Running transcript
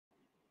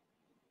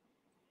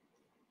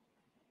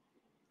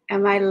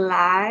Am I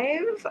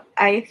live?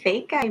 I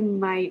think I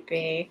might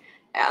be.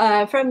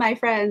 From my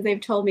friends,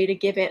 they've told me to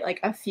give it like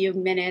a few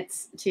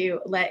minutes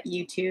to let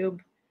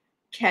YouTube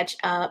catch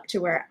up to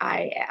where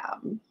I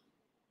am.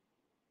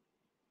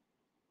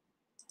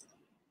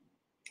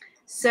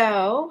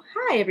 So,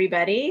 hi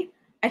everybody.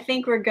 I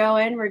think we're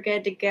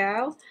good to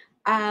go.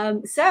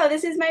 So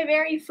this is my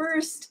very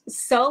first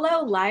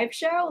solo live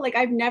show. Like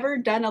I've never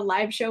done a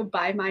live show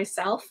by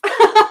myself.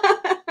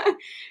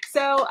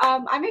 So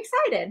I'm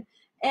excited.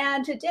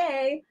 And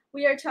today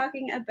we are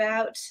talking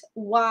about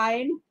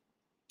wine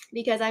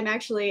because I'm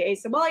actually a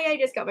sommelier. I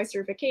just got my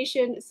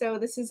certification. So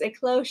this is a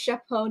Clos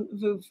Chapon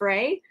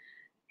Vouvray.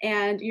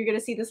 And you're going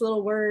to see this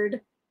little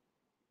word,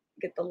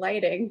 get the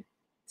lighting,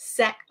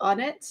 sec on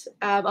it.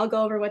 I'll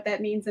go over what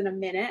that means in a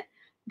minute.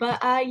 But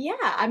yeah,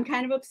 I'm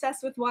kind of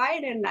obsessed with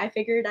wine, and I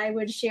figured I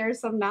would share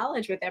some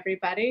knowledge with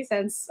everybody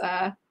since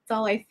it's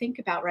all I think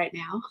about right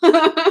now.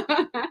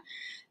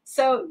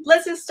 So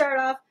let's just start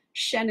off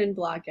Chenin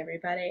Blanc,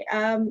 everybody.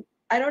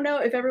 I don't know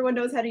if everyone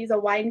knows how to use a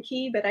wine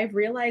key, but I've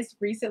realized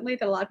recently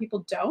that a lot of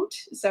people don't.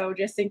 So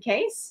just in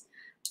case,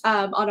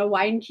 on a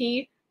wine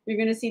key, you're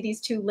going to see these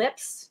two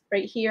lips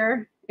right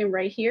here,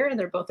 and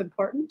they're both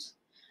important.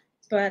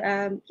 But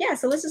yeah,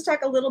 so let's just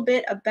talk a little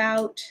bit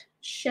about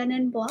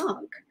Chenin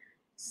Blanc.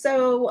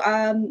 So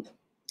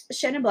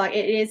Chenin Blanc,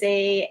 it is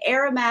a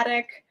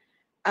aromatic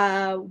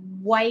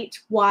white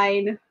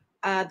wine.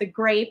 The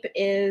grape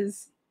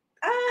is,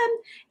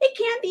 it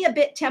can be a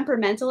bit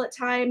temperamental at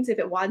times if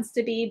it wants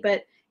to be,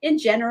 but in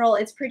general,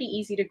 it's pretty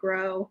easy to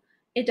grow.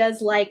 It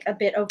does like a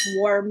bit of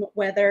warm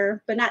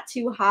weather, but not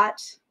too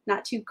hot,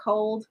 not too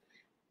cold.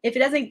 If it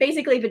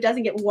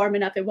doesn't get warm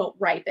enough, it won't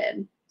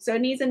ripen. So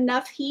it needs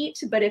enough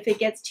heat, but if it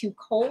gets too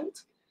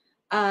cold,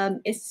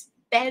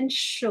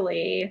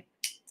 especially,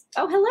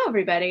 oh, hello,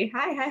 everybody.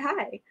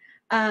 Hi.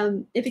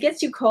 If it gets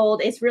too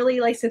cold, it's really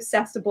like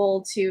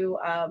susceptible to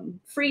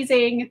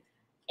freezing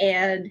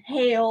and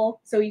hail,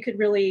 so you could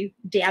really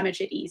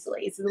damage it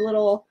easily. It's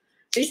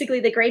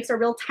basically the grapes are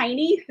real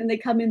tiny and they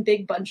come in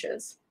big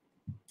bunches.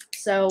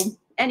 So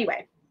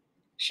anyway,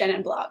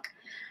 Chenin Blanc.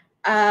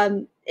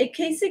 It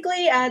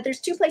basically,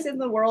 there's two places in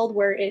the world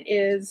where it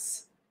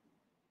is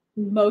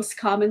most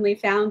commonly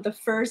found. The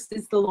first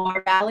is the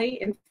Loire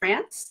Valley in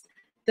France.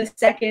 The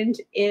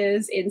second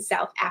is in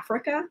South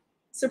Africa.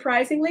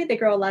 Surprisingly, they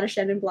grow a lot of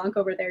Chenin Blanc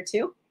over there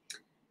too.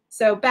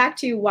 So back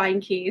to wine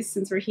keys,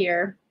 since we're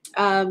here.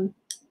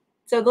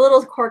 So the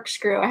little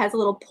corkscrew, it has a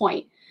little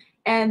point.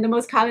 And the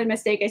most common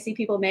mistake I see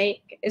people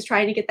make is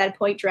trying to get that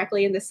point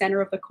directly in the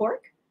center of the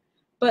cork.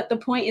 But the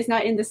point is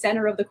not in the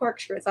center of the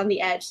corkscrew, it's on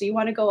the edge. So you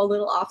want to go a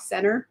little off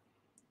center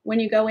when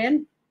you go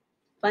in.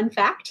 Fun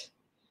fact.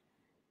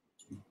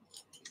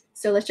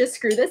 So let's just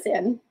screw this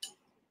in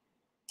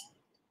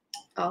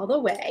all the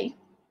way.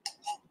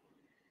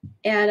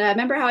 And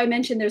remember how I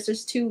mentioned there's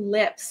just two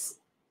lips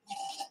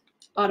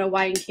on a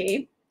wine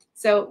key.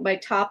 So my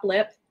top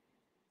lip,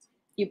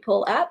 you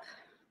pull up,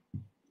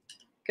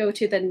 go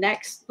to the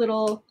next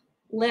little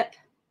lip,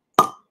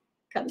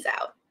 comes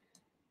out.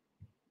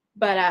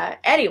 But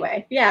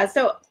anyway, yeah,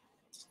 so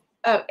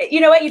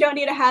you know what? You don't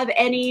need to have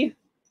any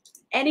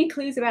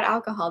clues about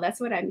alcohol. That's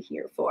what I'm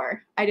here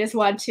for. I just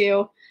want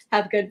to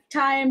have good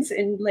times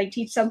and like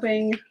teach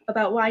something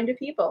about wine to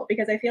people,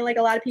 because I feel like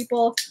a lot of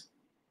people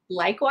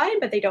like wine,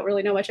 but they don't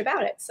really know much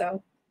about it.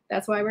 So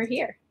that's why we're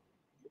here.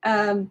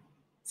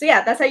 So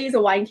yeah, that's how you use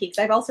a wine key.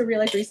 Because I've also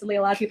realized recently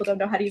a lot of people don't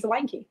know how to use a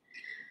wine key.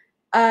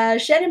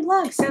 Chenin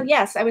Blanc. So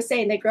yes, I was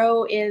saying they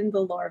grow in the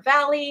Loire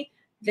Valley.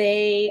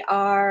 They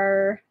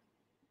are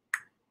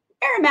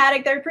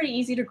aromatic. They're pretty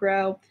easy to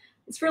grow.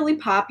 It's really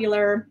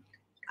popular.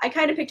 I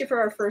kind of picked it for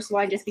our first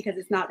wine just because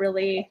it's not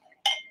really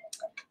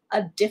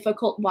a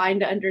difficult wine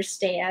to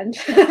understand.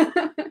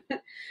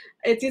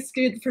 It's just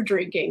good for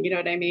drinking, you know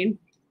what I mean?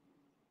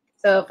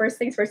 So first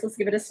things first, let's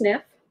give it a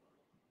sniff.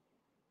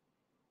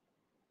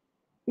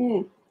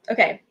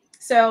 Okay,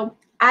 so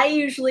I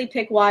usually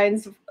pick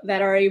wines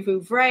that are a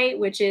Vouvray,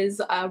 which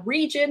is a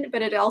region,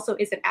 but it also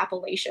is an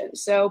appellation.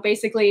 So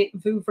basically,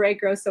 Vouvray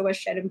grows so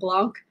much Chenin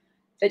Blanc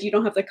that you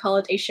don't have to call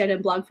it a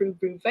Chenin Blanc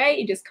Vouvray,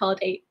 you just call it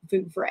a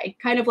Vouvray,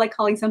 kind of like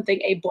calling something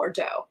a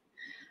Bordeaux.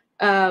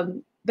 But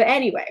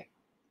anyway,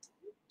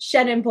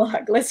 Chenin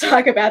Blanc, let's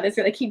talk about this,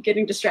 because I keep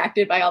getting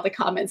distracted by all the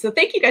comments. So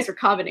thank you guys for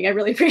commenting. I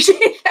really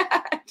appreciate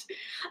that.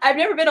 I've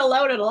never been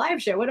alone at a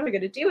live show. What am I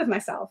going to do with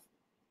myself?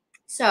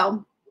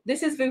 So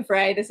this is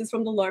Vouvray. This is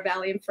from the Loire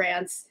Valley in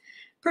France.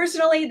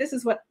 Personally, this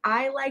is what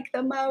I like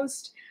the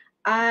most.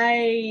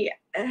 Okay,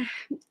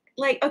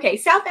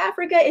 South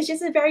Africa is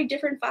just a very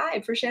different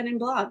vibe for Chenin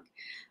Blanc.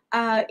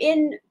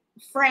 In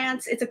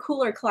France, it's a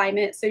cooler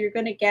climate, so you're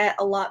going to get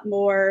a lot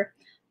more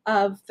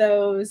of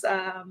those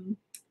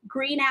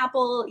green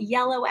apple,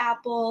 yellow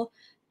apple,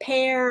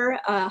 pear,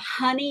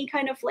 honey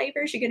kind of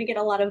flavors. You're going to get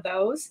a lot of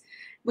those.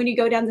 When you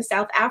go down to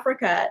South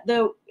Africa,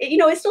 though,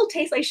 it still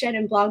tastes like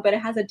Chenin Blanc, but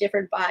it has a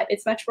different vibe.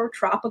 It's much more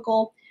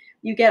tropical.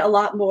 You get a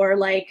lot more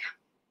like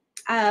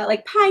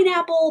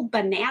pineapple,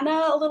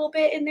 banana a little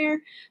bit in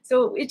there.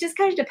 So it just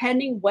kind of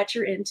depending what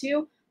you're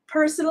into.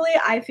 Personally,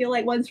 I feel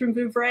like ones from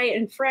Vouvray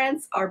in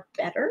France are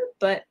better,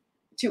 but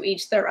to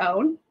each their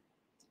own.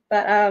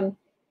 But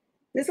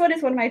this one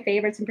is one of my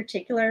favorites in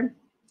particular.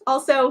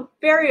 Also,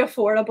 very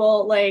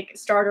affordable, like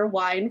starter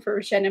wine for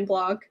Chenin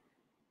Blanc.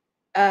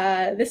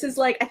 This is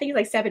like, I think it's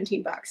like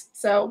 17 bucks.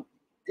 So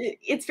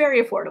it's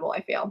very affordable,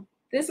 I feel.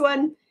 This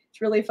one, it's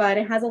really fun.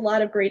 It has a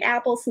lot of great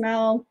apple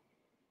smell.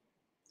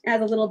 It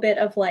has a little bit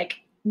of like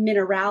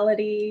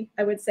minerality,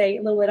 I would say,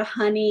 a little bit of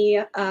honey.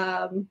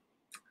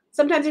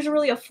 Sometimes there's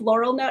really a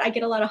floral note. I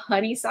get a lot of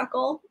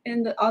honeysuckle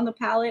on the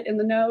palate, in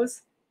the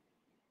nose.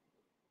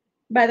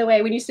 By the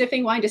way, when you're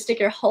sniffing wine, just stick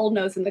your whole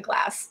nose in the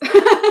glass.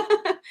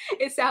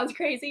 It sounds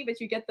crazy,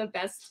 but you get the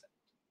best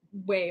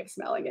way of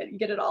smelling it. You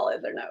get it all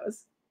in their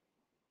nose.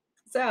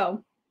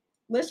 So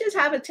let's just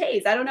have a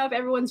taste. I don't know if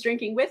everyone's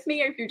drinking with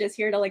me or if you're just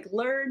here to like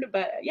learn,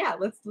 but yeah,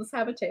 let's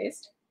have a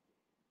taste.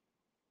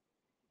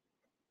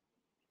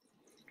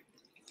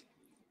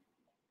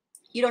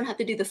 You don't have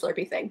to do the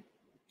Slurpee thing.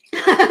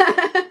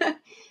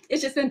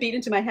 It's just been beat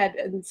into my head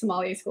in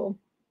sommelier school.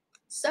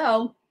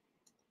 So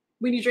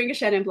when you drink a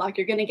Chenin Blanc,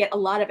 you're going to get a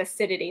lot of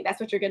acidity. That's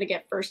what you're going to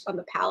get first on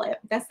the palate.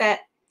 That's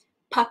that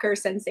pucker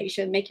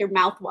sensation, make your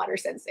mouth water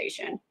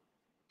sensation.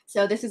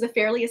 So this is a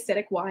fairly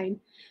acidic wine,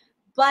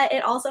 but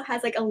it also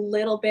has like a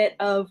little bit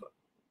of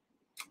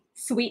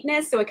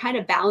sweetness. So it kind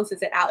of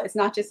balances it out. It's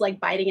not just like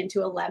biting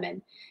into a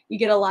lemon. You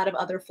get a lot of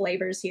other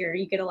flavors here.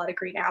 You get a lot of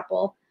green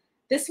apple.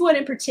 This one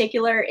in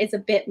particular is a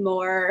bit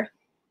more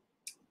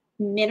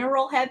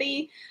mineral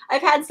heavy.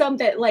 I've had some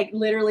that like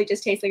literally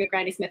just taste like a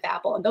Granny Smith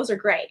apple, and those are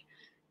great.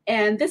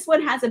 And this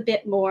one has a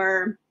bit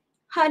more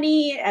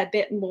honey, a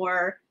bit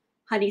more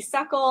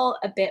honeysuckle,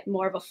 a bit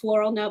more of a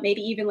floral note,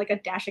 maybe even like a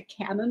dash of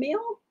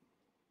chamomile.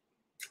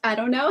 I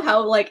don't know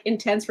how like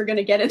intense we're going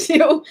to get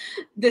into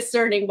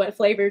discerning what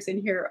flavors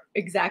in here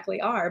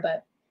exactly are,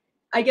 but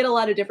I get a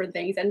lot of different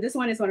things. And this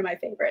one is one of my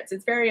favorites.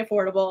 It's very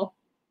affordable,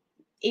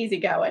 easy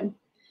going.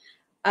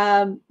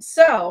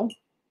 So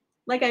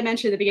like I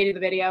mentioned at the beginning of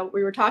the video,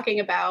 we were talking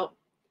about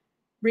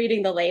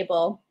reading the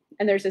label,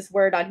 and there's this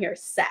word on here,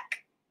 sec.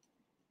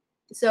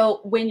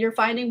 So when you're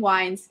finding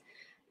wines,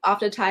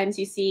 oftentimes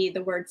you see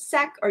the word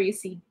sec or you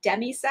see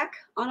demi-sec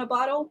on a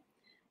bottle,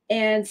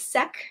 and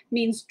sec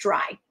means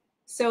dry.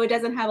 So it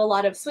doesn't have a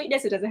lot of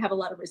sweetness. It doesn't have a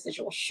lot of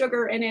residual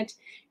sugar in it.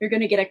 You're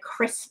going to get a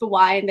crisp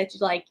wine that you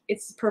like.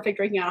 It's perfect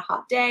drinking on a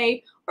hot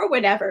day or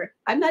whatever.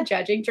 I'm not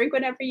judging. Drink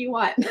whenever you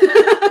want.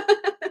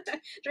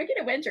 Drink it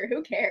in winter.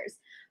 Who cares?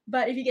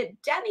 But if you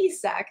get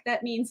demi-sec,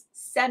 that means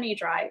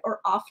semi-dry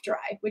or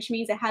off-dry, which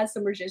means it has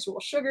some residual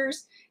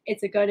sugars.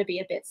 It's going to be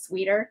a bit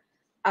sweeter.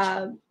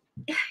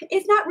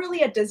 It's not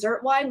really a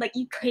dessert wine. Like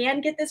you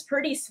can get this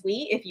pretty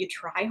sweet if you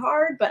try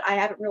hard, but I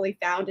haven't really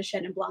found a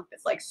Chenin Blanc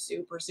that's like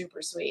super,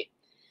 super sweet.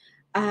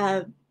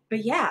 But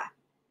yeah,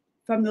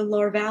 from the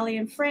Loire Valley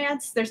in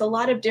France, there's a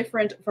lot of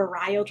different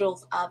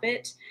varietals of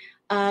it.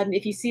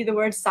 If you see the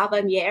word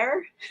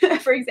Savanière,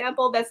 for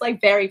example, that's like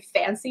very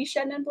fancy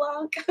Chenin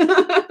Blanc.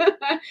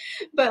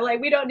 But like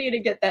we don't need to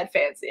get that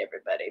fancy,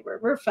 everybody.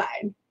 We're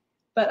fine.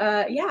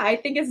 But yeah, I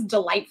think it's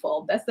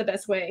delightful. That's the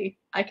best way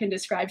I can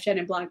describe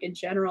Chenin Blanc in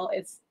general.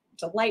 It's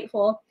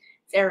delightful.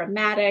 It's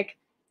aromatic.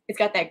 It's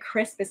got that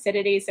crisp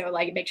acidity, so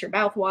like it makes your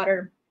mouth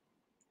water.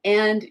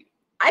 And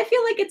I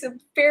feel like it's a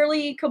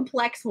fairly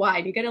complex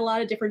wine. You get a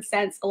lot of different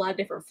scents, a lot of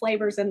different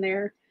flavors in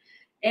there.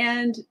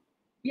 And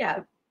yeah,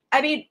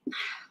 I mean,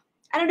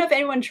 I don't know if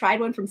anyone tried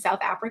one from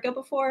South Africa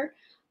before.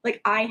 Like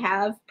I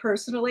have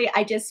personally.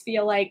 I just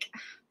feel like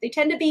they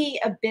tend to be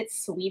a bit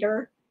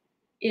sweeter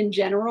in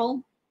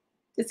general.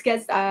 It's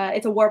because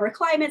it's a warmer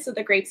climate, so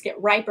the grapes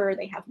get riper.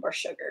 They have more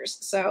sugars.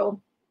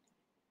 So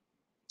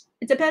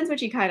it depends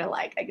what you kind of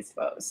like, I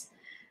suppose.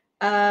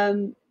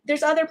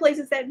 There's other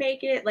places that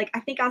make it. Like I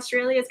think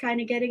Australia is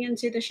kind of getting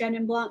into the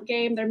Chenin Blanc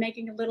game. They're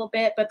making a little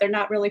bit, but they're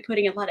not really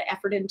putting a lot of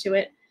effort into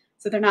it.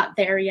 So they're not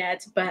there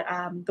yet. But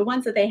the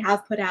ones that they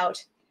have put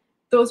out,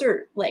 those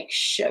are like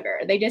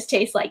sugar. They just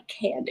taste like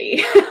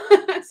candy.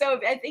 So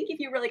I think if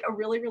you were like a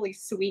really, really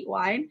sweet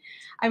wine,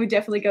 I would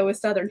definitely go with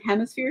Southern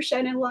Hemisphere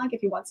Chenin Blanc.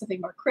 If you want something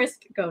more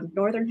crisp, go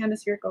Northern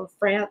Hemisphere, go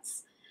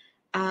France.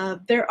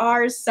 There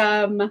are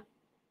some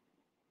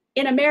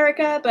in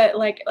America, but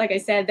like I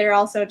said, they're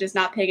also just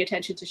not paying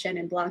attention to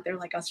Chenin Blanc. They're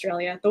like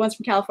Australia. The ones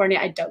from California,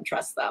 I don't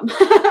trust them.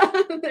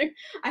 I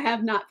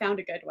have not found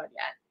a good one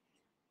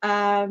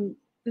yet.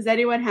 Does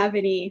anyone have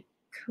any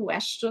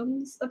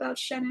questions about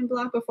Chenin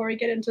Blanc before we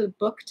get into the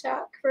book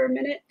talk for a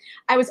minute?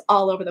 I was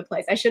all over the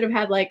place. I should have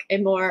had like a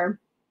more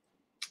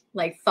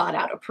like thought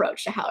out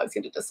approach to how I was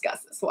going to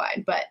discuss this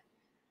wine, but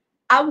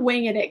I'm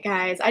winging it,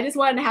 guys. I just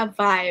wanted to have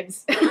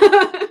vibes.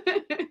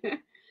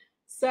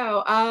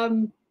 So,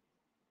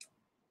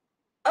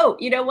 oh,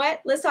 you know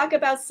what? Let's talk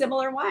about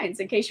similar wines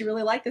in case you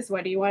really like this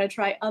one. Do you want to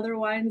try other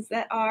wines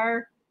that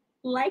are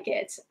like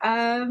it?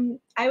 I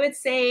would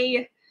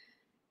say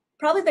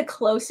probably the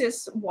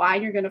closest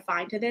wine you're going to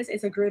find to this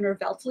is a Gruner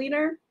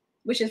Veltliner,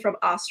 which is from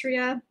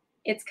Austria.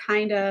 It's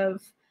kind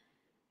of,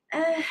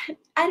 I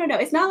don't know.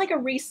 It's not like a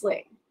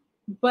Riesling.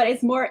 but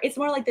it's more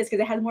like this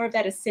because it has more of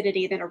that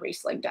acidity than a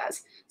Riesling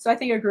does. So I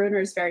think a Gruner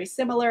is very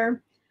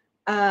similar.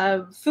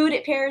 Food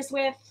it pairs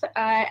with,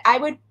 I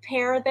would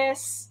pair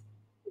this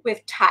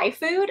with Thai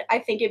food. I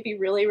think it'd be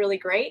really, really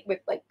great with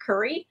like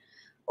curry.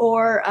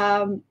 Or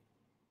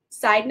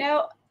side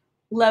note,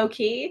 low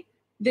key,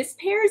 this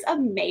pairs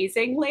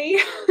amazingly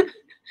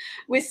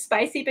with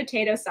spicy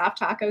potato soft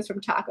tacos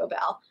from Taco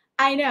Bell.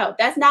 I know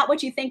that's not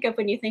what you think of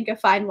when you think of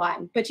fine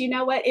wine, but you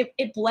know what?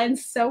 It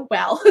blends so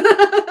well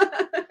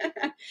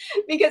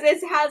because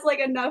it has like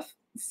enough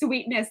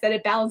sweetness that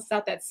it balances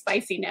out that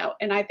spicy note.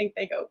 And I think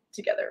they go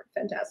together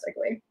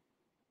fantastically.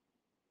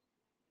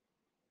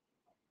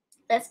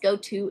 Let's go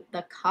to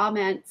the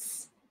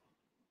comments.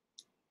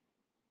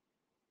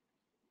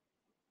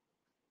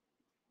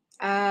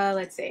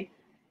 Let's see.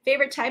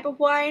 Favorite type of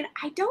wine?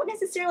 I don't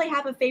necessarily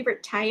have a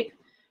favorite type.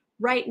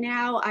 Right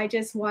now, I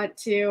just want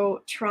to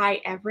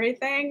try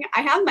everything.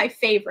 I have my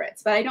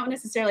favorites, but I don't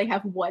necessarily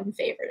have one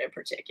favorite in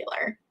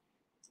particular.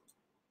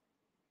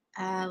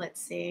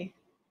 Let's see.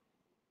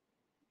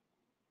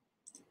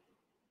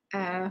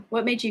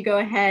 What made you go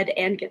ahead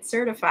and get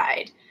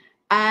certified?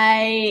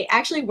 I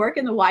actually work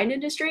in the wine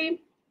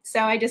industry,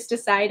 so I just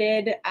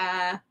decided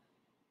I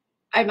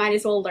might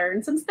as well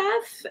learn some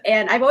stuff.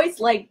 And I've always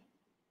like,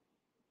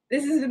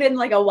 this has been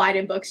like a wine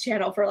and books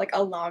channel for like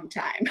a long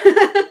time.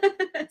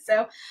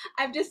 So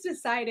I've just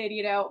decided,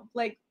 you know,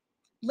 like,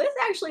 let's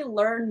actually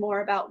learn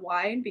more about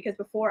wine because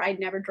before I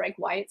never drank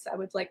whites. I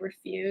would like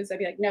refuse. I'd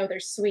be like, no, they're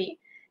sweet.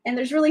 And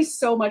there's really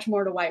so much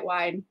more to white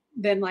wine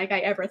than like I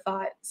ever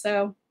thought.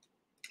 So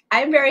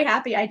I'm very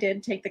happy I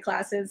did take the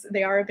classes.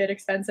 They are a bit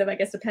expensive. I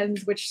guess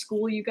depends which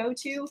school you go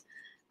to.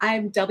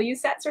 I'm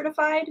WSET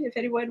certified, if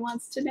anyone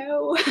wants to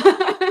know.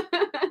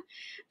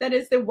 That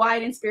is the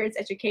Wine and Spirits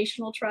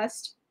Educational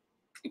Trust.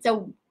 It's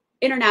a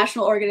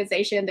international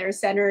organization. They're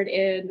centered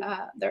in,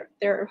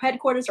 their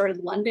headquarters are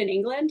in London,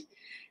 England.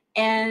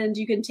 And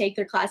you can take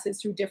their classes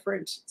through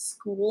different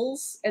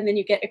schools, and then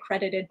you get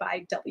accredited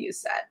by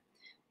WSET.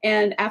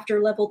 And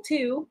after level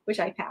 2, which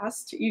I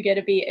passed, you get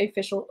to be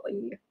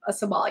officially a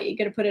sommelier. You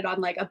get to put it on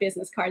like a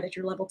business card that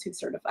you're level 2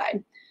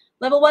 certified.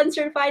 Level 1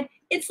 certified,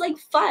 it's like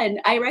fun.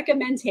 I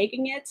recommend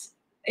taking it.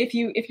 If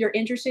you're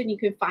interested, you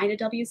can find a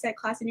WSET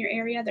class in your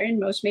area. They're in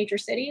most major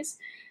cities.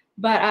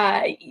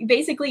 But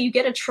basically, you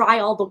get to try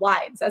all the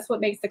wines. That's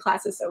what makes the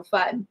classes so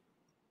fun.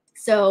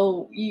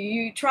 So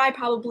you try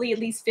probably at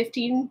least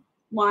 15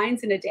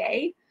 wines in a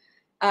day.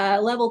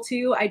 Level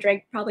 2, I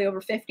drank probably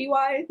over 50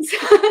 wines.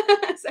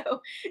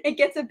 So it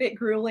gets a bit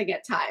grueling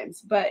at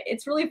times, but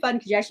it's really fun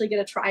because you actually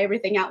get to try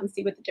everything out and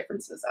see what the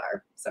differences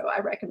are. So I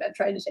recommend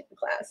trying to take the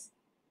class.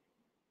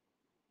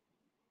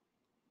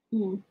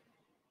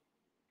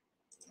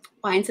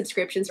 Wine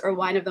subscriptions or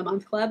wine of the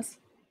month clubs?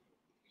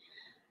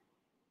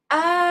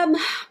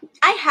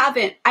 I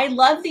haven't. I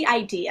love the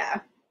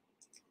idea,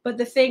 but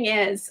the thing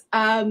is,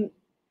 you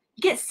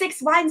get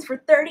 6 wines for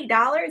 $30.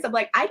 I'm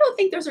like, I don't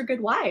think those are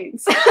good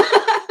wines.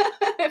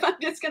 If I'm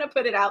just gonna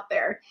put it out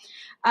there.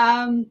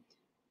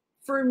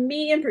 For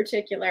me in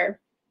particular,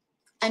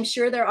 I'm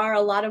sure there are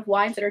a lot of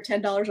wines that are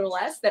 $10 or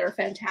less that are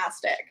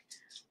fantastic.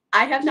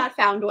 I have not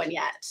found one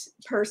yet,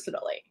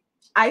 personally.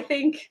 I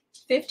think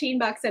 15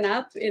 bucks and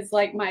up is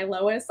like my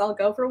lowest I'll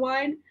go for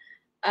wine.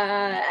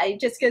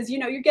 Just because, you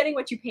know, you're getting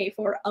what you pay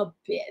for a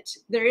bit.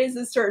 There is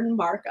a certain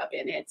markup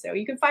in it. So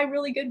you can find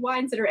really good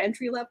wines that are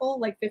entry level,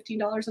 like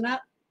 $15 and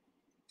up,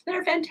 that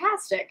are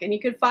fantastic. And you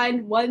could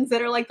find ones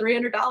that are like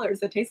 $300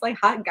 that taste like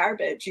hot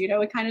garbage. You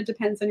know, it kind of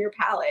depends on your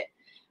palate.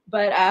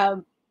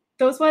 But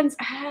those ones,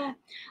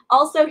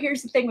 also,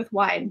 here's the thing with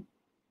wine.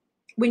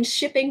 When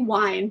shipping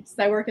wine,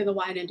 so I work in the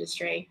wine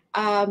industry,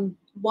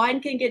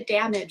 wine can get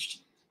damaged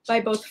by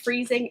both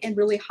freezing and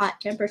really hot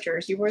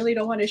temperatures. You really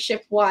don't want to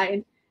ship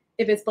wine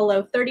if it's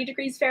below 30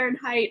 degrees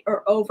Fahrenheit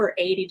or over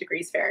 80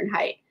 degrees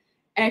Fahrenheit.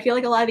 And I feel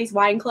like a lot of these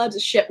wine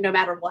clubs ship no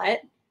matter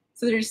what.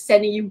 So they're just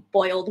sending you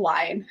boiled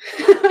wine.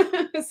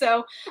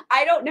 So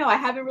I don't know. I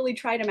haven't really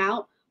tried them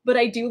out, but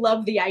I do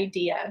love the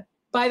idea.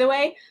 By the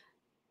way,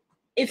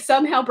 if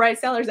somehow Bright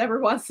Cellars ever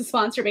wants to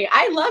sponsor me,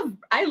 I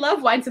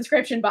love wine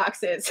subscription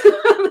boxes.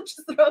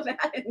 Just throw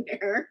that in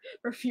there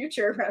for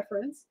future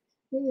reference.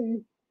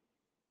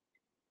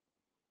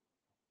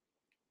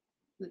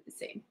 Let's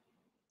see.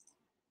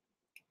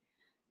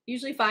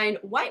 Usually find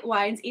white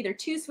wines either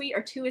too sweet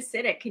or too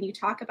acidic. Can you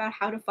talk about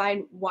how to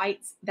find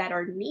whites that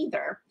are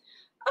neither?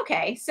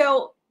 Okay,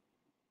 so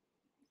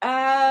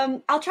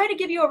I'll try to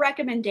give you a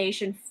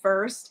recommendation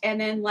first,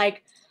 and then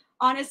like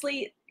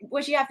honestly,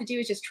 what you have to do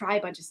is just try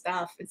a bunch of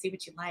stuff and see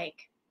what you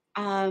like.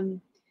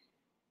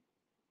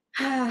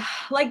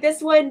 Like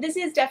this one, this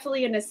is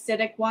definitely an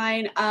acidic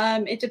wine.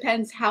 It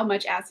depends how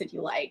much acid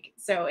you like,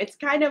 so it's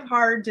kind of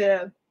hard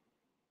to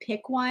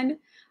pick one.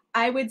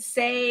 I would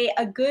say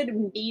a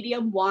good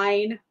medium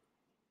wine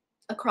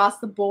across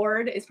the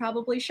board is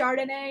probably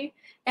Chardonnay.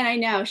 And I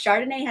know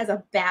Chardonnay has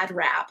a bad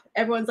rap.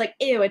 Everyone's like,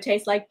 ew, it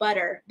tastes like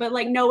butter. But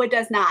like, no, it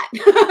does not.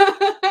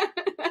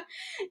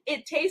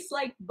 It tastes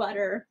like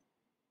butter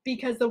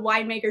because the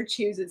winemaker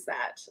chooses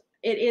that.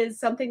 It is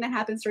something that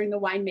happens during the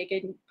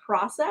winemaking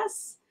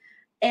process,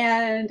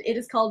 and it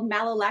is called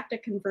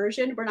malolactic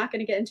conversion. We're not going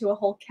to get into a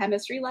whole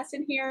chemistry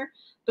lesson here,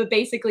 but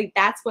basically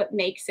that's what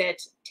makes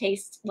it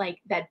taste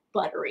like that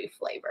buttery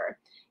flavor.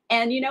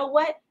 And you know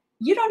what?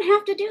 You don't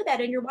have to do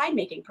that in your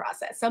winemaking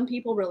process. Some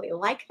people really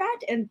like that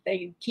and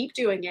they keep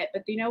doing it.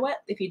 But you know what?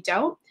 If you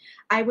don't,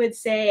 I would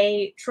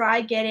say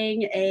try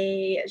getting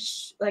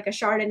like a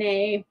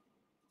Chardonnay.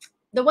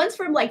 The ones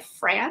from like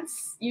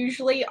France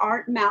usually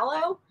aren't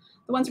mallow.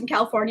 The ones from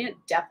California,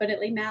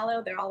 definitely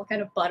mallow. They're all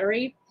kind of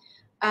buttery.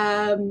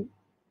 Um,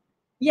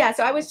 yeah,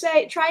 so I would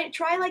say try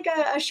like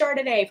a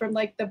Chardonnay from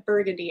like the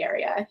Burgundy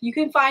area. You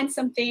can find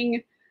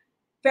something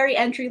very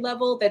entry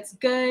level that's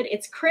good.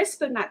 It's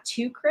crisp, but not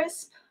too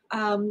crisp.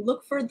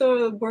 Look for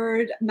the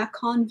word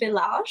Macon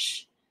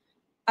Village.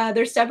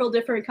 There's several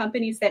different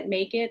companies that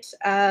make it.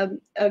 A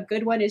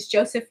good one is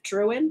Joseph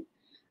Drouhin,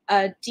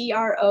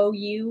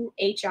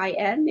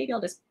 Drouhin. Maybe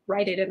I'll just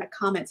write it in a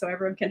comment so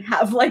everyone can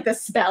have like the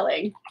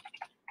spelling.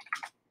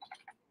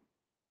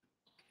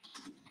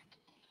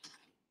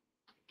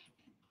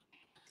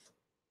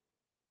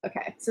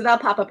 Okay, so that'll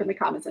pop up in the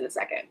comments in a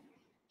second.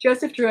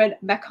 Joseph Drouhin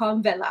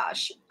Macon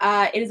Village.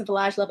 It is a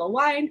Village level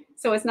wine,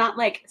 so it's not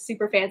like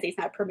super fancy. It's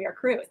not a Premier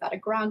Cru. It's not a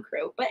Grand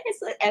Cru, but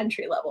it's an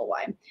entry level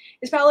wine.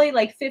 It's probably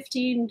like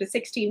 15 to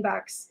 16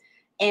 bucks,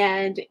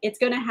 and it's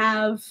going to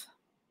have.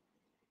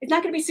 It's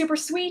not going to be super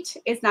sweet.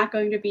 It's not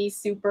going to be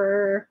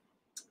super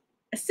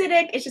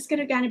acidic. It's just going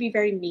to kind of be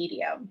very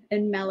medium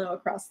and mellow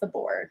across the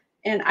board.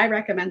 And I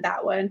recommend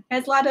that one. It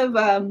has a lot of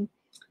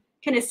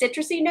kind of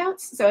citrusy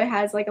notes, so it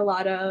has like a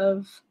lot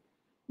of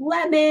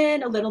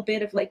lemon, a little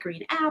bit of like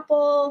green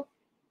apple,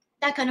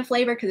 that kind of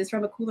flavor. Because it's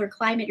from a cooler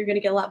climate, you're going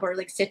to get a lot more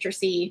like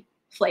citrusy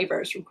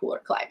flavors from cooler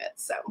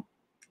climates. So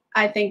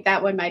I think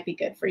that one might be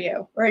good for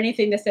you, or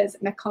anything that says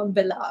Macon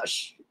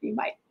Village you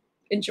might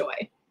enjoy.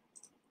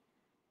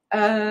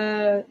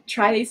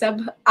 Try these up.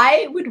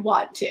 I would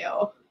want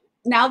to.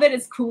 Now that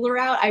it's cooler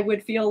out, I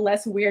would feel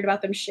less weird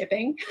about them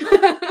shipping.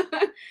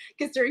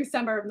 Because during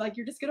summer, I'm like,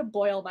 you're just gonna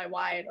boil my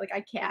wine. Like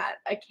I can't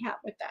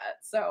with that.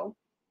 So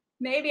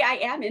maybe I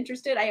am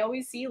interested. I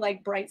always see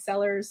like Bright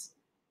Cellars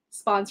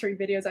sponsoring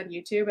videos on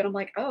YouTube, and I'm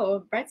like,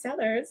 oh, Bright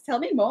Cellars, tell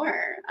me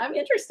more. I'm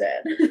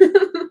interested.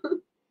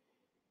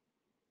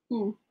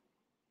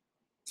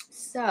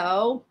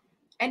 So,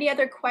 any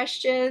other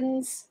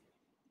questions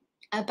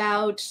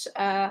about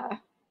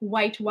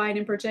white wine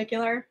in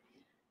particular?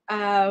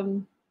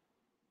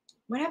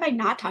 What have I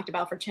not talked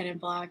about for Chenin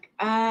Blanc?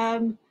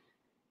 Oh,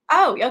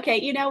 okay.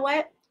 You know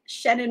what?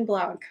 Chenin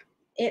Blanc.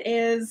 It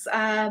is,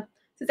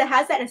 since it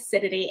has that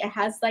acidity, it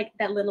has like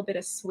that little bit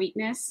of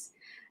sweetness.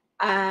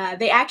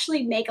 They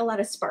actually make a lot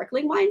of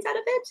sparkling wines out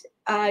of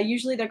it.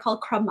 Usually they're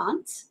called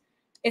Cremant.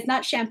 It's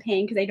not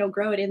champagne because they don't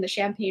grow it in the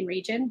Champagne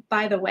region.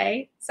 By the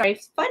way, sorry,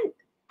 fun.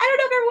 I don't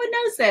know if everyone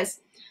knows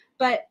this,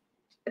 but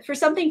for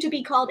something to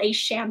be called a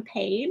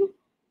champagne,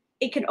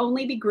 it can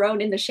only be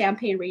grown in the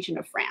Champagne region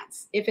of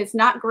France. If it's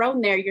not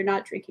grown there, you're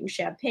not drinking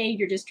champagne,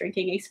 you're just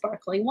drinking a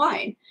sparkling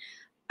wine.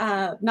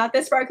 Not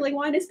that sparkling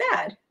wine is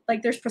bad.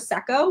 Like there's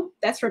Prosecco,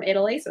 that's from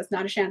Italy, so it's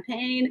not a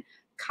champagne.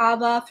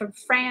 Cava from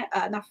Spain.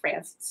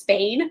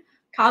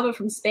 Cava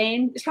from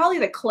Spain is probably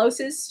the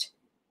closest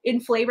in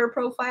flavor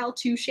profile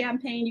to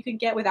champagne you can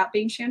get without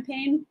being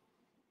champagne.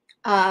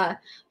 But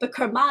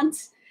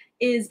Cremant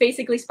is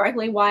basically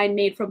sparkling wine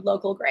made from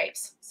local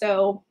grapes.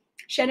 So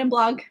Chenin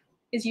Blanc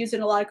is used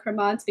in a lot of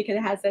Cremants because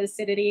it has that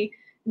acidity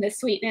and the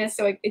sweetness,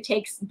 so it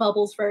takes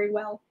bubbles very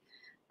well.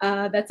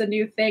 That's a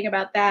new thing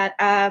about that.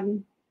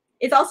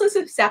 It's also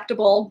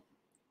susceptible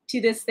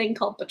to this thing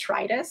called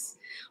botrytis,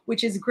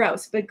 which is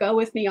gross, but go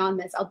with me on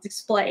this. I'll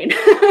explain.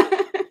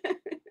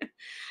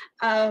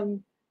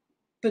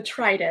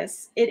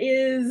 Botrytis. It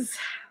is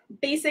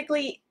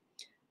basically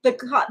the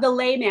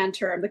layman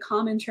term, the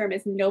common term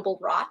is noble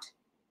rot,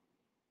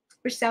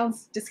 which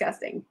sounds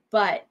disgusting,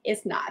 but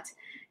it's not.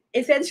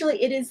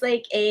 Essentially, it is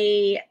like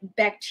a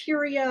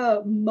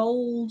bacteria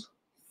mold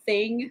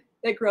thing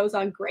that grows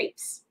on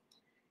grapes,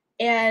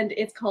 and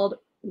it's called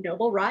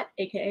noble rot,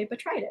 aka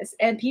botrytis.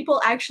 And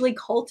people actually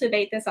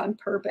cultivate this on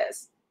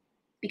purpose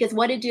because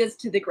what it does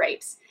to the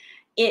grapes,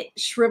 it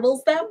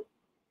shrivels them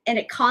and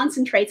it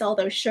concentrates all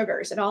those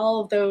sugars and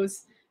all of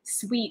those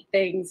sweet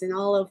things and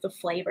all of the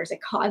flavors.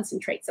 It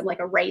concentrates them like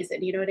a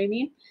raisin, you know what I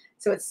mean?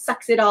 So it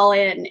sucks it all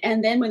in.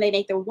 And then when they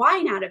make the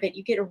wine out of it,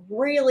 you get a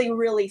really,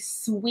 really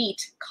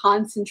sweet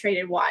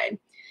concentrated wine.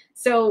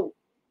 So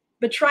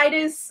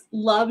botrytis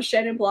loves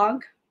Chenin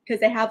Blanc because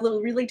they have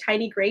little really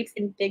tiny grapes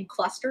in big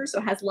clusters. So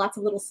it has lots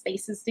of little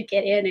spaces to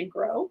get in and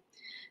grow.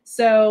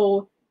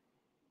 So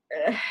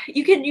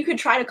you could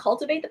try to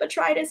cultivate the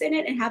botrytis in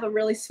it and have a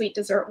really sweet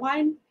dessert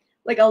wine.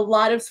 Like a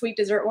lot of sweet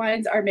dessert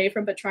wines are made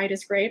from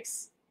botrytis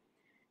grapes.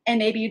 And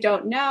maybe you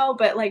don't know,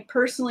 but like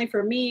personally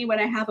for me, when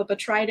I have a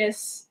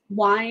botrytis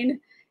wine,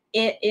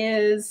 it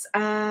is,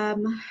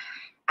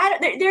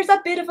 there's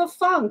a bit of a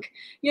funk.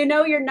 You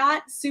know, you're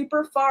not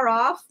super far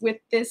off with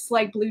this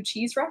like blue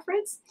cheese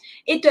reference.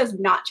 It does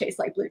not taste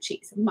like blue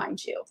cheese,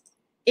 mind you.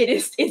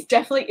 It's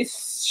definitely,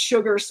 it's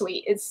sugar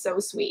sweet. It's so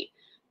sweet.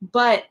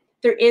 But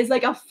there is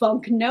like a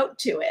funk note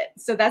to it.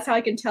 So that's how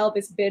I can tell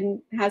this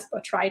bin has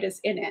botrytis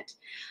in it.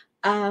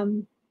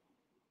 Um,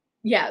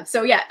 yeah,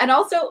 so yeah, and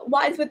also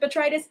wines with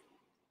botrytis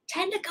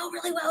tend to go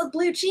really well with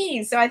blue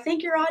cheese. So I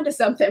think you're onto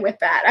something with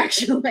that,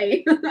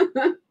 actually.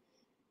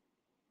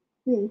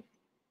 Hmm.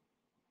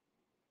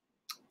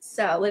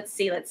 So let's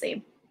see, let's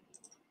see.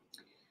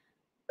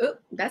 Oh,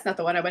 that's not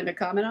the one I went to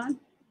comment on.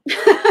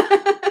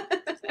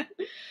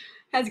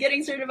 Has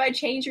getting certified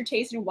changed your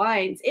taste in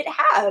wines? It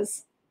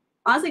has.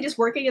 Honestly, just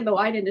working in the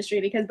wine industry,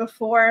 because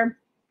before,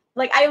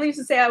 like I used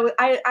to say,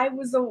 I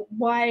was a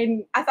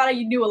wine, I thought I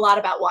knew a lot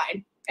about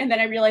wine. And then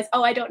I realized,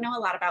 oh, I don't know a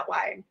lot about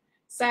wine.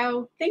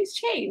 So things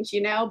change,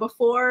 you know.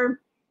 Before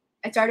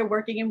I started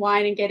working in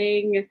wine and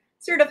getting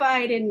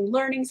certified and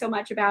learning so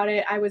much about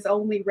it, I was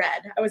only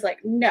red. I was like,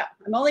 no,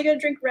 I'm only going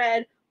to drink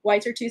red.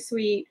 Whites are too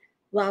sweet.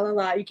 La, la,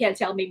 la. You can't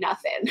tell me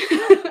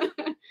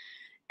nothing.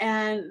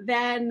 And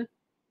then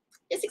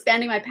just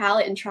expanding my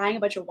palate and trying a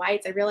bunch of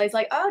whites, I realized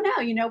like, oh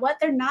no, you know what?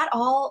 They're not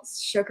all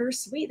sugar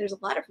sweet. There's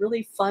a lot of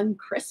really fun,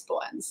 crisp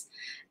ones.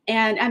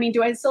 And I mean,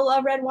 do I still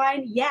love red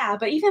wine? Yeah,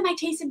 but even my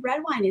taste in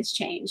red wine has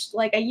changed.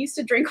 Like I used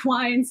to drink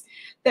wines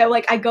that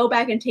like I go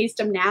back and taste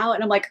them now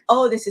and I'm like,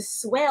 oh, this is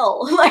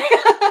swill. Like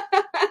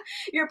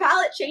your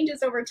palate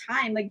changes over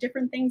time. Like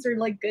different things are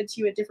like good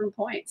to you at different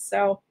points.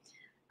 So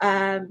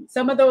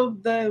some of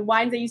the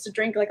wines I used to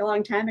drink like a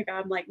long time ago,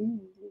 I'm like,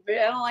 I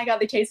don't like how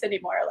they taste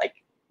anymore. Like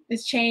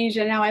it's changed,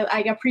 and now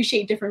I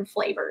appreciate different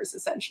flavors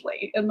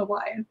essentially in the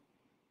wine.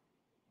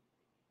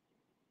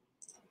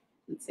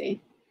 Let's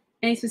see.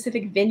 Any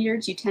specific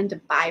vineyards you tend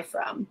to buy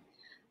from?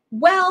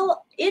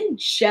 Well, in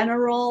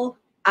general,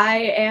 I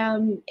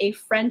am a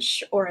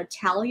French or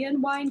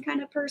Italian wine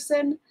kind of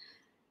person.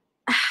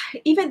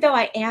 Even though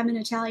I am an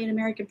Italian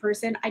American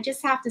person, I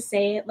just have to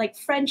say it like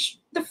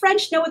the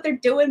French know what they're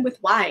doing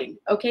with wine.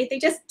 Okay. They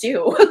just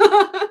do.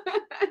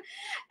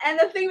 And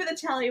the thing with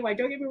Italian wine,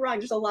 don't get me wrong,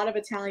 there's a lot of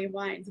Italian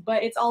wines,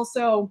 but it's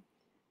also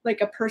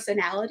like a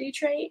personality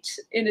trait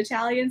in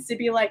Italians to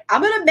be like,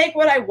 I'm going to make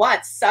what I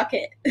want, suck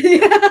it.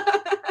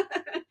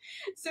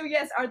 So,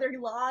 yes, are there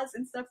laws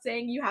and stuff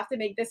saying you have to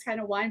make this kind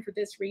of wine for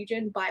this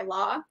region by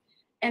law?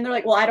 And they're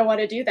like, well, I don't want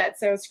to do that.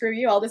 So screw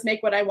you. I'll just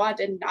make what I want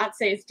and not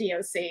say it's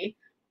DOC.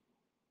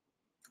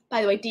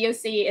 By the way,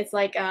 DOC, it's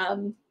like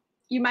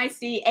you might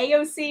see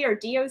AOC or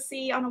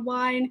DOC on a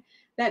wine.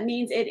 That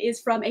means it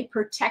is from a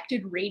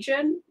protected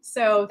region.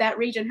 So that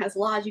region has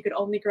laws. You could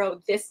only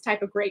grow this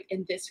type of grape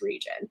in this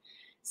region.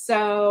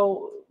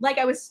 So, like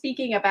I was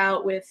speaking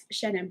about with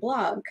Chenin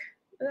Blanc,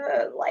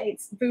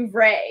 lights,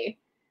 Vouvray.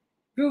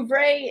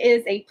 Vouvray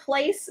is a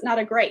place, not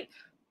a grape.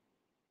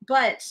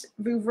 But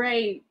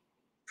Vouvray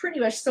pretty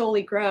much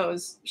solely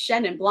grows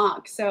Chenin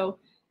Blanc. So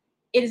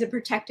it is a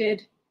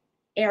protected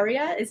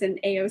area, is an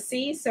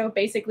AOC. So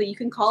basically, you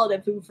can call it a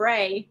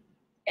Vouvray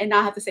and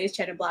not have to say it's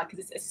Chenin Blanc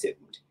because it's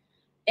assumed.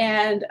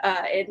 And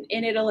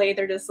in Italy,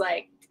 they're just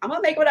like, I'm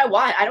gonna make what I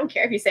want. I don't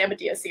care if you say I'm a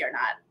DOC or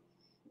not.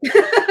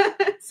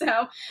 So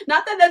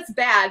not that that's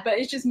bad, but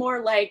it's just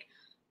more like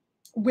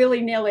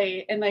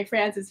willy-nilly. And like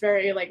France is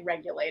very like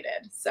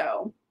regulated.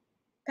 So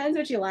depends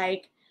what you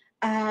like.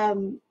 I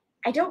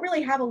don't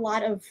really have a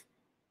lot of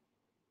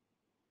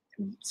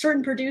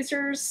certain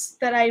producers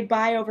that I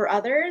buy over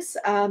others.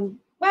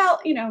 Well,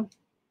 you know,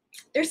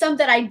 there's some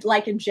that I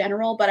like in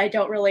general, but I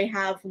don't really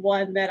have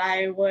one that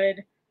I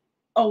would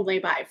only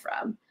buy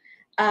from.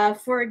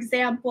 For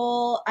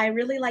example, I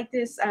really like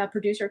this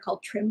producer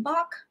called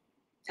Trimbach,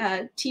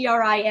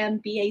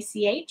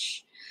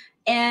 Trimbach.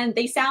 And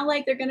they sound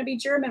like they're going to be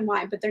German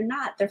wine, but they're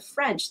not. They're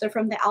French. They're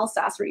from the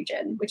Alsace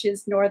region, which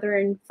is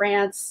northern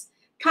France,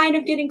 kind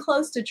of getting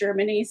close to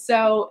Germany.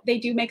 So they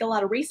do make a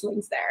lot of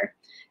Rieslings there.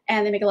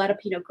 And they make a lot of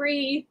Pinot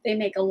Gris. They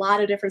make a lot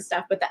of different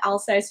stuff. But the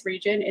Alsace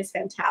region is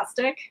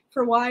fantastic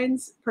for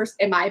wines,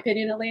 in my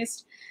opinion, at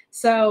least.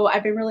 So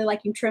I've been really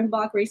liking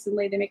Trimbach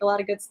recently. They make a lot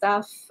of good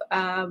stuff.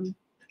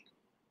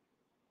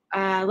 Like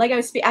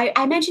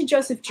I mentioned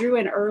Joseph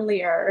Drouin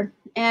earlier,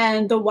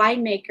 and the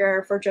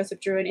winemaker for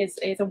Joseph Drouin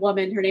is a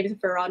woman. Her name is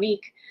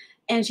Veronique,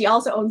 and she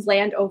also owns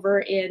land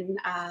over in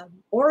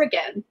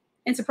Oregon.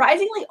 And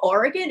surprisingly,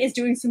 Oregon is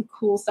doing some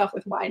cool stuff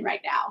with wine right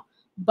now,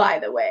 by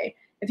the way.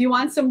 If you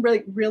want some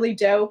really, really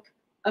dope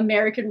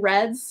American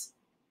reds,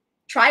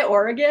 try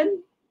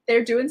Oregon.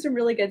 They're doing some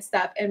really good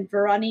stuff. And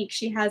Veronique,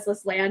 she has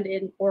this land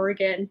in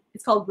Oregon.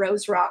 It's called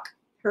Rose Rock,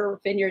 her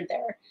vineyard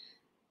there.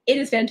 It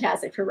is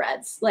fantastic for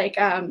reds. Like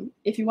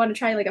if you want to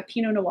try like a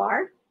Pinot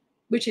Noir,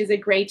 which is a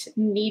great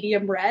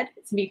medium red.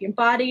 It's medium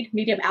bodied,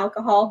 medium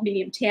alcohol,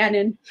 medium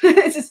tannin.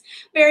 It's just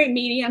very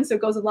medium, so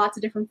it goes with lots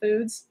of different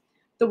foods.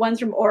 The ones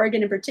from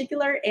Oregon in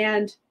particular,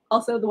 and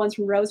also the ones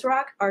from Rose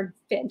Rock are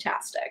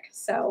fantastic.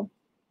 So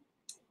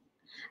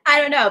I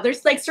don't know.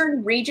 There's like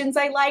certain regions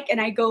I like, and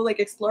I go like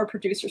explore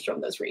producers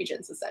from those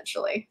regions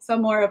essentially. So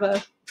I'm more of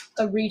a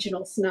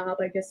regional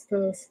snob, I guess.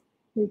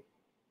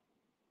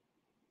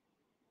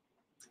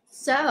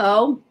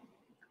 So,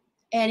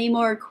 any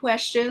more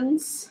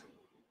questions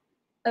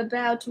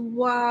about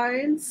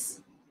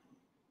wines?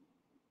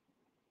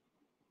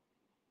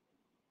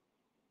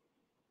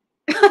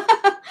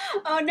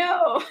 Oh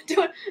no,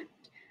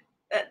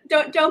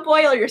 don't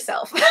boil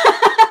yourself.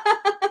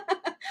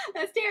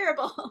 That's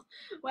terrible.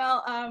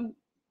 Well,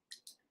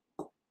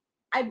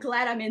 I'm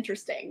glad I'm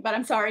interesting, but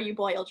I'm sorry you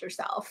boiled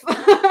yourself. We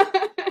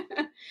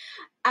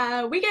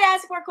can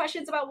ask more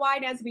questions about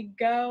wine as we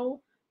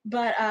go.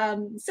 But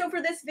so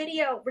for this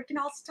video, we can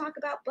also talk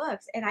about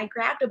books. And I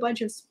grabbed a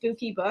bunch of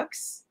spooky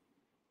books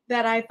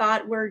that I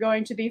thought were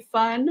going to be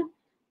fun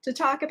to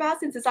talk about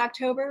since it's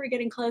October. We're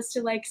getting close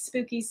to like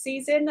spooky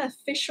season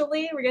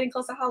officially. We're getting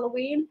close to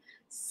Halloween.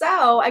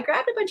 So I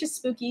grabbed a bunch of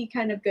spooky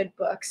kind of good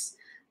books.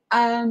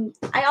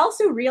 I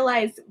also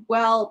realized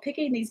while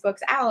picking these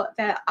books out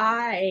that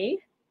I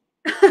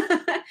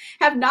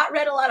have not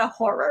read a lot of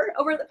horror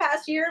over the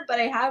past year, but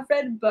I have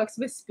read books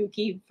with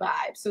spooky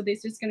vibes. So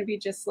this is going to be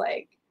just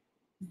like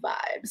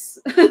vibes.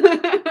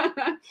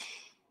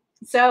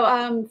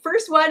 So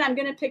first one I'm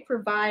going to pick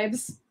for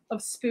vibes of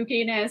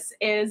spookiness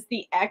is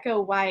The Echo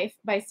Wife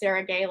by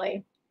Sarah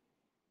Gailey.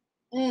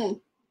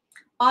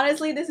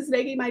 Honestly, this is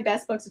making my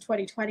best books of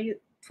 2020.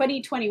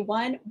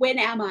 2021. When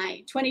am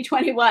I?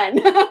 2021.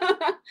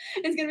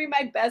 It's gonna be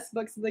my best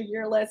books of the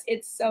year list.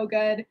 It's so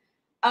good.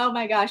 Oh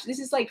my gosh, this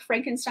is like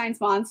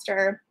Frankenstein's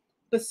monster,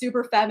 the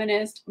super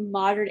feminist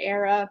modern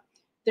era.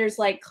 There's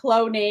like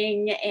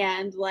cloning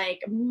and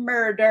like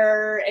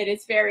murder, and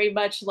it's very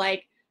much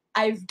like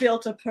I've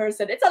built a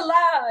person. It's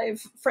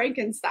alive,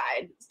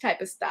 Frankenstein type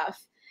of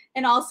stuff.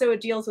 And also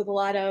it deals with a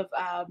lot of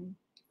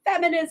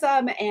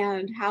feminism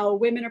and how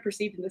women are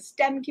perceived in the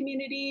STEM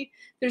community.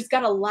 There's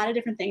got a lot of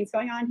different things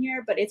going on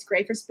here, but it's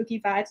great for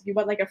spooky vibes. If you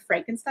want like a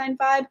Frankenstein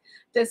vibe,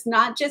 that's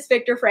not just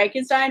Victor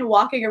Frankenstein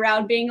walking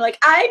around being like,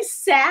 I'm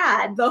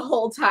sad the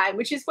whole time,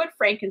 which is what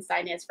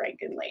Frankenstein is,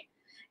 frankly.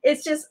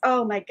 It's just,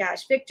 oh my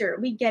gosh, Victor,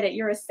 we get it.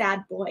 You're a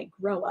sad boy.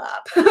 Grow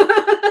up.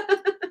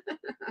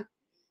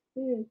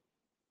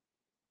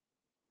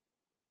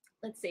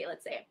 Let's see.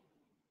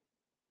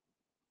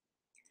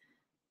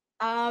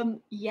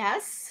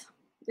 Yes.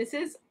 This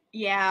is,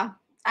 yeah,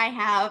 I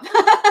have.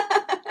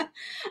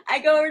 I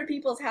go over to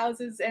people's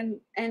houses and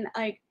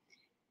like,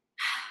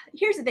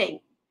 here's the thing.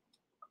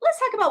 Let's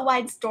talk about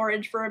wine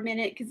storage for a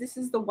minute because this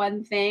is the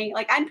one thing.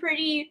 Like, I'm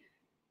pretty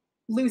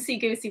loosey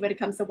goosey when it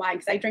comes to wine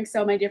because I drink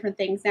so many different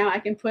things now. I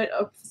can put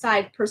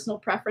aside personal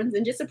preference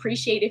and just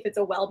appreciate if it's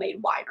a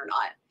well-made wine or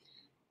not.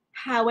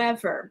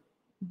 However,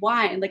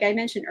 wine, like I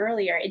mentioned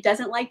earlier, it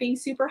doesn't like being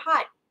super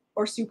hot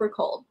or super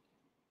cold.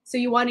 So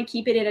you want to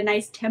keep it in a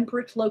nice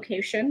temperate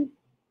location.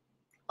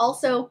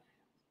 Also,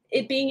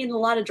 it being in a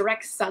lot of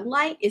direct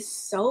sunlight is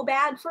so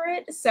bad for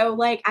it. So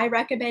like I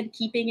recommend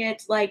keeping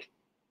it like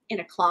in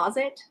a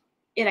closet,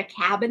 in a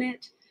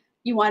cabinet.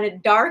 You want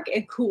it dark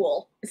and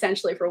cool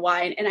essentially for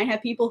wine. And I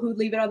have people who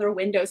leave it on their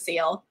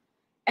windowsill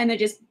and they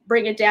just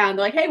bring it down.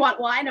 They're like, hey,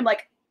 want wine? I'm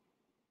like,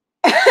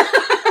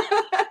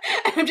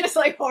 I'm just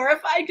like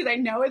horrified because I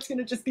know it's going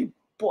to just be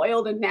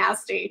boiled and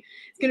nasty.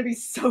 It's going to be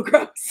so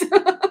gross.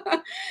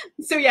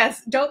 So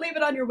yes, don't leave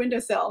it on your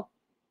windowsill.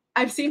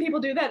 I've seen people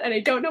do that and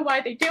I don't know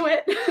why they do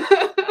it.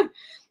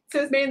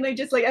 So it's mainly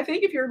just like, I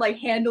think if you're like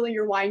handling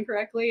your wine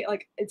correctly,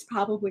 like it's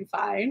probably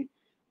fine.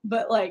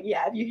 But like,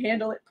 yeah, if you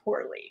handle it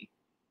poorly,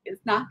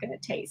 it's not going to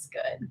taste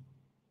good.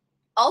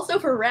 Also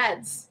for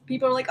reds,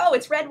 people are like, oh,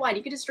 it's red wine.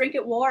 You can just drink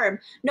it warm.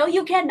 No,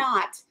 you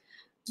cannot.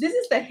 This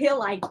is the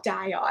hill I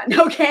die on,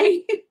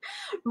 okay?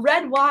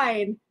 Red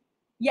wine,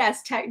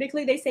 yes,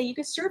 technically they say you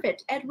can serve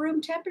it at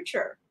room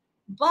temperature.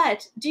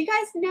 But do you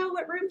guys know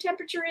what room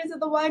temperature is in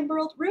the wine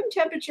world? Room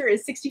temperature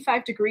is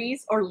 65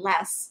 degrees or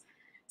less.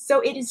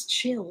 So it is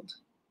chilled.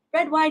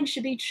 Red wine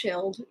should be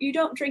chilled. You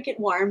don't drink it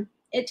warm.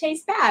 It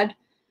tastes bad.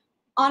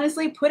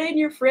 Honestly, put it in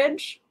your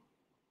fridge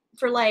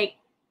for like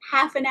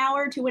half an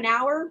hour to an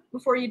hour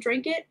before you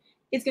drink it.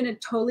 It's going to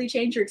totally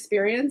change your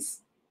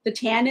experience. The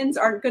tannins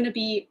aren't going to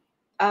be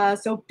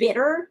so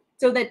bitter.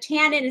 So the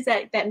tannin is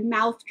that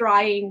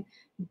mouth-drying,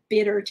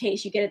 bitter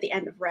taste you get at the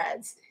end of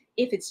reds.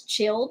 If it's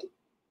chilled,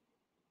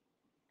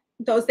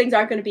 those things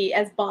aren't going to be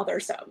as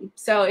bothersome.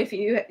 So if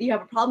you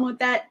have a problem with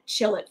that,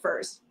 chill it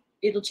first.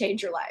 It'll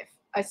change your life.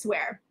 I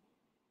swear.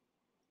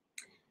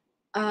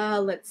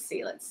 Let's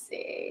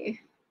see.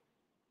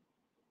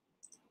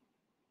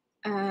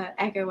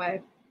 Echo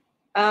Wave.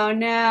 Oh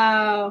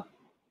no.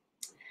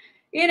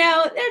 You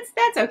know,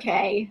 that's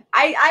okay.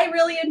 I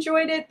really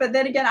enjoyed it, but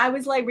then again, I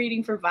was like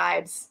reading for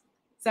vibes.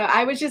 So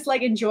I was just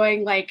like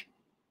enjoying like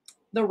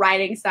the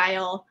writing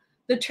style,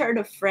 the turn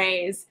of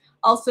phrase,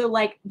 also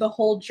like the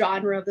whole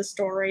genre of the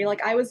story.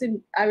 Like I was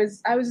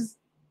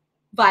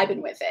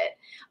vibing with it.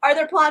 Are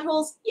there plot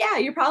holes? Yeah,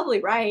 you're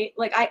probably right.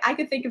 Like I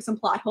could think of some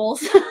plot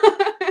holes.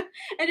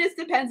 It just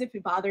depends if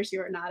it bothers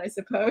you or not, I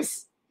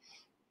suppose.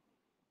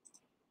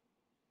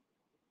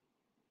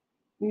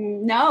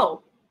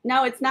 No,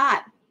 it's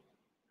not.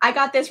 I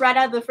got this right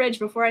out of the fridge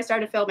before I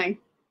started filming.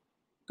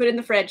 Put it in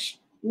the fridge.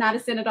 Not a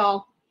sin at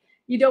all.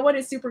 You don't want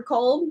it super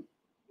cold.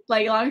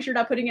 Like as long as you're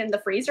not putting it in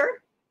the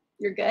freezer,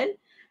 you're good.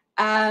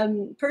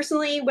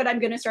 Personally, when I'm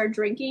going to start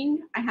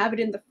drinking, I have it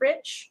in the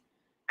fridge.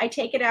 I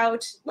take it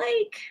out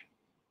like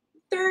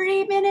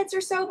 30 minutes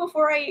or so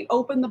before I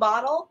open the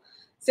bottle.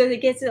 So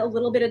it gets a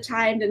little bit of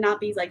time to not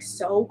be like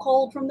so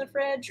cold from the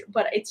fridge,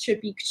 but it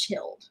should be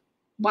chilled.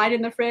 Wine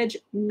in the fridge,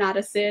 not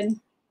a sin.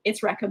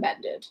 It's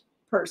recommended,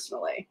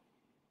 personally.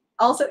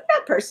 Also,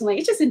 not personally,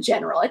 it's just in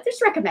general. It's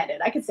just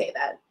recommended. I can say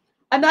that.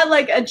 I'm not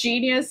like a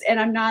genius and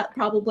I'm not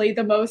probably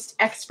the most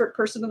expert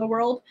person in the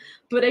world,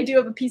 but I do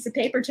have a piece of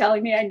paper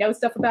telling me I know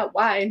stuff about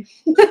wine.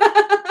 So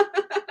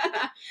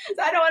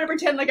I don't want to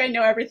pretend like I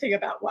know everything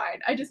about wine.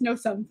 I just know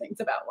some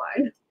things about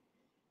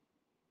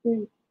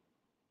wine.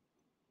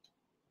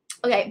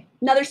 Okay,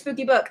 another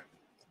spooky book.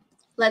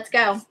 Let's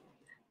go.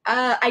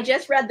 I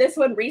just read this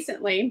one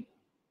recently,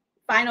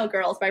 Final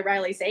Girls by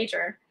Riley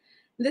Sager.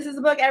 This is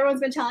a book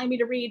everyone's been telling me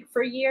to read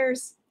for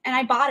years, and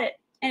I bought it,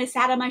 and it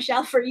sat on my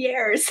shelf for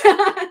years.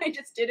 I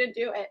just didn't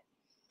do it.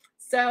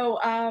 So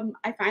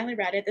I finally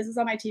read it. This is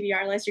on my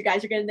TBR list. You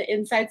guys are getting the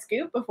inside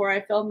scoop before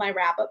I film my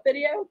wrap-up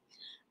video.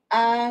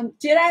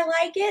 Did I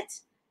like it?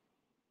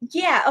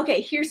 Yeah,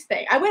 okay, here's the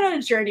thing. I went on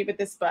a journey with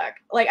this book.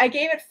 Like, I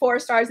gave it 4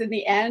 stars in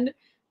the end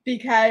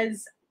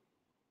because,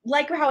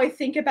 like how I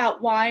think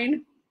about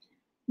wine,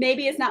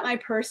 maybe it's not my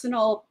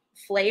personal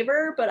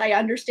flavor, but I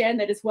understand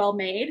that it's well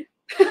made.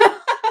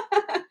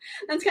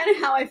 That's kind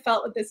of how I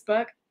felt with this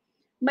book.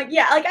 Like,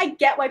 yeah, like I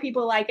get why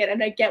people like it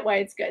and I get why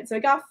it's good. So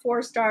it got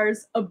 4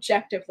 stars,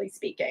 objectively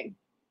speaking.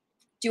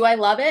 Do I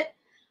love it?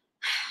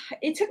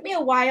 It took me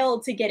a while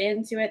to get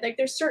into it. Like,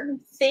 there's certain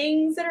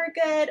things that are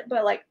good,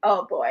 but like,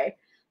 oh boy,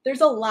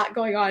 there's a lot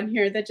going on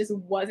here that just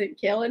wasn't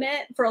killing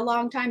it. For a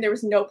long time, there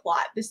was no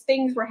plot. These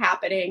things were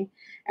happening.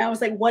 And I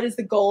was like, what is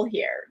the goal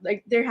here?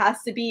 Like, there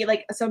has to be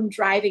like some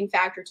driving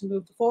factor to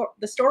move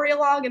the story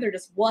along, and there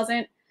just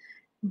wasn't.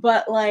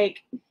 But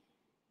like,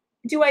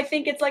 do I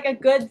think it's like a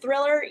good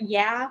thriller?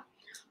 Yeah.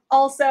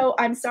 Also,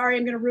 I'm sorry,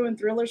 I'm going to ruin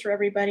thrillers for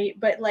everybody,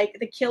 but like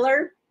the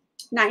killer,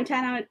 9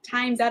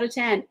 times out of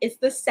 10, it's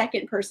the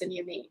second person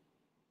you meet.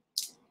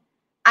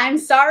 I'm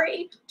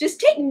sorry. Just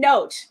take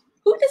note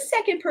who the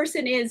second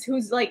person is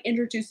who's like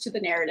introduced to the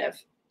narrative.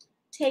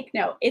 Take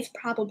note. It's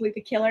probably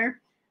the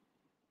killer.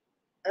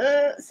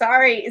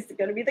 Sorry, it's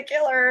going to be the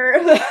killer.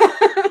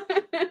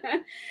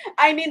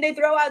 I mean, they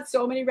throw out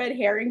so many red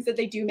herrings that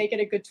they do make it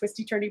a good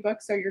twisty turny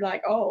book. So you're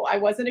like, oh, I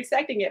wasn't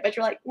expecting it. But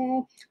you're like,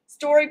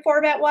 story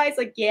format wise,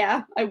 like,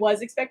 yeah, I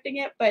was expecting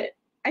it. But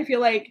I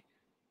feel like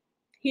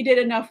he did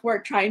enough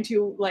work trying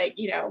to, like,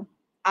 you know,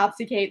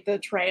 obfuscate the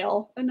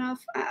trail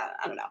enough.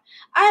 I don't know.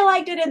 I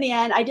liked it in the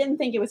end. I didn't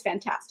think it was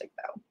fantastic,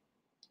 though.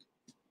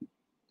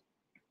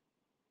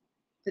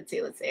 Let's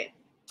see.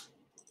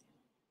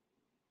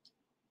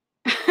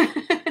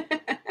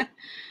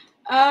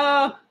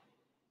 Oh,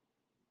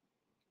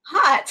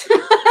 hot.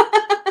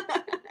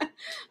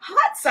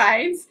 Hot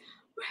signs?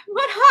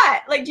 What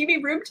hot? Like, do you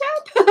mean room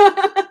temp?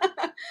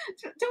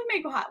 Don't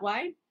make hot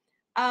wine.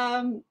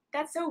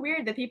 That's so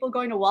weird that people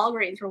going to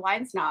Walgreens were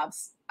wine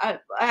snobs. I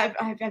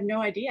have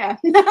no idea.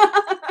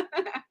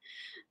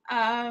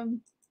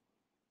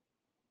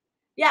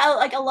 Yeah,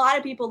 like a lot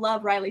of people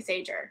love Riley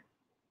Sager.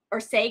 Or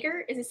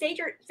Sager? Is it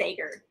Sager?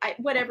 Sager.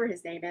 Whatever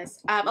his name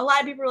is. A lot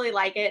of people really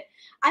like it.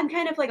 I'm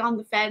kind of like on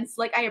the fence.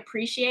 Like, I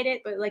appreciate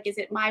it, but like, is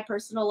it my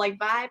personal like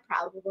vibe?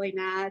 Probably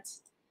not.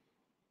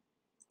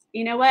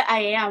 You know what?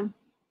 I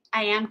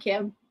am,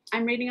 Kim.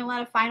 I'm reading a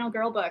lot of Final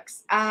Girl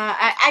books.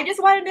 I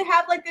just wanted to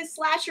have like this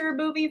slasher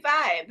movie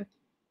vibe.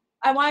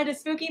 I wanted a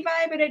spooky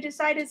vibe, and I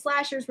decided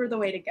slashers were the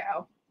way to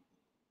go.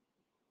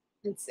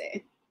 Let's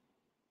see.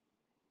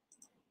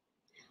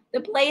 The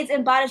Blades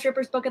and Bodice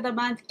Rippers book of the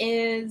month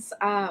is,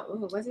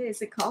 what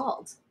is it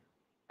called?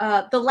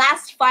 The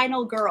Last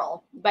Final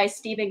Girl by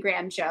Stephen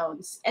Graham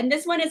Jones. And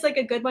this one is like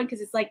a good one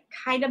because it's like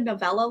kind of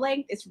novella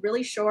length. It's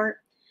really short.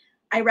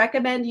 I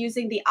recommend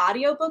using the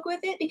audiobook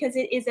with it because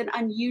it is an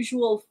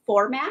unusual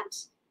format.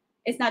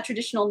 It's not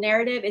traditional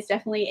narrative. It's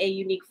definitely a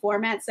unique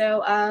format.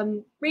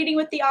 So reading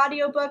with the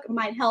audiobook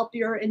might help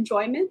your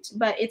enjoyment,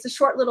 but it's a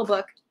short little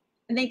book.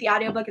 I think the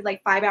audiobook is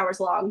like 5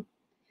 hours long.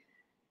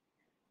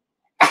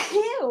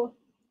 Ew.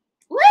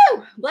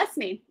 Woo! Bless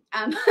me.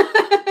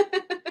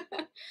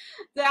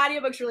 The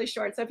audiobook's really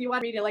short, so if you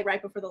want to read it like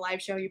right before the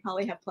live show, you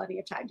probably have plenty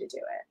of time to do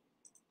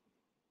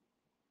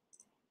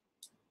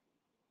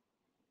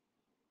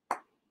it.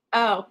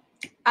 Oh,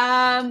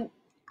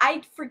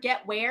 I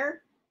forget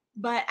where,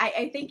 but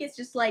I think it's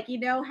just like, you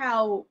know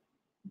how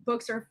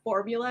books are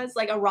formulas,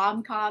 like a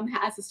rom-com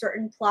has a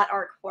certain plot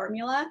arc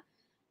formula,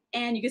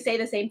 and you could say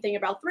the same thing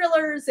about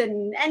thrillers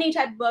and any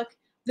type of book.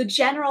 The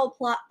general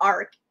plot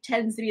arc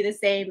tends to be the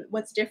same.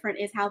 What's different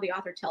is how the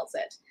author tells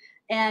it.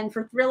 And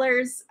for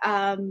thrillers,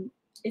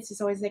 it's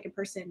just always second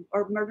person,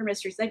 or murder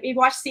mysteries. Like, if you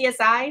watch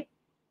CSI,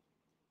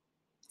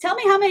 tell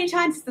me how many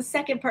times it's the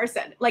second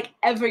person, like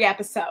every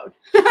episode.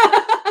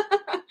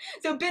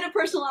 So a bit of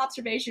personal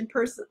observation,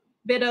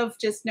 bit of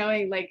just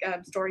knowing like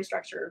story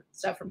structure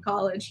stuff from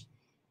college.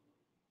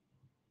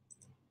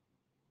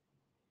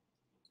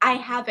 I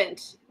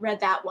haven't read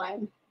that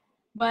one,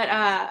 but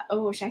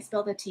oh, should I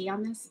spill the tea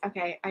on this?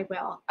 Okay, I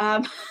will.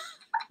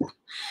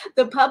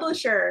 The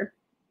publisher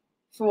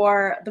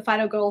for the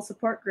Final Girl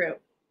support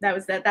group,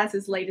 that's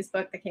his latest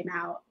book that came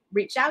out,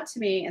 reached out to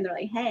me and they're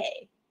like,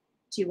 hey,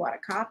 do you want a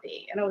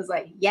copy? And I was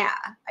like, yeah,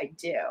 I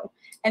do.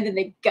 And then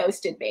they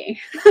ghosted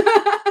me.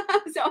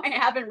 So I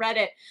haven't read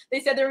it. They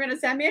said they were going to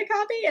send me a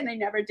copy and they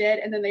never did.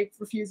 And then they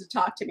refused to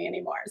talk to me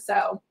anymore.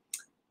 So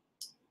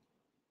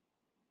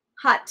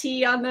hot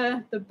tea on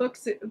the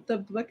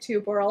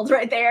booktube world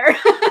right there.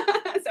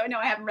 So no,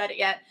 I haven't read it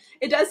yet.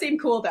 It does seem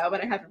cool though,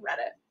 but I haven't read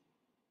it.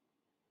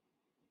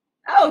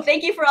 Oh,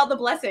 thank you for all the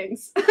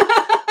blessings.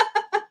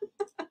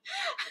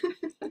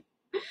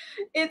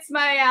 It's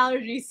my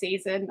allergy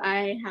season.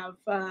 I have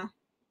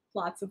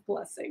lots of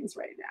blessings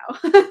right now.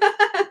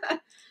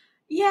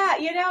 Yeah,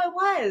 it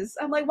was.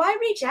 I'm like, why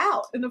reach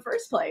out in the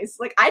first place?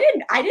 Like, I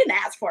didn't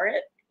ask for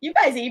it. You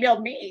guys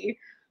emailed me,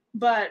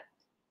 but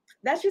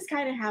that's just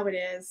kind of how it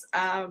is.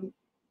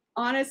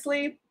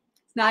 Honestly,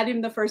 it's not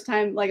even the first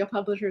time like a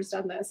publisher's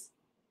done this.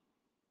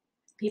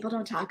 People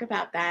don't talk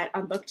about that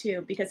on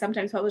BookTube because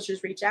sometimes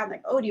publishers reach out and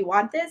like, oh, do you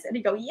want this? And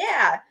they go,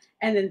 yeah.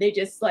 And then they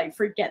just like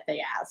forget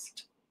they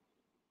asked.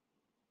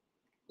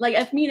 Like,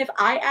 if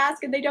I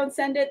ask and they don't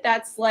send it,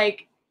 that's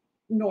like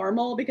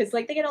normal because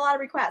like they get a lot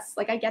of requests.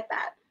 Like, I get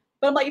that.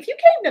 But I'm like, if you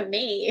came to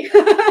me,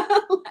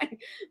 like,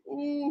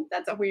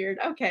 that's a weird,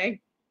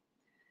 okay.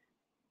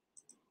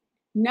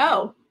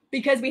 No,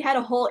 because we had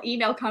a whole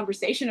email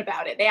conversation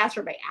about it. They asked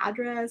for my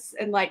address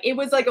and like, it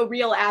was like a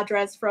real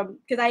address from,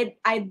 because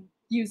I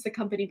used the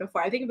company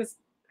before. I think it was,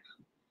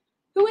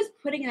 who was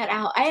putting that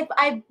out?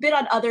 I've been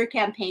on other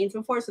campaigns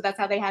before, so that's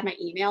how they had my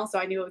email. So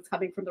I knew it was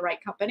coming from the right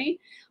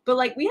company. But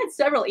like we had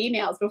several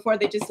emails before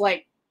they just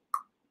like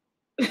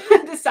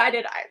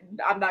decided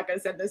I'm not going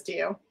to send this to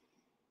you.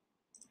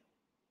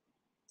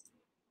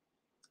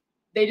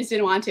 They just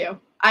didn't want to.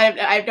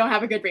 I don't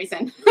have a good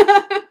reason.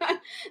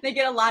 They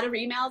get a lot of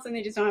emails and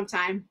they just don't have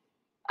time.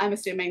 I'm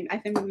assuming. I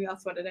think maybe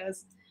that's what it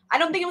is. I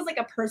don't think it was like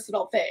a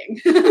personal thing.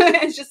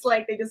 It's just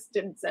like they just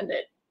didn't send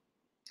it.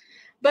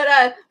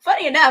 But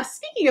funny enough,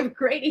 speaking of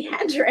Grady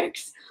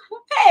Hendrix,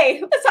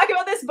 hey, let's talk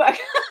about this book.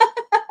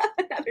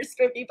 Another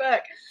spooky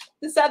book,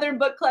 The Southern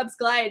Book Club's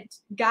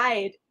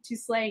Guide to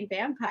Slaying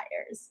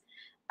Vampires.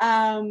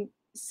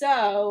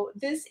 So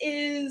this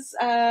is, it's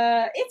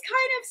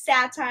kind of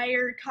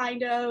satire,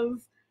 kind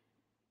of,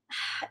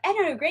 I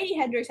don't know, Grady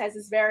Hendrix has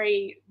this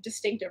very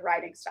distinctive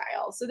writing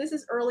style. So this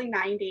is early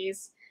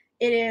 90s.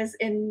 It is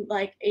in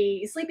like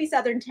a sleepy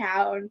Southern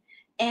town.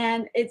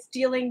 And it's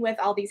dealing with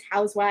all these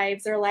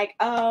housewives. They're like,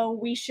 oh,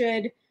 we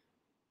should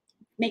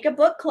make a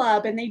book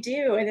club. And they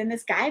do. And then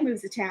this guy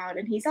moves to town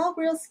and he's all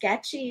real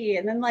sketchy.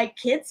 And then like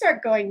kids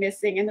start going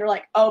missing. And they're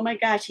like, oh my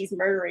gosh, he's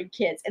murdering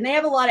kids. And they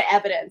have a lot of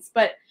evidence.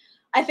 But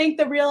I think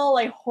the real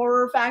like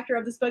horror factor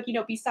of this book,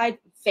 besides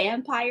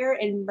vampire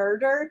and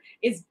murder,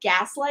 is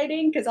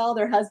gaslighting because all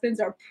their husbands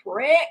are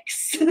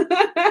pricks.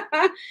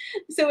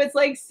 So it's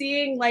like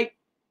seeing like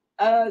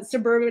a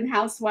suburban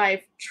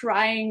housewife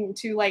trying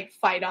to like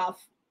fight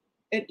off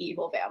an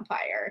evil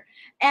vampire.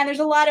 And there's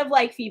a lot of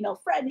like female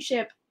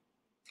friendship.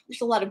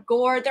 There's a lot of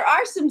gore. There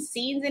are some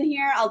scenes in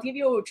here. I'll give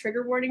you a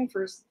trigger warning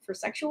for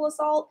sexual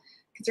assault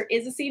because there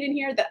is a scene in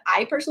here that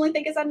I personally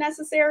think is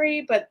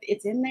unnecessary, but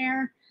it's in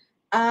there.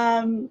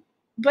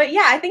 But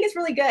yeah, I think it's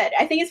really good.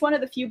 I think it's one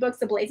of the few books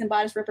the Blaze and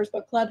Bodice Rippers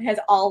Book Club has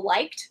all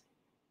liked.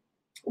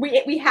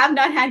 We have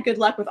not had good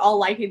luck with all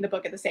liking the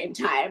book at the same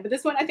time, but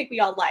this one I think we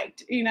all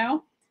liked,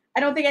 I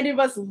don't think any of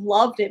us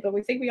loved it, but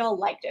we think we all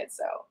liked it.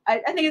 So I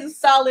think it's a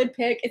solid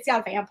pick. It's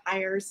got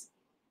vampires.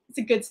 It's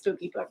a good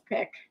spooky book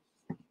pick.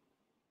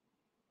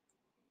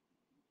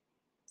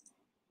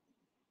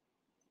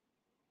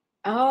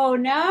 Oh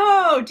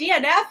no,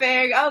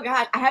 DNFing. Oh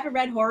God, I haven't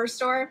read Horror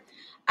Store.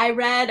 I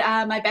read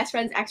My Best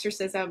Friend's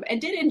Exorcism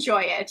and did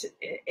enjoy it.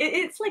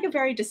 It's like a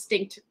very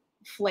distinct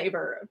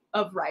flavor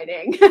of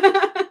writing.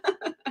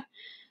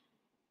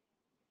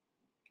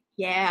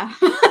 Yeah.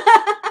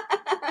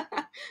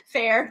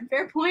 Fair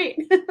point.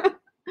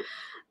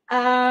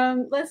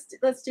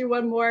 Let's do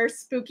one more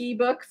spooky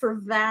book for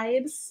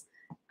vibes.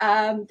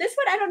 This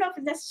one I don't know if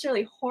it's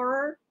necessarily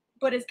horror,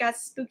 but it's got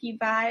spooky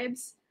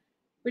vibes,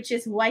 which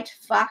is White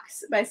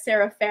Fox by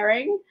Sarah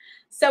Faring.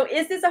 So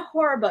is this a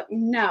horror book?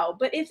 No.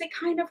 But is it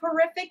kind of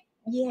horrific?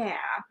 Yeah.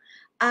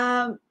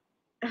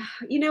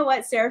 You know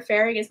what? Sarah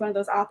Faring is one of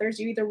those authors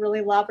you either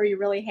really love or you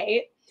really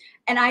hate.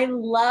 And I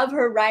love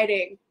her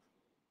writing.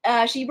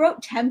 She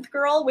wrote 10th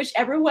Girl, which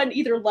everyone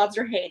either loves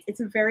or hates. It's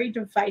a very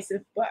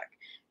divisive book.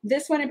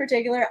 This one in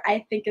particular,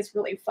 I think is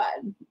really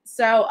fun.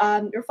 So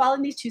you're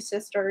following these two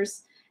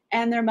sisters,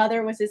 and their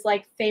mother was this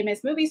like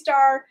famous movie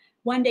star.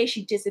 One day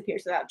she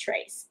disappears without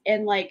trace,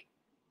 and like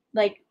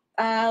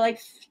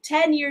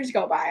 10 years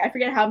go by. I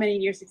forget how many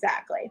years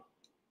exactly.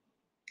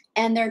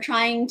 And they're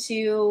trying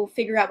to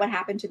figure out what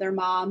happened to their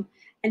mom,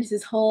 and it's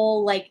this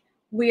whole like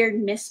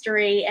weird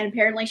mystery. And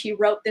apparently, she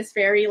wrote this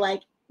very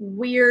like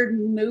weird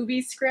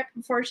movie script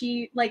before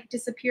she like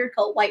disappeared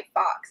called White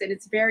Fox, and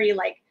it's very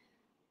like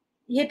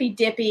hippy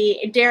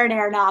dippy Darren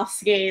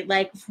Aronofsky,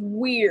 like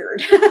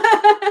weird.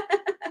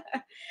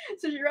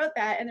 So she wrote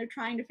that, and they're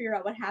trying to figure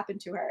out what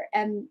happened to her,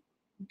 and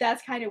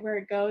that's kind of where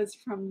it goes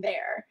from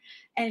there.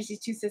 And it's these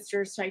two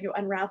sisters trying to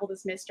unravel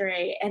this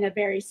mystery in a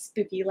very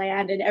spooky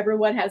land, and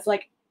everyone has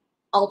like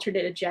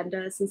alternate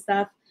agendas and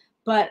stuff.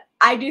 But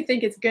I do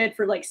think it's good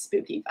for like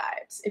spooky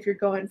vibes if you're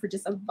going for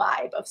just a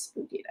vibe of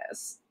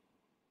spookiness.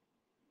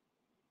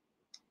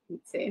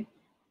 Let's see.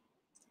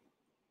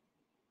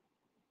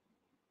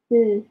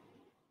 Hmm.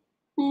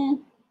 Hmm.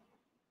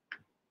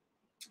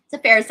 It's a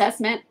fair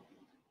assessment.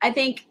 I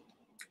think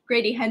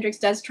Grady Hendrix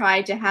does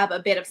try to have a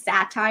bit of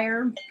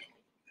satire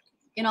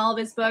in all of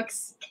his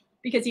books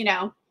because, you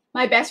know,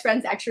 my best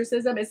friend's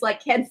exorcism is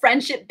like, can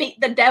friendship beat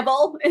the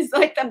devil? Is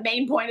like the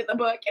main point of the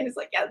book. And it's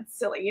like, yeah, it's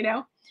silly, you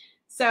know?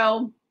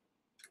 So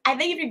I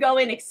think if you go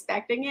in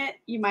expecting it,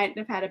 you might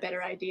have had a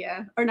better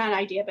idea, or not an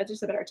idea, but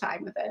just a better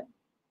time with it.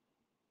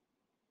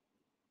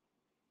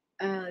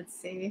 Let's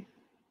see.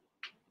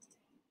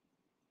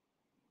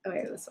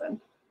 Okay, this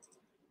one.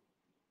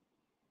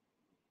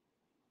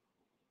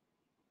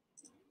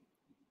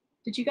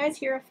 Did you guys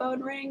hear a phone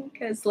ring?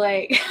 Because,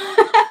 like,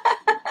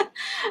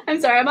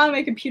 I'm sorry, I'm on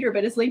my computer,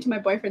 but it's linked to my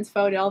boyfriend's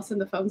phone, and all of a sudden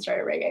the phone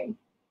started ringing.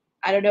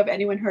 I don't know if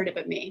anyone heard it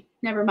but me.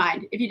 Never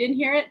mind. If you didn't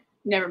hear it,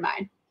 never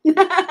mind.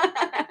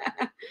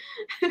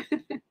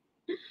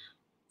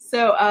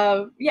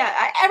 So, yeah,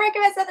 I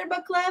recommend Southern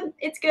Book Club.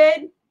 It's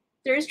good.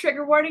 There is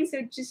trigger warning,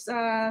 so just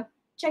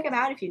check them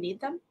out if you need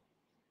them.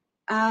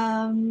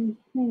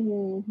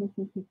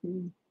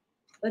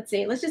 Let's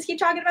see. Let's just keep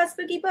talking about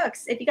spooky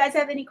books. If you guys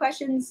have any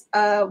questions,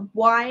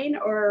 wine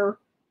or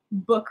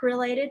book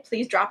related,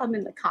 please drop them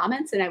in the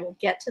comments and I will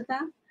get to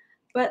them.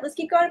 But let's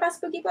keep going about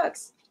spooky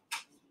books.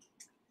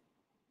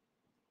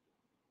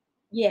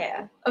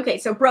 Yeah. Okay,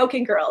 so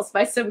Broken Girls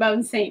by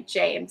Simone St.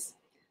 James.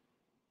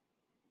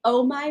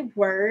 Oh my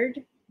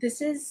word.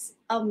 This is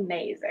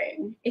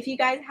amazing. If you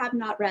guys have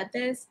not read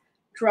this,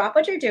 drop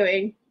what you're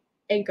doing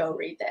and go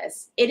read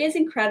this. It is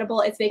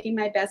incredible. It's making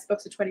my best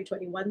books of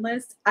 2021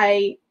 list.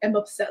 I am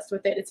obsessed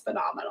with it. It's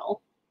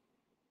phenomenal.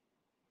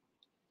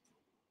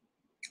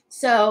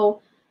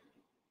 So,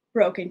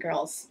 Broken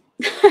Girls.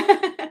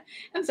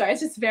 I'm sorry,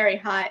 it's just very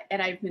hot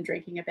and I've been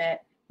drinking a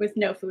bit with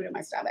no food in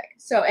my stomach.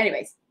 So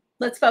anyways,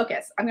 let's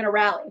focus. I'm going to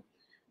rally.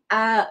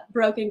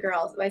 Broken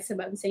Girls by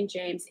Simone St.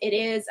 James. It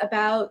is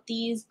about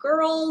these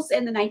girls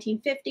in the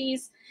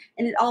 1950s,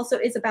 and it also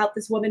is about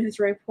this woman who's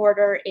a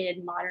reporter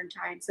in modern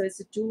times. So it's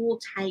a dual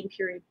time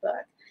period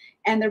book,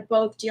 and they're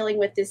both dealing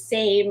with the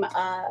same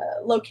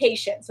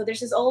location. So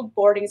there's this old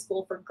boarding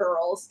school for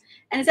girls,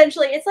 and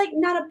essentially it's like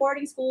not a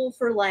boarding school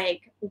for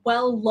like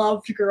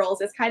well-loved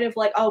girls. It's kind of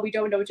like, oh, we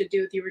don't know what to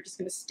do with you. We're just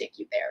going to stick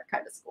you there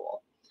kind of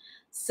school.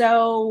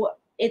 So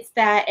it's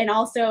that, and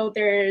also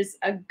there's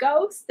a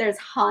ghost, there's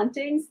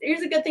hauntings.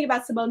 Here's a good thing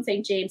about Simone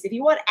St. James. If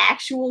you want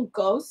actual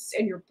ghosts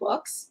in your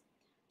books,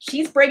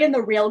 she's bringing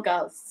the real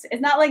ghosts. It's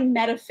not like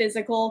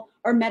metaphysical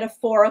or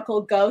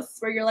metaphorical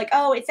ghosts where you're like,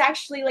 oh, it's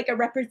actually like a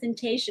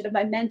representation of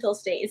my mental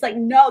state. It's like,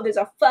 no, there's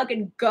a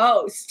fucking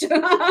ghost.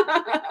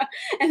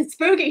 And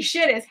spooky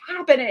shit is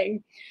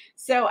happening.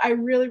 So I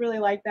really, really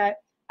like that.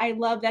 I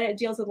love that it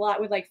deals a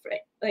lot with like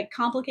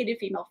complicated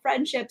female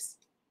friendships.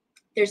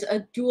 There's a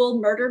dual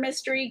murder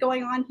mystery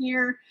going on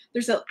here.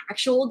 There's an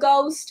actual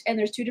ghost, and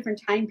there's two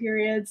different time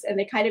periods, and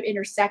they kind of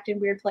intersect in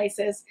weird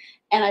places.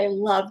 And I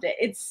loved it.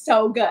 It's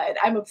so good.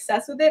 I'm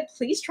obsessed with it.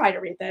 Please try to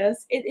read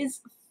this. It is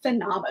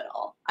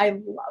phenomenal. I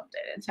loved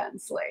it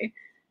intensely.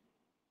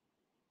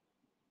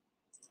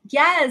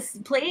 Yes,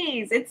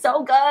 please. It's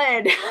so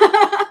good.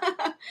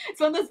 It's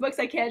one of those books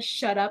I can't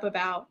shut up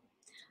about.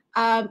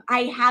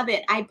 I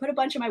haven't. I put a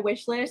bunch on my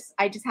wish list.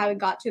 I just haven't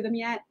got to them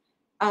yet.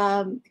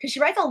 Because she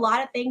writes a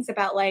lot of things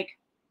about like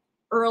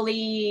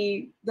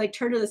early, like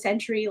turn of the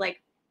century,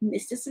 like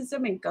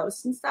mysticism and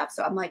ghosts and stuff.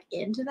 So I'm like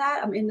into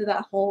that. I'm into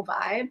that whole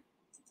vibe.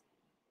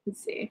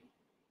 Let's see.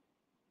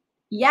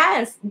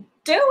 Yes,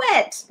 do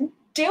it.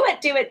 Do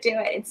it. Do it. Do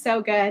it. It's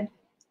so good.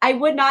 I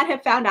would not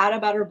have found out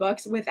about her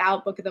books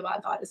without Book of the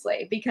Month,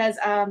 honestly, because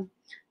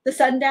The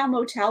Sundown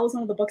Motel was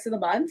one of the books of the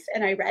month,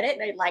 and I read it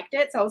and I liked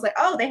it. So I was like,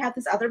 oh, they have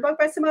this other book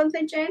by Simone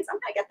St. James. I'm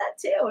gonna get that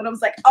too. And I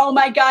was like, oh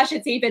my gosh,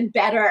 it's even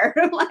better.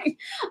 Like,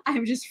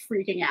 I'm just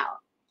freaking out.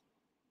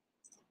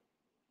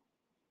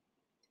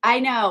 I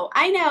know,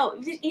 I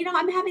know. You know,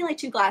 I'm having like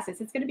 2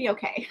 glasses. It's gonna be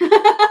okay.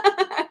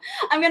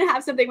 I'm gonna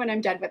have something when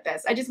I'm done with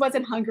this. I just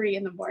wasn't hungry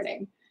in the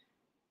morning.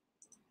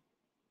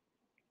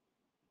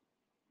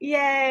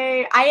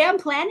 Yay. I am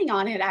planning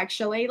on it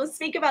actually. Let's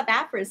speak about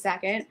that for a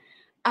second.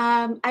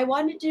 I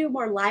wanted to do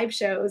more live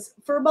shows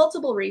for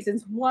multiple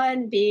reasons.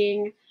 One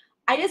being,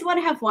 I just want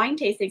to have wine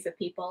tastings with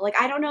people. Like,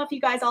 I don't know if you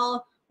guys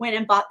all went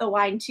and bought the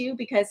wine too,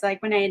 because like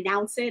when I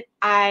announce it,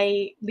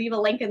 I leave a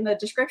link in the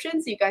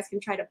description so you guys can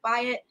try to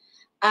buy it.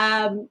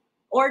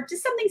 Or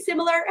just something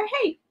similar. Or,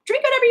 hey,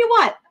 drink whatever you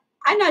want.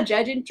 I'm not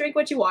judging. Drink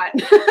what you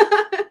want.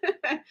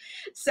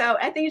 So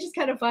I think it's just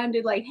kind of fun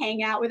to like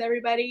hang out with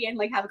everybody and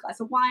like have a glass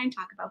of wine,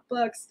 talk about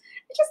books.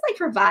 It's just like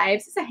for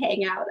vibes. It's a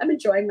hangout. I'm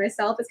enjoying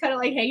myself. It's kind of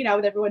like hanging out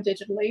with everyone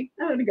digitally.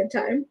 I'm having a good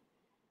time.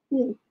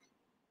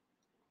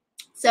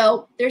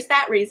 So there's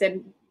that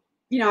reason.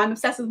 You know, I'm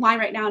obsessed with wine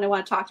right now and I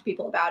want to talk to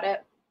people about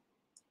it.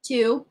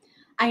 2,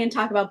 I can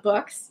talk about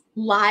books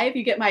live.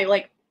 You get my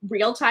like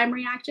real-time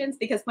reactions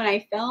because when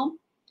I film,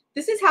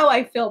 This is how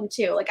I film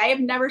too. Like I have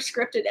never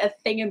scripted a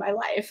thing in my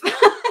life.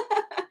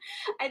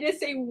 I just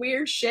say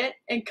weird shit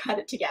and cut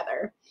it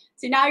together.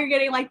 So now you're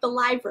getting like the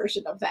live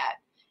version of that.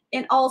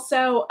 And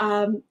also,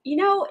 you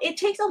know, it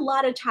takes a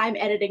lot of time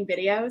editing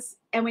videos.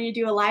 And when you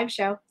do a live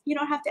show, you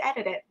don't have to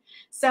edit it.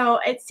 So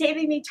it's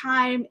saving me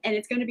time and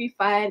it's going to be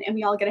fun. And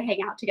we all get to hang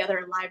out together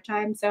in live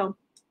time. So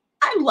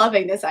I'm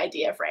loving this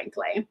idea,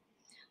 frankly.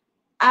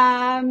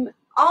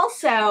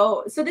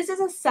 Also, so this is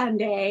a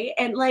Sunday,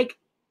 and like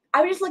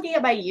I was just looking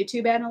at my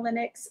YouTube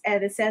analytics,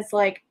 and it says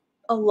like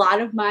a lot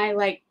of my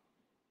like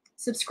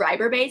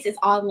subscriber base is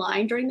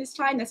online during this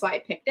time. That's why I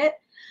picked it.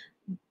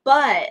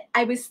 But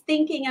I was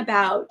thinking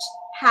about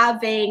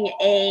having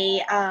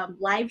a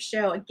live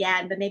show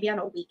again, but maybe on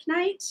a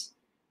weeknight.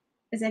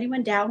 Is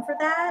anyone down for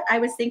that? I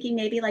was thinking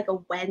maybe like a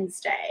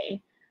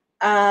Wednesday,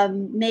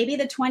 maybe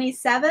the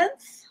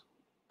 27th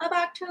of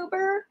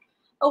October,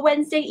 a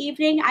Wednesday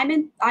evening. I'm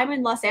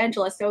in Los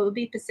Angeles, so it would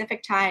be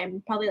Pacific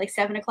time, probably like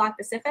 7 o'clock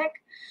Pacific.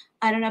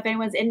 I don't know if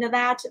anyone's into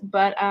that,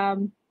 but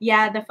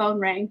yeah, the phone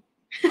rang.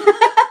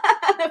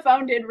 The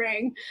phone did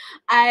ring.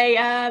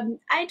 I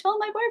told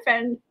my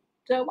boyfriend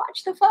to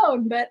watch the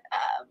phone, but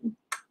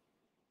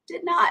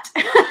did not.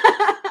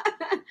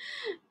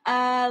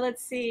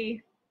 Let's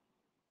see.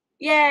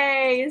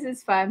 Yay, this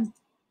is fun.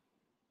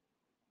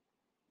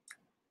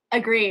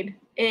 Agreed.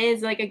 It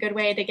is like a good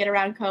way to get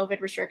around COVID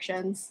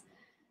restrictions.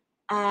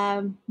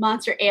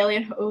 Monster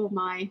alien. Oh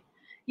my.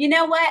 You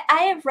know what?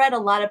 I have read a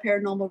lot of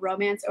paranormal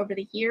romance over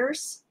the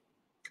years.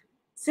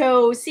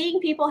 So seeing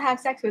people have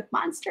sex with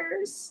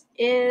monsters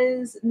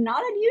is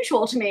not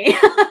unusual to me.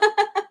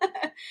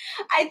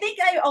 I think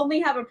I only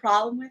have a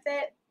problem with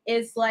it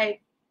is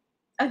like,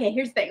 okay,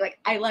 here's the thing. Like,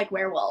 I like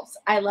werewolves.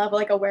 I love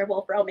like a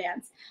werewolf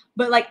romance,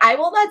 but like, I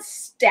will not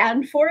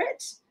stand for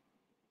it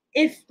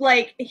if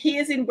like he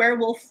is in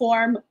werewolf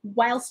form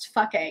whilst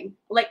fucking.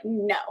 Like,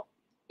 no.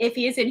 If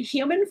he is in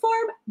human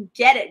form,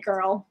 get it,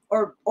 girl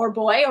or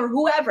boy or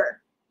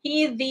whoever.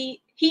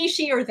 He,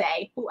 she, or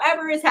they,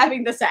 whoever is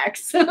having the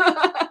sex,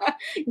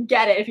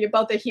 get it if you're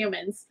both the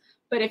humans.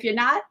 But if you're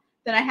not,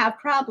 then I have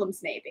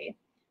problems maybe.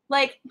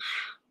 Like,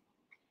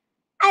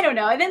 I don't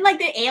know. And then like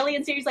the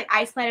alien series, like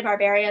Ice Planet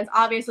Barbarians,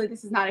 obviously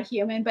this is not a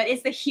human, but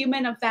it's the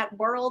human of that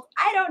world.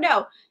 I don't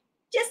know.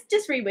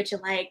 Just read what you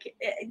like.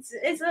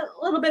 It's a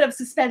little bit of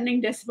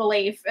suspending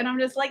disbelief. And I'm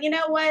just like, you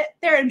know what?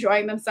 They're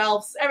enjoying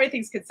themselves.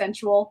 Everything's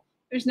consensual.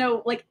 There's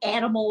no like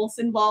animals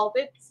involved.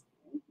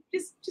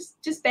 It's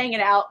just bang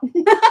it out.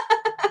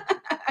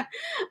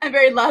 I'm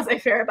very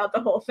laissez-faire about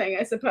the whole thing,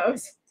 I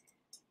suppose.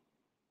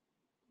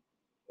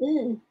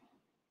 I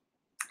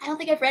don't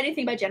think I've read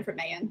anything by Jennifer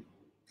Mayan.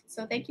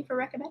 So thank you for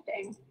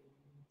recommending.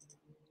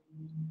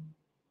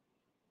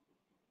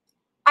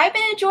 I've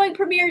been enjoying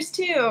premieres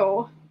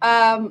too.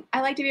 I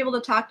like to be able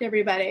to talk to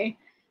everybody.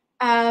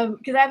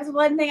 Because that was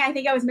one thing I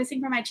think I was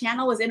missing from my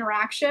channel was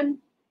interaction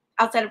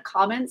outside of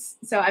comments.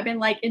 So I've been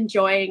like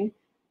enjoying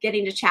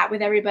getting to chat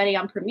with everybody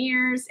on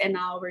premieres, and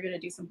now we're gonna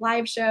do some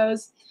live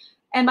shows.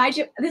 And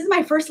this is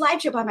my first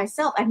live show by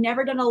myself. I've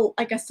never done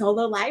a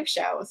solo live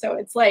show, so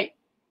it's like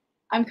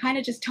I'm kind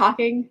of just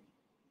talking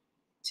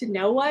to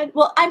no one.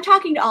 Well, I'm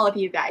talking to all of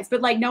you guys,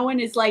 but like no one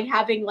is like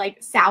having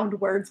like sound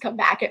words come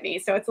back at me.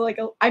 So it's like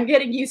I'm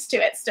getting used to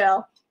it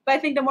still. But I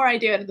think the more I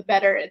do it, the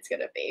better it's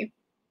gonna be.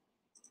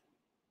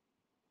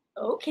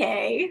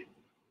 Okay.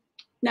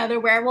 Another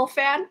werewolf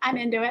fan. I'm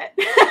into it.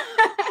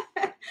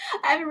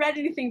 I haven't read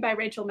anything by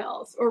Rachel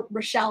Mills or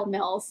Rochelle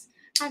Mills.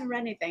 I haven't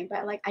read anything,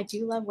 but like I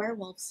do love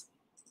werewolves.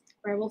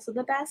 Werewolves are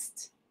the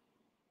best.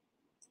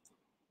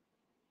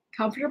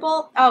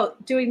 Comfortable? Oh,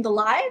 doing the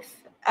live?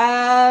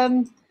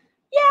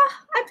 Yeah,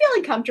 I'm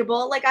feeling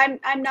comfortable. Like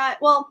I'm not,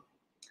 well,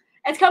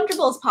 as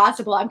comfortable as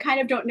possible. I'm kind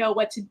of don't know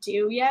what to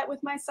do yet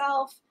with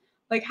myself.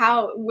 Like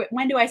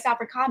when do I stop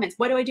for comments?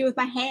 What do I do with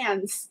my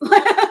hands?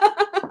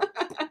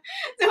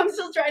 So I'm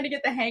still trying to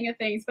get the hang of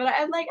things, but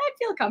I'm like, I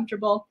feel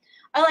comfortable.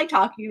 I like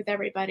talking with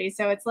everybody.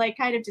 So it's like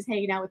kind of just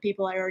hanging out with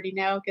people I already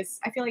know because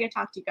I feel like I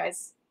talk to you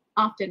guys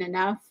often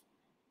enough.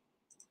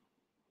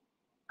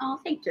 Oh,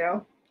 thank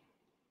you.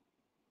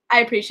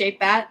 I appreciate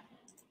that.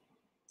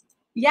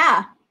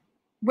 Yeah,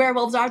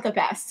 werewolves are the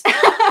best.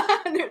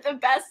 They're the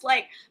best,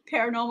 like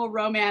paranormal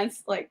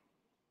romance, like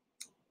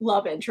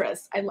love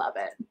interest. I love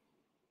it.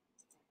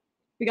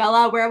 We got a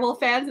lot of werewolf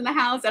fans in the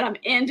house, and I'm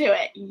into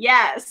it.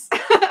 Yes.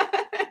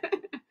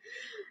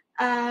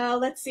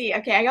 Let's see.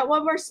 Okay, I got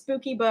one more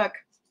spooky book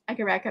I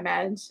can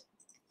recommend.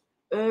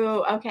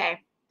 Ooh,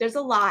 okay. There's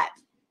a lot.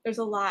 There's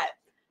a lot.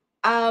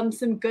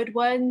 Some good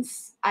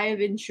ones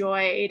I've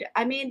enjoyed.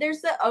 I mean,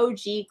 there's the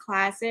OG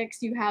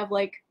classics. You have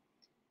like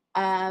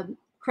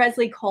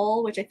Kresley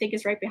Cole, which I think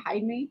is right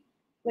behind me.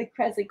 Like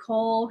Kresley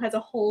Cole has a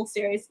whole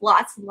series,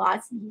 lots and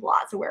lots and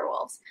lots of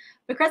werewolves.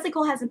 But Kresley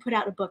Cole hasn't put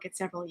out a book in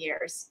several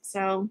years.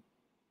 So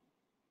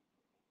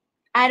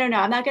I don't know.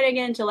 I'm not gonna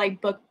get into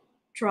like book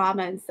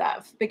drama and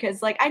stuff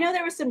because like I know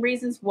there were some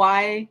reasons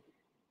why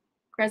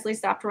Kresley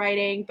stopped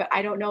writing, but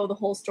I don't know the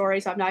whole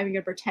story, so I'm not even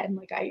gonna pretend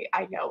like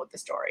I know what the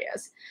story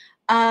is.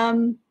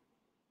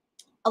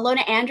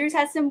 Alona Andrews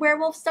has some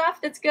werewolf stuff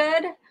that's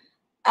good.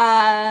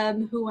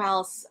 Who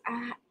else?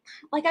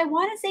 Like I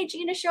want to say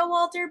Gina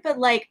Showalter, but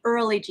like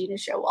early Gina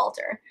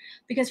Showalter,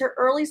 because her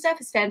early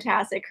stuff is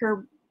fantastic.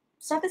 Her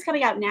stuff is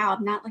coming out now.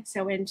 I'm not like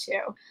so into.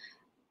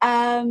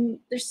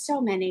 There's so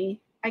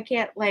many. I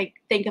can't like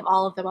think of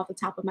all of them off the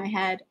top of my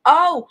head.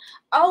 Oh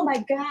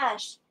my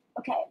gosh.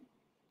 Okay.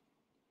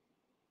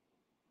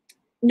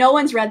 No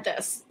one's read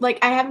this. Like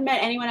I haven't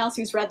met anyone else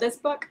who's read this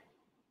book.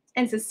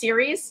 And it's a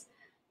series,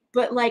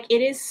 but like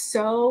it is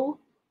so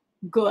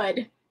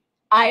good.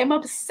 I am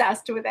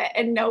obsessed with it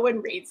and no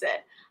one reads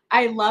it.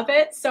 I love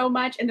it so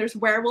much and there's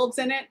werewolves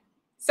in it.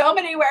 So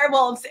many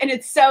werewolves and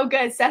it's so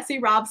good. Ceci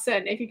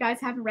Robson, if you guys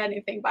haven't read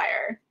anything by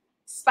her.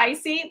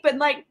 Spicy, but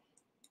like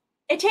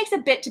it takes a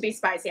bit to be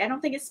spicy. I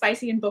don't think it's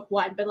spicy in book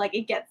 1, but like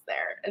it gets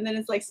there and then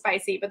it's like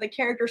spicy, but the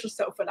characters are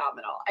so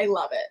phenomenal. I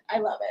love it. I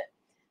love it.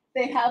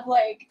 They have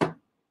like,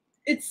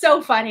 it's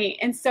so funny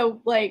and so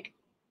like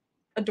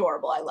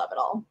adorable. I love it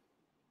all.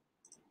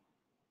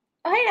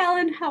 Oh, hey,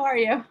 Ellen. How are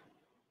you?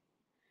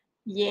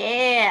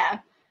 Yeah.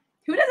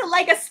 Who doesn't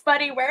like a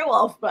spuddy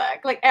werewolf book?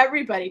 Like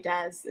everybody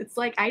does. It's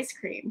like ice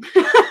cream.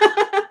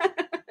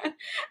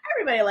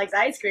 Everybody likes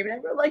ice cream and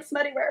everyone likes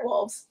smutty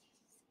werewolves.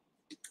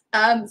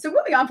 So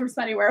moving on from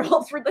smutty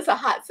werewolves for this a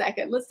hot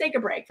second, let's take a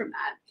break from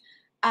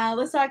that.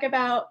 Let's talk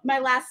about my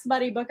last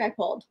smutty book I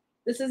pulled.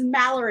 This is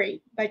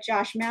Mallory by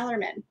Josh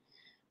Malerman.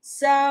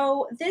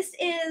 So this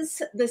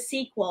is the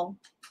sequel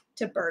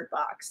to Bird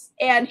Box.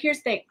 And here's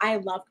the thing, I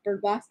loved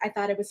Bird Box. I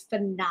thought it was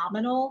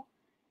phenomenal.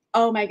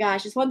 Oh my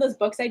gosh, it's one of those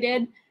books I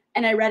did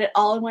and I read it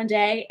all in one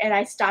day and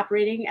I stopped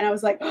reading and I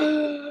was like,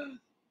 oh,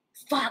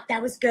 fuck,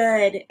 that was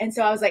good. And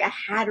so I was like, I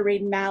had to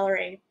read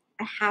Mallory.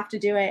 I have to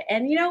do it.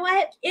 And you know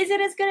what? Is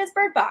it as good as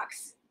Bird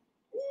Box?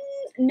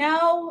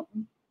 No,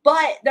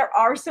 but there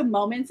are some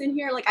moments in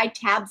here. Like I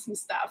tab some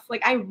stuff.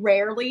 Like I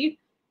rarely,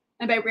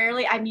 and by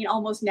rarely, I mean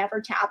almost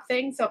never tab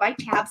things. So if I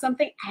tab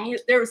something,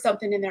 there was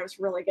something in there that was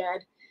really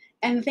good.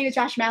 And the thing with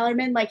Josh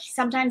Malerman, like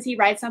sometimes he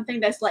writes something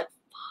that's like,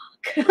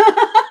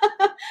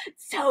 fuck,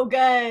 so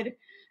good.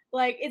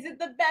 Like, is it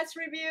the best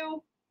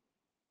review?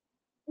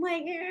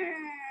 Like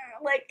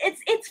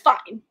it's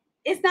fine.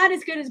 It's not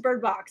as good as Bird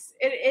Box.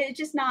 It's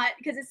just not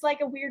because it's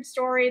like a weird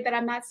story that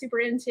I'm not super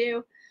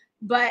into.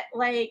 But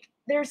like,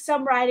 there's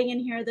some writing in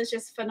here that's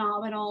just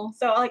phenomenal.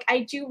 So like,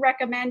 I do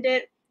recommend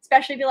it,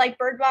 especially if you like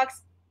Bird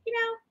Box. You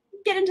know,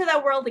 get into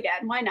that world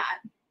again. Why not?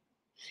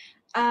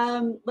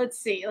 Let's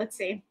see.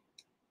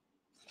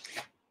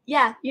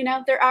 Yeah, you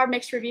know, there are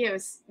mixed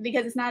reviews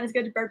because it's not as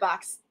good as Bird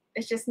Box.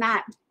 It's just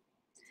not.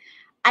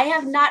 I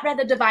have not read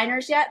The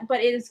Diviners yet, but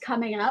it is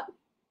coming up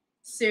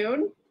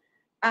soon.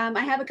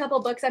 I have a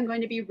couple books I'm going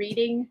to be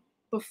reading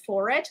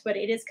before it, but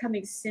it is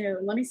coming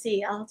soon. Let me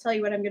see. I'll tell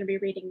you what I'm going to be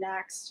reading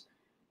next.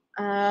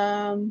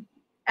 I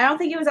don't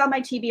think it was on my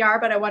TBR,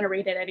 but I want to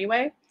read it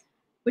anyway,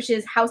 which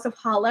is House of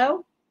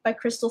Hollow by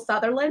Crystal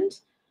Sutherland.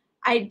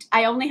 I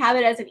only have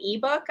it as an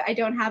ebook. I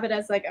don't have it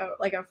as like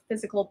a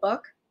physical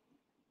book.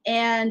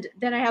 And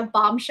then I have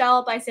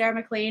Bombshell by Sarah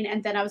McLean,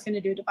 and then I was going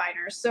to do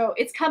Diviners. So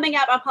it's coming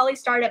out. I'll probably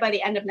start it by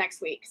the end of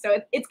next week.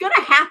 So it's going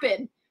to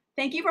happen.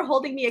 Thank you for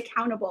holding me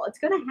accountable. It's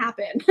going to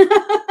happen.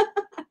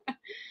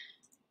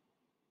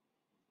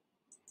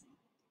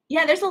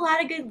 Yeah, there's a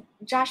lot of good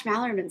Josh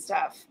Malerman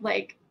stuff.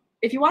 Like,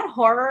 if you want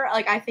horror,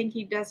 like I think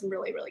he does some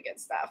really, really good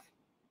stuff.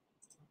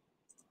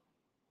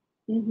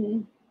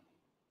 Mm-hmm.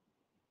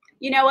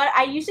 You know what?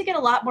 I used to get a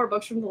lot more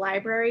books from the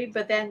library,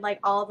 but then like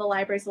all the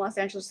libraries in Los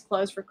Angeles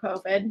closed for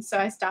COVID, so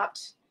I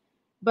stopped.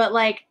 But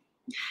like,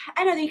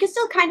 I don't know, you can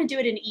still kind of do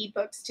it in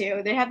ebooks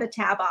too. They have the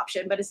tab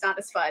option, but it's not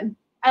as fun.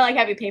 I like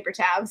having paper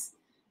tabs.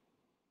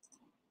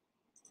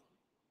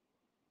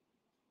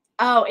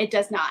 Oh, it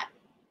does not.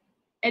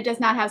 It does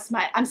not have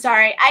smut. I'm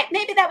sorry.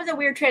 Maybe that was a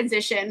weird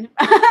transition.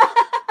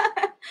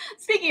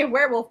 Speaking of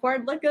werewolf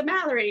porn, look at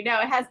Mallory. No,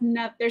 it has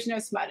no. There's no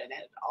smut in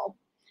it at all.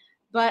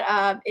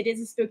 But it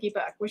is a spooky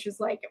book, which is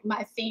like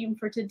my theme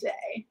for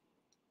today.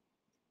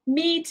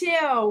 Me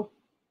too.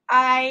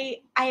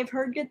 I have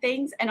heard good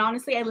things, and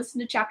honestly, I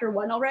listened to chapter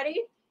 1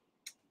 already.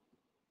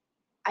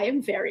 I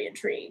am very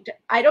intrigued.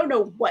 I don't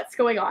know what's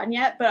going on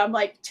yet, but I'm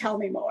like, tell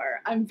me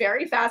more. I'm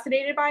very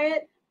fascinated by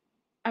it.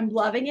 I'm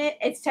loving it.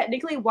 It's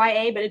technically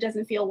YA, but it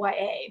doesn't feel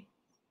YA.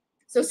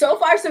 So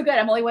far so good.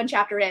 I'm only 1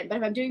 chapter in, but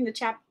if I'm doing the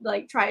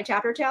try a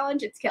chapter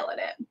challenge, it's killing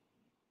it.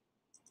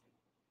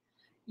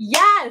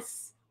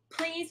 Yes,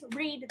 please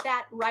read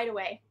that right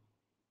away.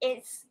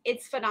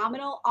 It's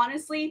phenomenal.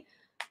 Honestly,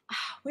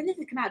 when did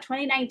it come out?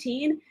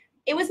 2019.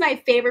 It was my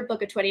favorite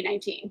book of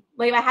 2019.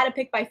 Like if I had to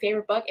pick my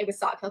favorite book, it was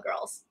Sawkill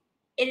Girls.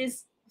 It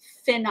is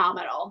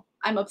phenomenal.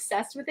 I'm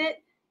obsessed with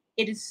it.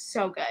 It is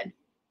so good.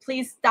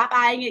 Please stop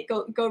eyeing it.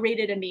 Go read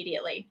it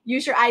immediately.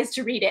 Use your eyes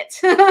to read it.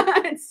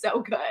 It's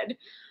so good.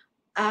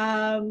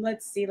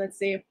 Let's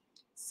see.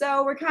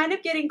 So we're kind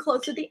of getting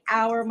close to the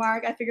hour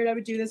mark. I figured I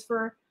would do this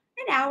for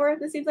an hour.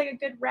 This seems like a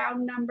good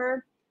round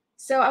number.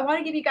 So I want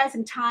to give you guys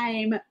some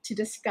time to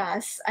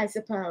discuss, I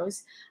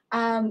suppose,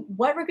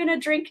 what we're going to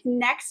drink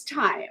next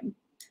time.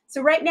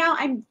 So right now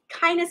I'm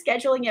kind of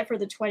scheduling it for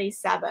the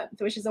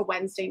 27th, which is a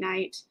Wednesday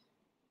night.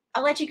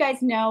 I'll let you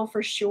guys know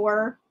for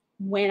sure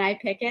when I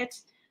pick it,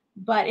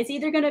 but it's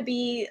either going to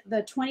be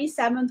the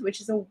 27th,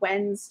 which is a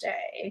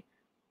Wednesday,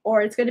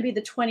 or it's going to be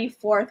the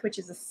 24th, which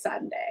is a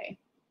Sunday.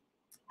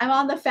 I'm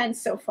on the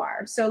fence so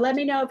far. So let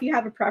me know if you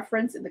have a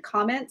preference in the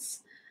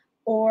comments,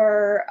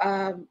 or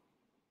I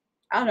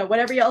don't know,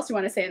 whatever else you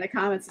want to say in the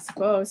comments, I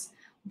suppose.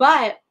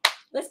 But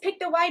let's pick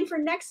the wine for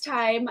next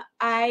time.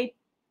 I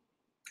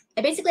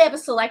basically have a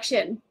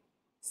selection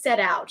set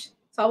out.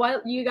 So I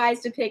want you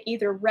guys to pick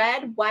either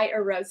red, white,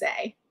 or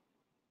rosé.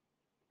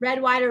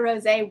 Red, white, or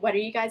rosé, what are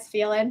you guys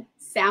feeling?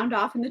 Sound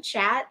off in the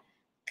chat,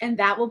 and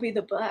that will be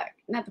the book.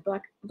 Not the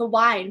book, the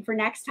wine for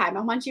next time.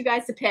 I want you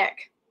guys to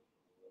pick.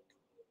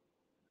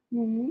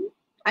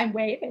 I'm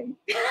waiting.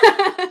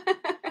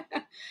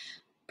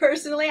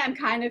 Personally, I'm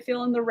kind of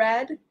feeling the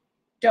red.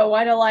 Don't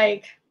want to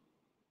like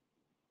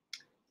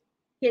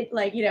hit,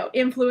 like, you know,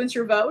 influence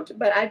your vote,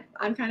 but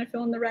I'm kind of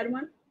feeling the red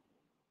one.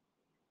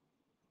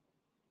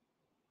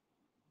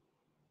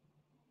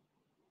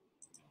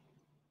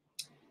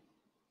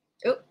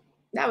 Oh,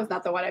 that was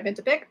not the one I meant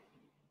to pick.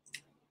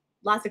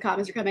 Lots of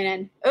comments are coming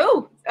in.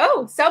 Oh,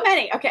 so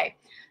many. Okay.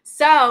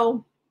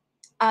 So,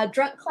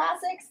 Drunk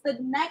Classics, the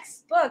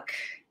next book,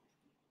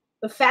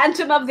 The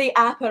Phantom of the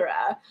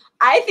Opera.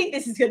 I think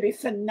this is going to be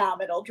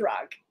phenomenal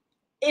drunk.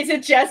 Is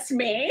it just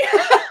me?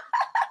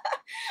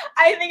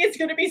 I think it's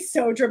going to be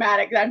so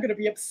dramatic that I'm going to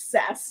be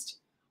obsessed.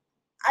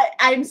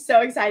 I'm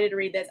so excited to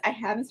read this. I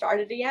haven't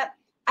started it yet.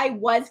 I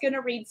was going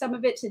to read some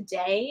of it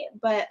today,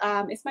 but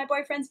it's my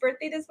boyfriend's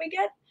birthday this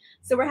weekend.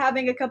 So we're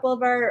having a couple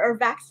of our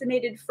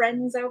vaccinated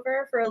friends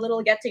over for a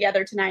little get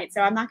together tonight.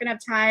 So I'm not going to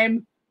have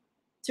time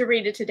to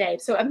read it today.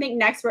 So I think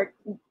next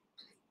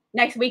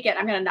weekend,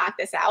 I'm going to knock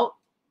this out.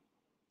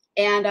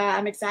 And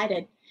I'm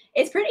excited.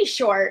 It's pretty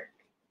short,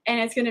 and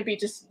it's going to be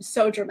just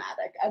so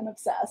dramatic. I'm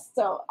obsessed.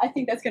 So I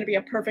think that's going to be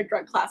a perfect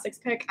Drunk Classics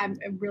pick. I'm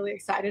really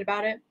excited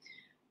about it.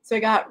 So I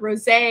got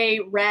rosé,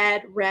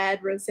 red,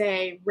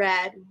 rosé,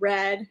 red,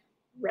 rosé,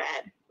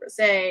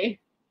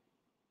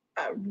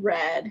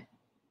 red.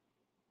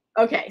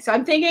 Okay, so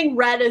I'm thinking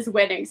red is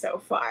winning so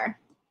far.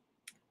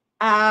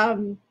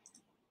 I've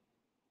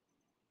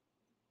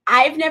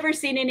never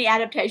seen any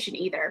adaptation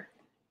either.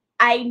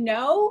 I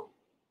know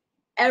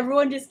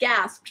everyone just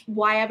gasped.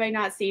 Why have I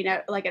not seen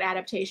like an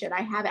adaptation?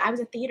 I haven't. I was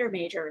a theater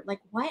major.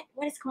 Like, what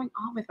is going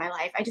on with my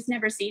life? I just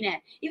never seen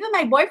it. Even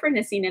my boyfriend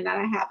has seen it, and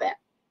I haven't.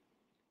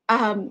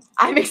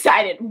 I'm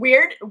excited.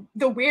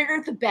 The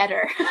weirder, the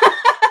better.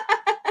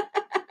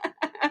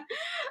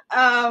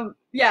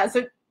 Yeah,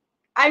 so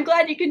I'm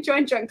glad you can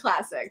join Drunk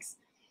Classics.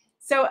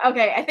 So,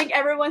 okay, I think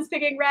everyone's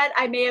picking red.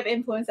 I may have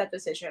influenced that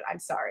decision. I'm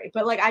sorry.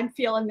 But, like, I'm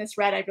feeling this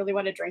red. I really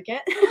want to drink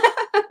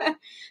it.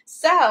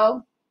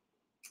 So,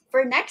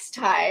 for next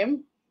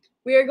time,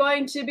 we are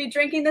going to be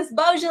drinking this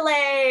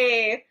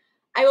Beaujolais.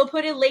 I will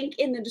put a link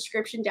in the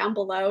description down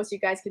below so you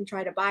guys can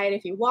try to buy it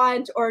if you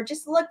want, or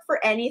just look for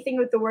anything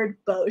with the word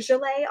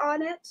Beaujolais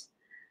on it.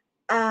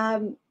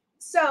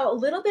 So a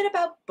little bit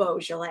about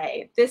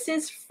Beaujolais. This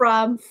is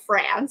from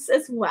France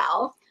as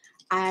well.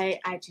 I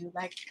do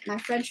like my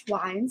French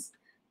wines.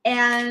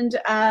 And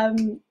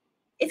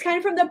it's kind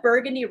of from the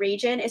Burgundy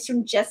region. It's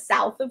from just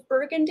south of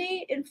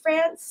Burgundy in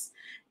France.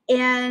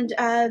 And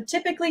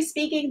typically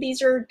speaking,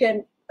 these are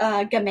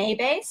Gamay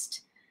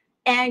based.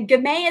 And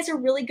Gamay is a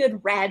really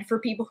good red for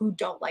people who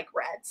don't like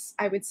reds,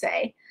 I would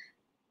say.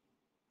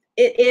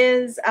 It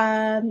is,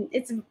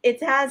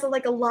 it has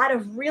like a lot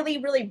of really,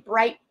 really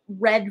bright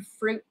red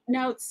fruit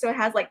notes. So it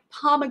has like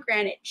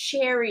pomegranate,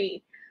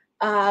 cherry,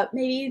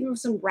 maybe even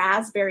some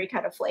raspberry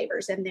kind of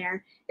flavors in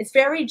there. It's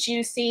very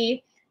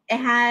juicy. It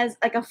has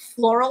like a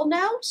floral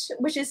note,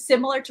 which is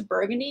similar to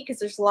Burgundy because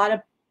there's a lot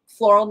of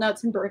floral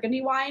notes in Burgundy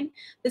wine.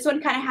 This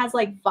one kind of has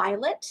like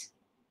violet.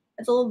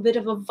 It's a little bit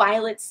of a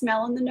violet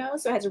smell in the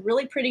nose. So it has a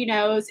really pretty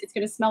nose. It's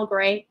going to smell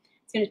great.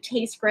 It's going to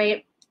taste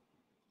great.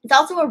 It's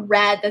also a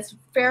red that's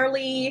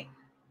fairly,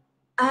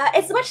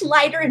 it's much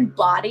lighter in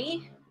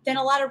body than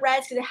a lot of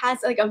reds because it has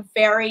like a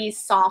very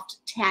soft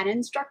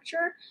tannin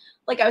structure.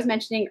 Like I was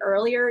mentioning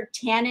earlier,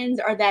 tannins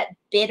are that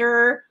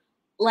bitter,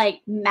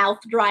 like mouth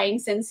drying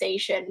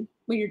sensation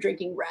when you're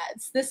drinking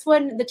reds. This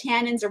one, the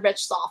tannins are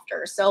much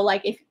softer. So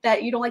like if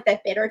that you don't like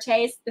that bitter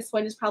taste, this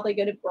one is probably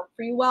going to work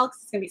for you well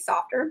because it's going to be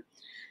softer.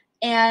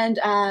 And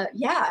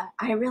yeah,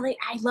 I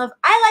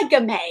like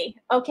Gamay.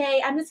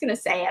 Okay, I'm just gonna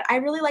say it. I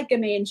really like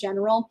Gamay in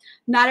general.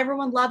 Not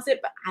everyone loves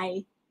it, but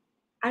I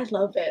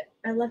love it.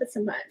 I love it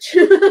so much.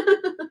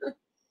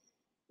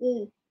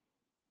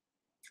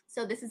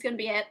 So this is gonna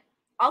be it.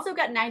 Also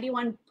got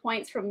 91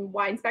 points from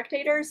Wine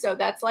Spectator, so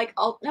that's like,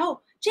 oh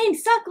no,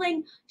 James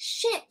Suckling.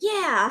 Shit,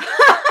 yeah.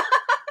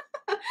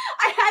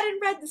 I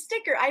hadn't read the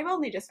sticker. I've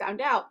only just found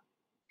out.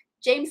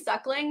 James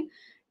Suckling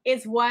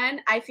is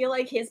one. I feel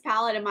like his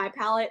palette and my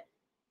palette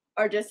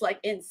are just like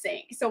in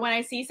sync. So when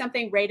I see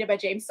something rated by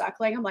James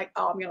Suckling, I'm like,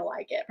 oh, I'm gonna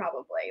like it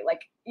probably.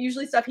 Like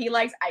usually stuff he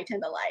likes, I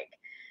tend to like.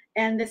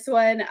 And this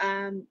one,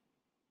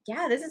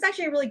 yeah, this is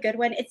actually a really good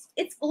one. It's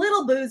a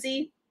little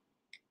boozy.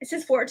 It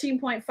says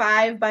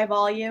 14.5 by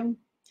volume.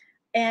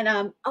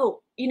 And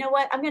oh, you know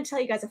what? I'm gonna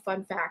tell you guys a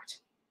fun fact.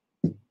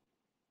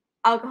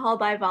 Alcohol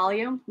by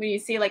volume. When you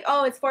see like,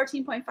 oh, it's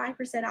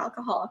 14.5%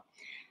 alcohol.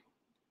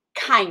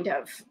 Kind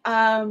of.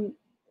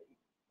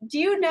 Do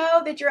you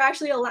know that you're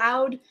actually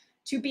allowed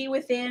to be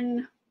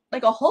within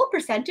like a whole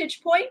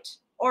percentage point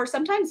or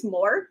sometimes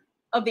more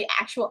of the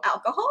actual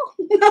alcohol?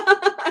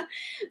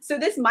 So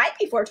this might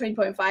be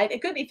 14.5.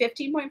 It could be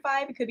 15.5.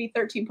 It could be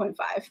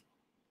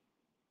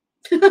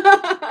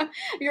 13.5.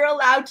 You're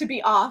allowed to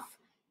be off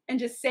and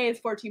just say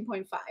it's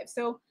 14.5.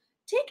 So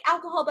take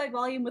alcohol by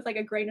volume with like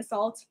a grain of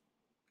salt.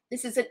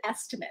 This is an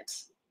estimate.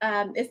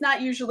 It's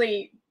not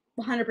usually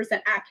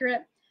 100%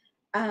 accurate.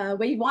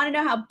 But you want to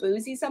know how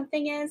boozy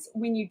something is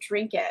when you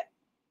drink it.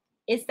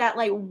 It's that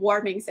like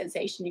warming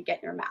sensation you get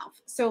in your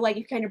mouth. So like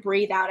you kind of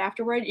breathe out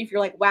afterward. If you're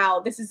like, wow,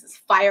 this is this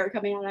fire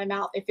coming out of my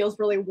mouth. It feels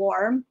really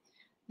warm.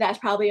 That's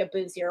probably a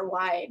boozier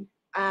wine.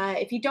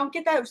 If you don't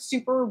get that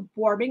super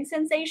warming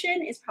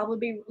sensation, it's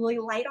probably really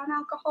light on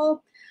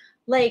alcohol.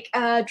 Like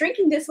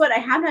drinking this one, I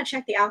have not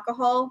checked the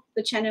alcohol,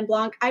 the Chenin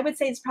Blanc. I would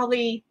say it's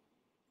probably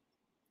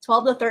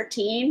 12 to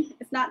 13.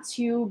 It's not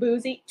too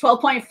boozy.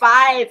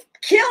 12.5,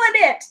 killing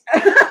it.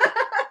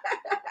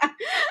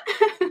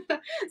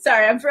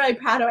 Sorry, I'm really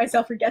proud of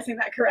myself for guessing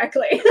that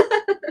correctly.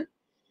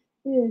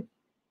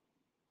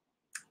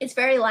 It's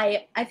very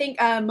light. I think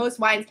most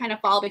wines kind of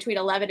fall between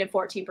 11 and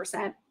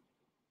 14%.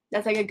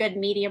 That's like a good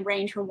medium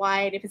range for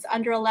wine. If it's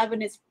under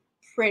 11, it's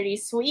pretty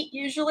sweet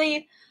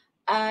usually.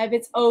 If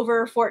it's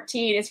over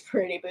 14, it's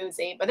pretty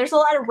boozy. But there's a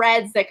lot of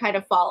reds that kind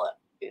of fall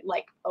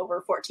like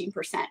over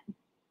 14%.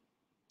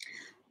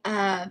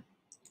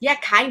 Yeah,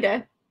 kind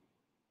of.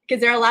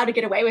 Because they're allowed to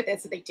get away with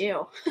it, so they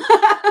do.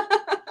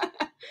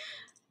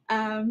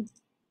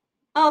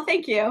 Oh,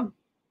 thank you.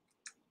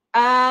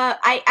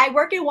 I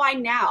work in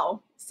wine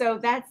now, so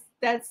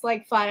that's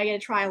like fun. I get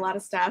to try a lot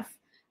of stuff.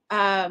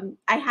 I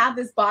have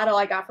this bottle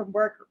I got from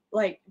work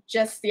like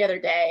just the other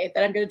day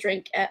that I'm gonna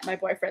drink at my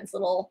boyfriend's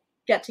little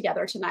get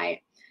together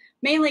tonight.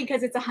 Mainly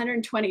because it's a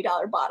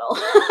 $120 bottle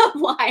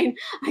of wine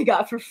I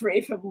got for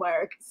free from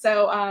work.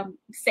 So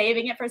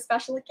saving it for a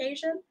special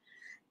occasion.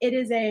 It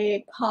is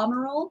a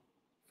Pomerol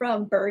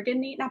from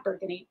Burgundy, not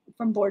Burgundy,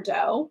 from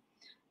Bordeaux.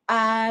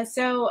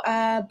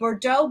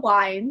 Bordeaux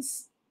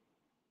wines,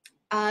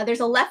 there's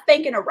a left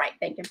bank and a right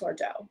bank in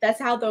Bordeaux. That's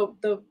how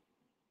the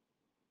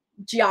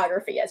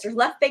geography is. There's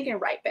left bank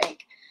and right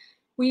bank.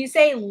 When you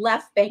say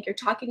left bank, you're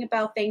talking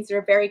about things that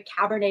are very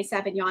Cabernet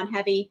Sauvignon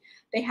heavy.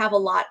 They have a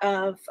lot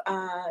of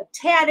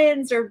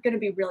tannins. They're going to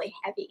be really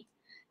heavy.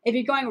 If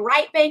you're going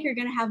right bank, you're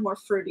going to have more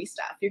fruity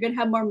stuff. You're going to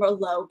have more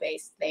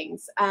Merlot-based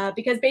things.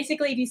 Because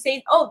basically, if you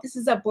say, oh, this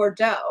is a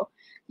Bordeaux,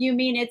 you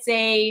mean it's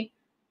a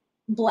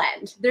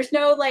blend. There's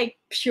no like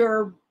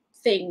pure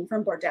thing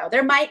from Bordeaux.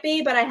 There might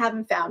be, but I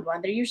haven't found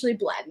one. They're usually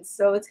blends.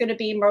 So it's going to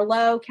be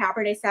Merlot,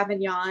 Cabernet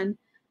Sauvignon,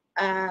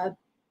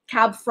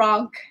 Cab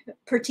Franc,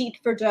 Petit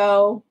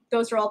Verdot.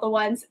 Those are all the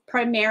ones.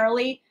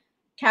 Primarily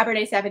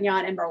Cabernet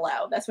Sauvignon and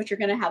Merlot. That's what you're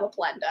going to have a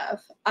blend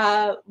of.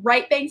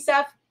 Right bank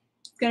stuff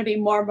is going to be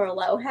more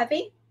Merlot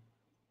heavy.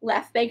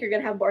 Left bank, you're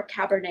going to have more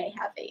Cabernet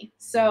heavy.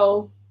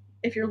 So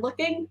if you're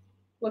looking,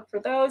 look for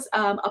those.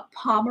 A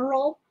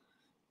Pomerol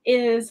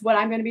is what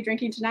I'm going to be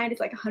drinking tonight. It's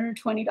like a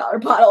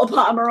 $120 bottle of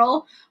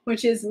Pomerol,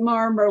 which is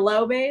more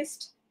Merlot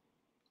based.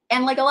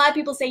 And like a lot of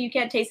people say, you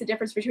can't taste the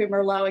difference between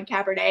Merlot and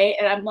Cabernet.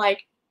 And I'm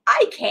like,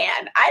 I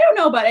can. I don't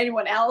know about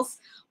anyone else,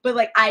 but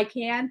like I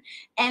can.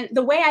 And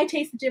the way I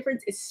taste the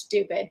difference is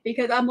stupid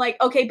because I'm like,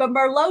 okay, but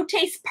Merlot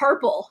tastes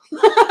purple.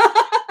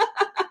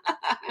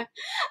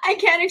 I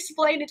can't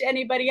explain it to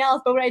anybody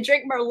else, but when I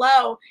drink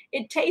Merlot,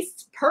 it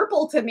tastes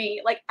purple to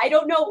me. Like, I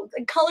don't know,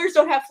 colors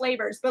don't have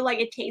flavors, but like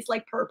it tastes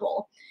like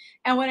purple.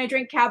 And when I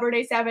drink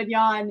Cabernet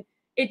Sauvignon,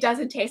 it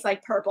doesn't taste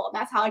like purple. And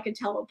that's how I can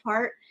tell them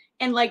apart.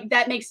 And like,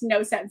 that makes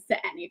no sense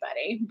to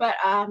anybody. But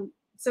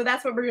so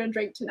that's what we're going to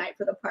drink tonight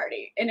for the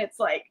party. And it's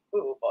like,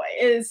 oh boy,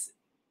 it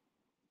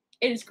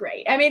is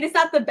great. I mean, it's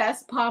not the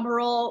best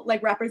Pomerol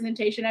like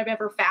representation I've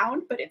ever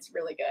found, but it's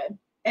really good.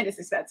 And it's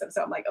expensive.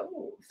 So I'm like,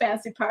 oh,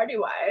 fancy party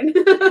wine.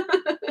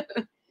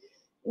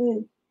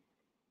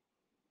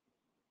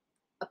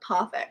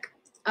 Apothic.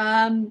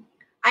 I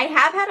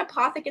have had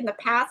Apothic in the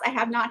past. I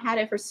have not had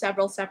it for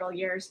several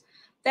years.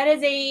 That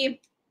is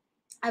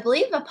I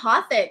believe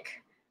Apothic,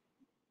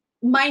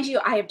 mind you,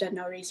 I have done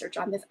no research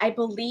on this. I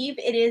believe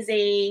it is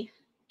a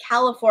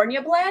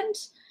California blend.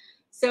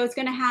 So it's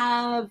going to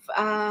have,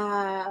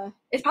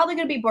 it's probably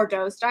going to be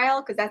Bordeaux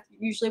style because that's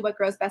usually what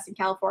grows best in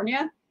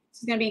California.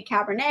 It's going to be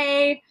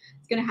Cabernet.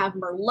 It's going to have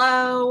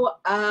Merlot.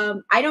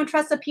 I don't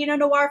trust a Pinot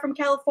Noir from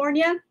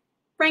California,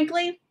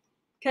 frankly,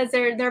 because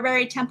they're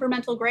very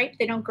temperamental grapes.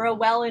 They don't grow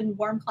well in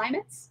warm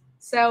climates.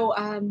 So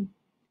I'm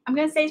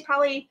going to say it's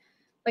probably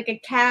like a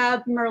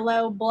Cab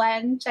Merlot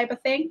blend type of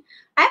thing.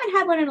 I haven't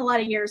had one in a lot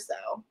of years,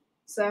 though.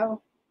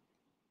 So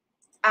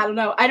I don't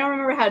know. I don't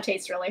remember how it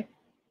tastes, really.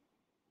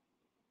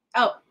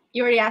 Oh,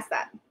 you already asked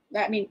that.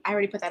 I mean, I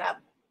already put that up.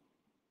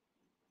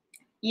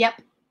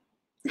 Yep.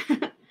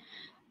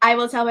 I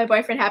will tell my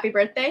boyfriend happy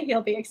birthday.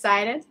 He'll be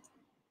excited.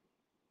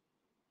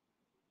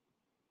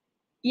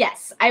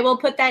 Yes, I will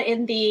put that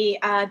in the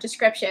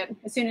description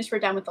as soon as we're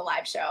done with the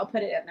live show. I'll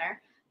put it in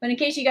there. But in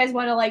case you guys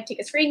want to like take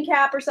a screen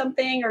cap or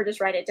something or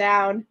just write it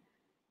down,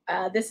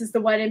 this is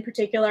the one in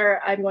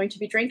particular I'm going to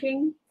be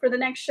drinking for the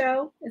next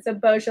show. It's a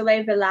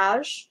Beaujolais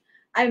Village.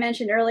 I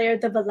mentioned earlier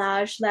the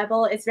Village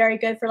level. It's very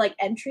good for like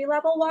entry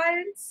level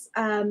wines.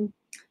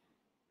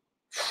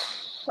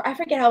 I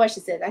forget how much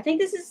this is. I think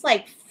this is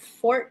like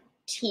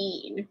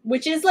 14,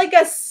 which is like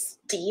a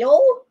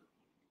steal.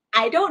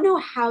 I don't know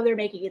how they're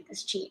making it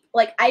this cheap.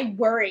 Like, I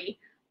worry.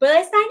 But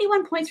it's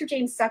 91 points for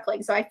James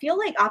Suckling, so I feel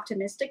like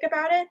optimistic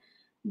about it.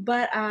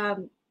 But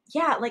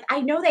yeah, like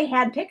I know they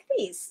handpicked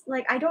these.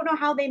 Like, I don't know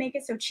how they make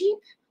it so cheap.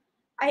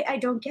 I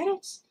don't get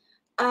it.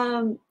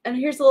 And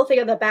here's a little thing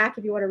on the back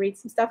if you want to read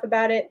some stuff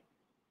about it.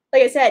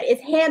 Like I said,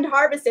 it's hand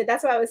harvested.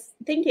 That's what I was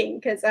thinking,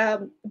 because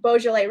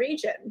Beaujolais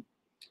region.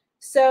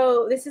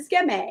 So this is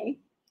Gamay,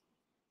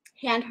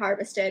 hand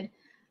harvested.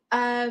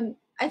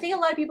 I think a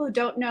lot of people who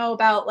don't know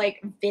about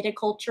like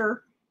viticulture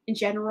in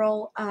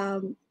general,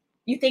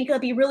 you think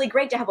it'd be really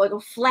great to have like a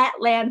flat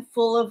land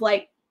full of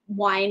like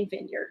wine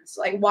vineyards,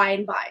 like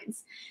wine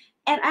vines.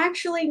 And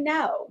actually,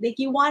 no, like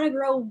you want to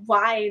grow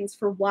vines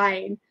for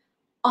wine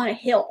on a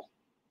hill.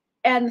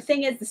 And the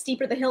thing is, the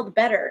steeper the hill, the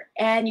better.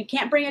 And you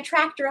can't bring a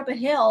tractor up a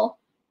hill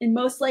in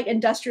most like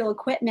industrial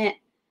equipment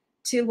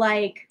to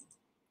like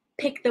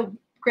pick the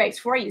grapes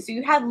for you. So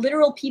you have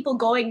literal people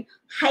going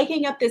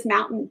hiking up this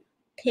mountain,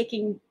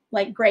 picking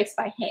like grapes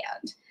by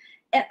hand.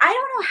 And I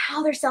don't know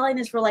how they're selling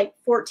this for like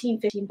 14,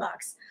 15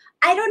 bucks.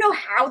 I don't know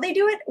how they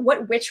do it.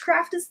 What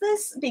witchcraft is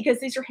this? Because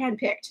these are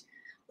handpicked.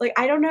 Like,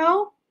 I don't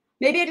know.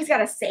 Maybe I just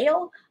got a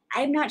sale.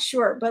 I'm not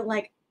sure, but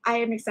like, I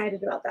am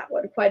excited about that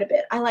one quite a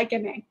bit. I like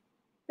Gamay.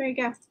 There you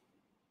go.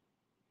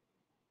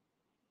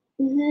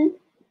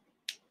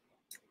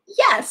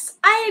 Yes,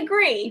 I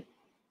agree.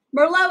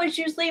 Merlot is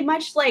usually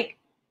much like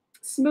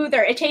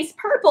smoother. It tastes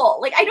purple.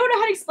 Like, I don't know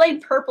how to explain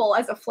purple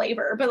as a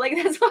flavor, but like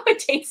that's how it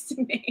tastes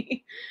to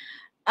me.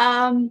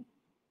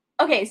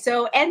 Okay,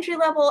 so entry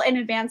level and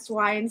advanced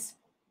wines.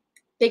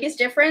 Biggest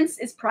difference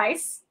is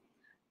price.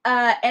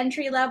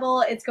 Entry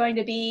level, it's going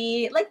to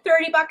be like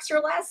 30 bucks or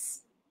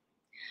less,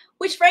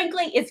 which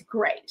frankly is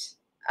great.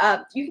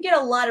 You can get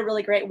a lot of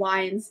really great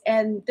wines,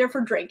 and they're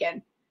for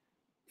drinking.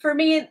 For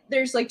me,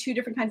 there's like two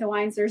different kinds of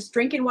wines. There's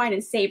drinking wine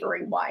and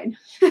savoring wine.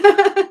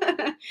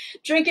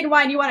 Drinking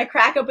wine, you want to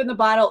crack open the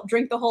bottle,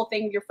 drink the whole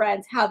thing with your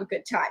friends, have a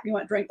good time. You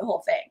want to drink the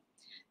whole thing.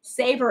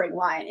 Savoring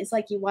wine is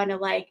like you want to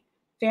like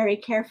very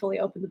carefully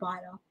open the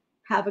bottle,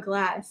 have a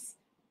glass,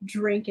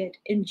 drink it,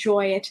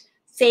 enjoy it,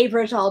 savor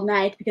it all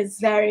night because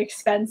it's very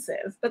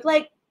expensive. But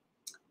like,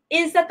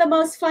 is that the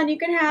most fun you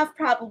can have?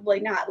 Probably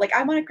not. Like,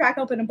 I want to crack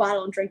open a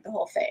bottle and drink the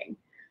whole thing.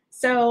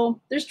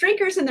 So there's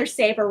drinkers and there's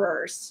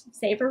savorers.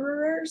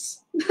 Savorers?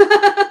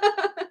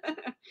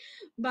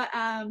 But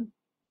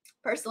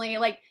personally,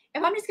 like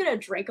if I'm just gonna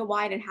drink a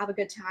wine and have a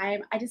good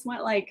time, I just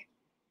want like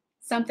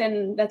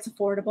something that's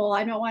affordable.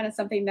 I don't want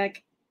something that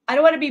I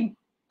don't want to be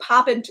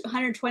popping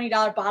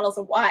 $120 bottles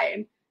of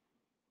wine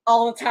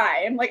all the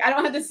time. Like, I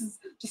don't have this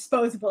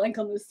disposable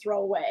income to just throw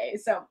away.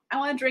 So I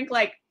want to drink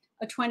like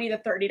a $20 to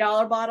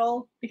 $30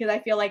 bottle because I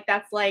feel like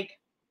that's like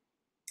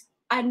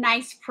a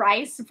nice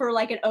price for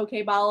like an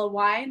okay bottle of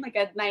wine, like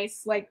a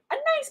nice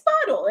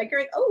bottle. Like, you're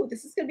like, oh,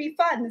 this is gonna be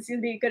fun. This is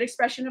gonna be a good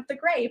expression of the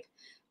grape,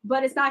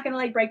 but it's not gonna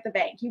like break the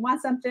bank. You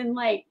want something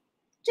like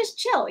just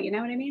chill, you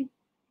know what I mean?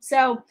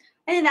 So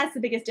I think that's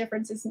the biggest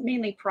difference is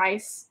mainly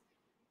price.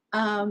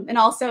 And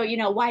also, you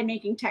know,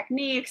 winemaking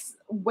techniques,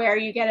 where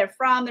you get it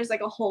from. There's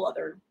like a whole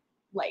other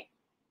like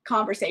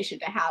conversation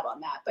to have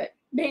on that, but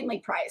mainly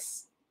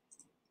price.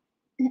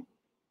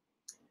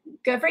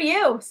 Good for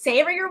you.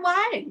 Savor your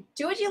wine.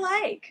 Do what you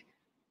like.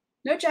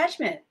 No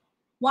judgment.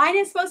 Wine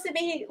is supposed to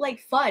be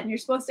like fun. You're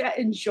supposed to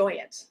enjoy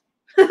it.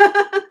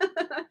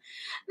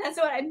 That's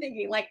what I'm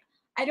thinking. Like,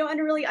 I don't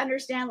really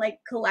understand like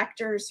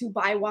collectors who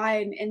buy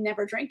wine and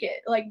never drink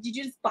it. Like, did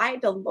you just buy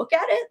it to look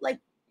at it? Like,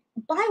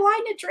 buy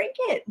wine to drink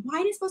it.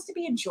 Wine is supposed to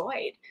be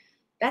enjoyed.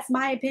 That's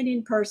my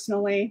opinion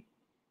personally.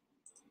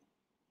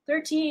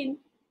 13.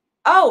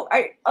 Oh,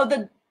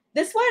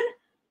 this one?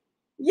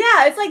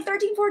 Yeah, it's like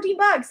 13, 14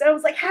 bucks. And I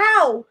was like,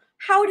 how?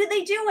 How did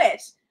they do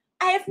it?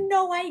 I have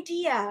no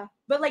idea.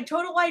 But like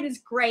Total Wine is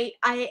great.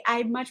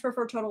 I much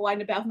prefer Total Wine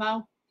to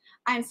Bevmo.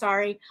 I'm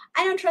sorry.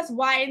 I don't trust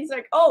wines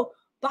like, oh,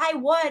 buy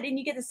one and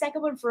you get the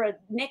second one for a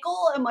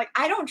nickel. I'm like,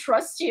 I don't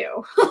trust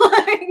you.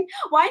 Like,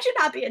 wine should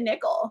not be a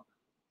nickel.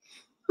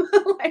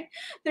 Like,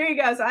 there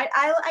you go. So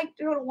I like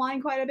Total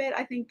Wine quite a bit.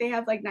 I think they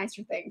have like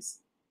nicer things.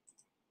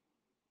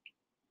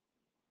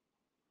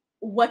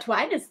 What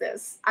wine is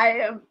this?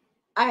 I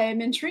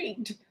am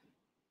intrigued.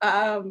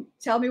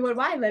 Tell me what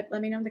wine. Let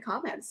me know in the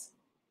comments.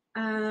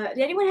 Did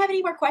anyone have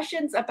any more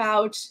questions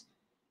about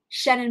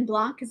Chenin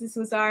Blanc? Because this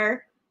was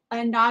our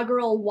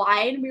inaugural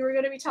wine we were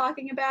going to be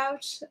talking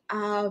about.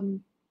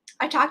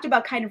 I talked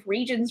about kind of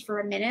regions for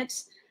a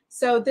minute.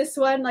 So this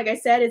one, like I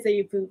said, is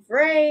a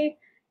Vouvray.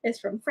 It's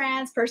from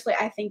France. Personally,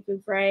 I think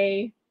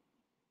Vouvray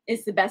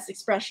is the best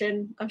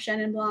expression of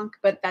Chenin Blanc,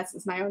 but that's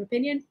just my own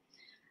opinion.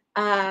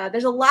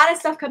 There's a lot of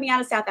stuff coming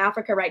out of South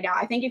Africa right now.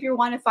 I think if you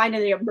want to find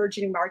an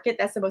emerging market,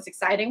 that's the most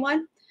exciting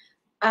one.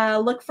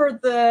 Look for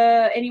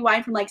any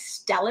wine from like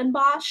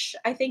Stellenbosch,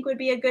 I think would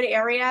be a good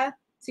area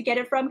to get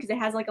it from because it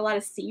has like a lot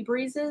of sea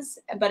breezes,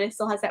 but it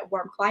still has that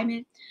warm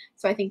climate.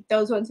 So I think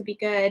those ones would be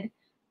good.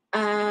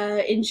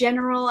 In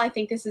general, I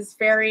think this is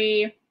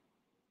very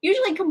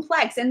usually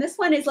complex. And this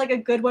one is like a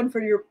good one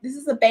for this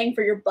is a bang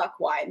for your buck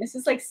wine. This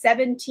is like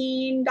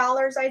 $17,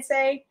 I'd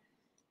say.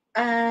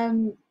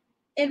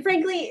 And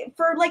frankly,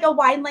 for like a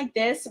wine like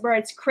this, where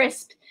it's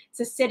crisp, it's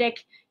acidic,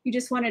 you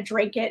just want to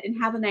drink it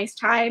and have a nice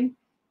time.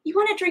 You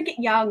want to drink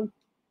it young.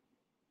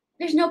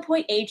 There's no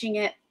point aging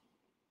it.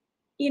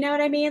 You know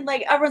what I mean?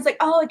 Like everyone's like,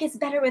 oh, it gets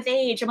better with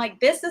age. I'm like,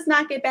 this does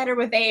not get better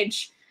with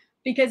age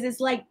because it's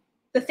like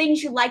the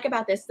things you like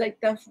about this, like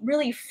the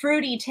really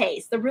fruity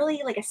taste, the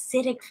really like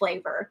acidic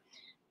flavor.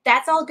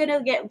 That's all going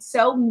to get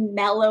so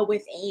mellow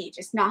with age.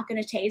 It's not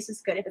going to taste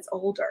as good if it's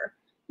older.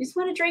 You just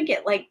want to drink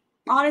it. Like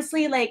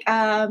honestly, like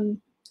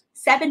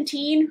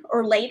 17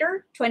 or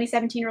later,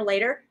 2017 or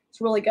later,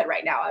 it's really good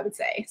right now, I would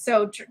say.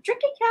 So drink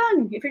it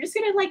young. If you're just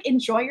going to like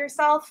enjoy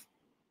yourself,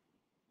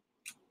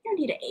 you don't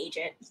need to age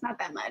it. It's not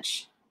that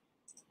much.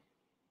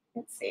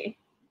 Let's see.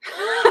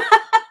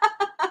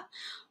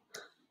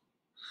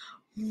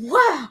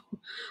 Wow.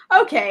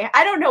 Okay.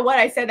 I don't know what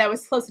I said that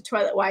was close to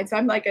toilet wine. So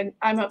I'm like,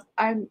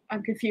 I'm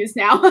confused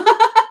now.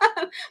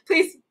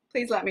 Please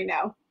let me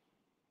know.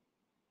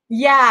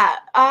 Yeah.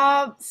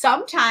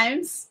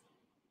 Sometimes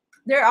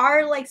there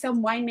are like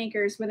some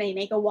winemakers when they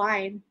make a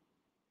wine,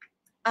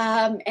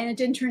 and it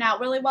didn't turn out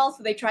really well.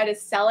 So they try to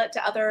sell it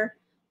to other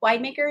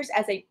winemakers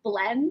as a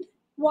blend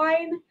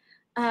wine,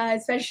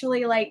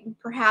 especially like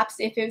perhaps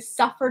if it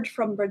suffered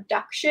from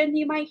reduction,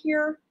 you might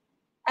hear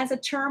as a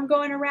term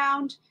going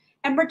around.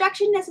 And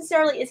reduction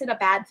necessarily isn't a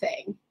bad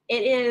thing.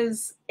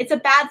 It's a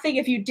bad thing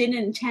if you didn't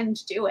intend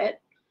to do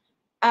it.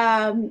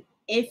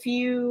 If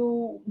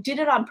you did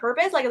it on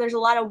purpose, like there's a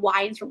lot of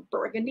wines from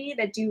Burgundy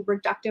that do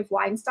reductive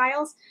wine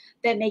styles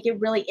that make it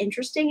really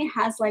interesting. It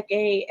has like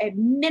a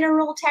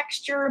mineral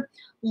texture,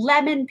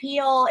 lemon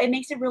peel. It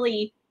makes it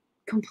really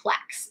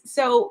complex.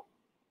 So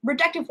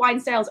reductive wine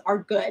styles are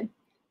good,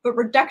 but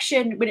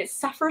reduction, when it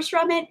suffers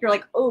from it, you're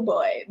like, oh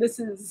boy, this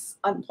is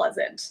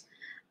unpleasant.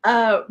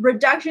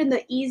 Reduction,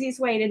 the easiest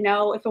way to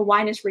know if a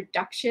wine is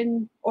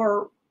reduction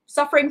or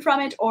suffering from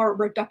it or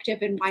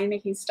reductive in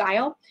winemaking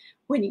style,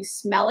 when you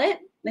smell it,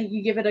 like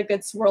you give it a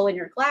good swirl in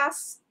your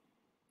glass,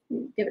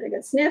 give it a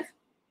good sniff,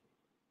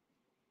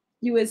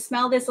 you would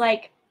smell this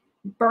like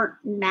burnt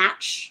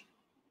match,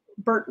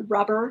 burnt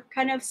rubber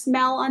kind of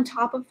smell on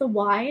top of the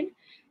wine.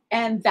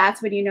 And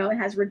that's when you know it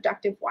has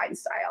reductive wine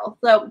style.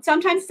 So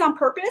sometimes it's on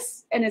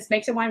purpose and it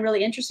makes a wine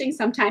really interesting.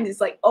 Sometimes it's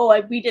like, oh,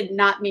 we did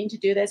not mean to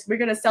do this. We're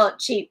going to sell it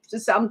cheap to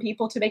some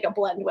people to make a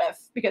blend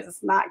with because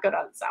it's not good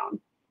on its own.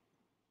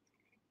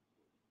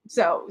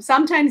 So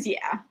sometimes,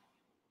 yeah.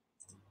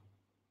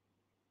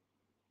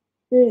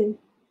 In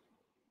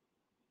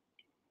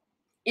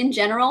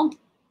general,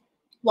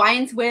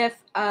 wines with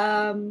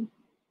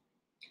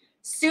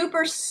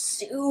super,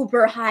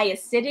 super high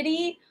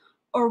acidity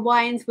or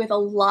wines with a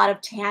lot of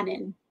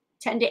tannin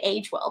tend to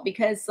age well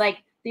because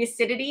like the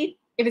acidity,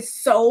 if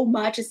it's so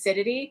much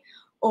acidity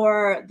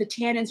or the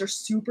tannins are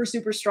super,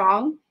 super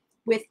strong,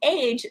 with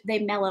age, they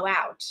mellow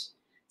out.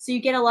 So you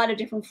get a lot of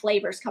different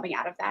flavors coming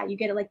out of that. You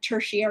get like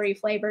tertiary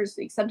flavors.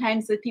 Like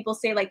sometimes the people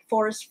say like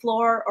forest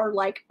floor or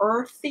like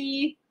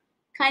earthy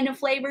kind of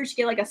flavors. You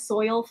get like a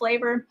soil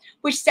flavor,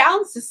 which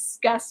sounds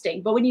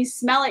disgusting. But when you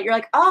smell it, you're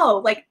like,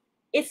 oh, like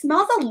it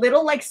smells a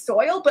little like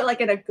soil, but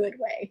like in a good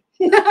way.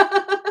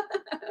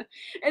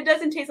 It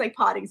doesn't taste like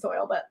potting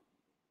soil, but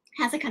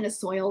has a kind of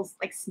soil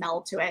like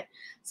smell to it.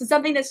 So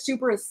something that's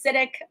super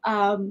acidic.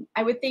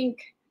 I would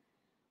think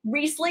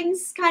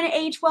Rieslings kind of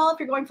age well if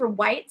you're going for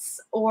whites,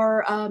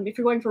 or if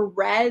you're going for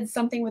reds,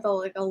 something with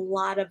like a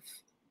lot of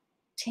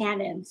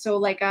tannin. So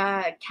like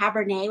a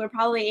Cabernet would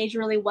probably age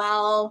really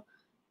well.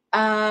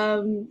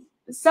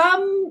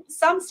 Some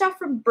stuff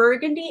from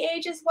Burgundy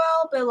age as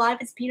well, but a lot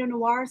of it's Pinot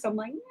Noir. So I'm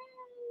like, you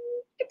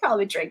could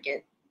probably drink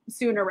it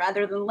sooner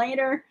rather than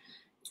later.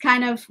 It's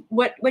kind of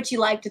what you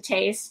like to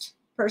taste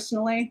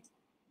personally.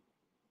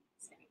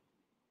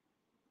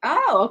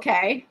 Oh,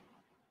 okay.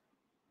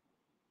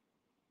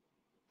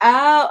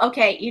 Oh,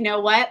 okay. You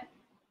know what?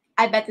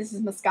 I bet this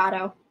is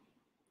Moscato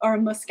or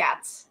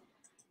Muscats.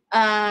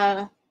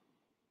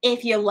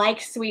 If you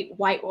like sweet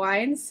white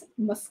wines,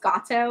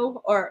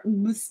 Moscato or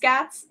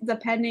Muscats,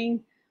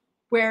 depending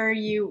where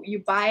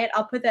you buy it.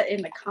 I'll put that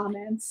in the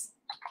comments.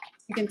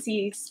 You can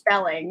see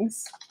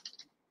spellings.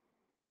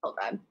 Hold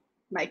on.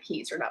 My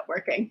keys are not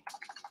working.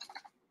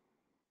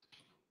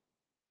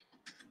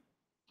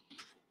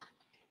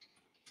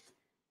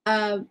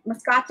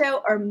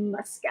 Moscato or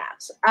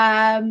Muscat.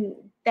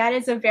 That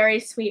is a very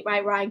sweet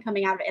white wine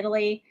coming out of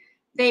Italy.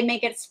 They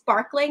make it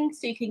sparkling,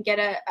 so you can get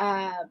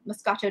a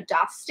Moscato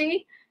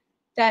d'Asti.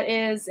 That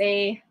is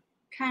a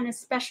kind of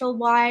special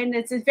wine.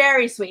 It's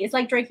very sweet. It's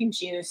like drinking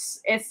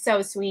juice. It's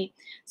so sweet.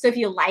 So if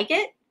you like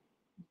it,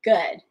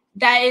 good.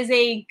 That is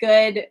a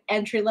good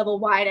entry level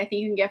wine. I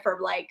think you can get for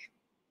like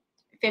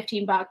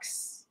 15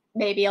 bucks,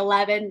 maybe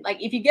 11.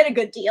 Like if you get a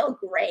good deal,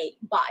 great,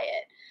 buy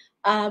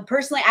it.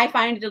 Personally, I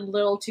find it a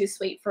little too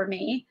sweet for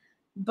me,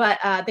 but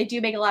they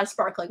do make a lot of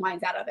sparkling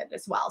wines out of it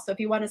as well. So if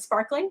you want a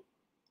sparkling,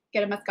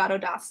 get a Moscato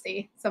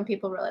d'Asti. Some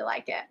people really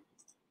like it.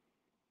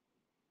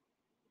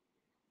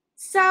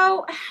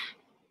 So,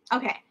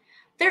 okay.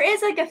 There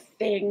is like a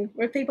thing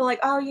where people are like,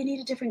 oh, you need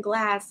a different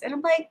glass. And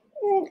I'm like,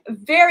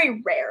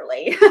 very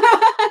rarely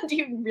do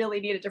you really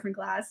need a different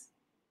glass.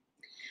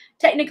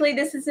 Technically,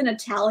 this is an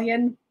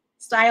Italian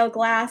style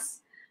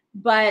glass,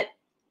 but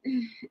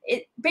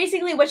it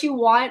basically what you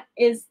want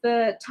is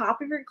the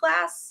top of your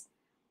glass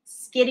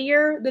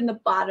skinnier than the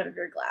bottom of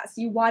your glass.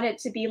 You want it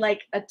to be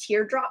like a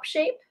teardrop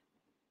shape.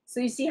 So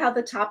you see how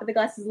the top of the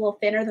glass is a little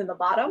thinner than the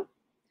bottom?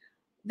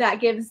 That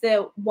gives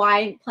the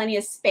wine plenty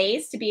of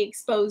space to be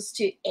exposed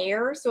to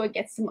air so it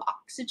gets some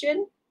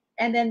oxygen.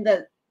 And then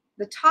the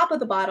top of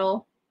the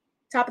bottle,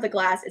 top of the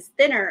glass is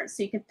thinner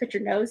so you can put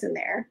your nose in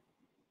there.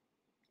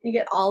 You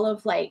get all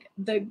of like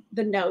the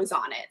nose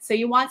on it. So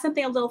you want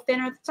something a little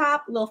thinner at the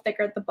top, a little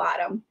thicker at the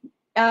bottom.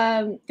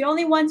 The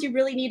only ones you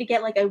really need to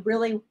get like a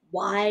really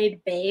wide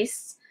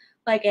base,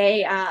 like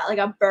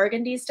a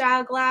Burgundy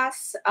style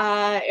glass,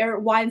 or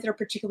wines that are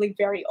particularly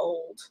very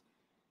old,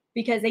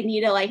 because they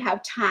need to like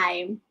have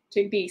time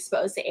to be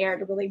exposed to air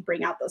to really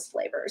bring out those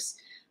flavors.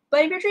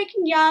 But if you're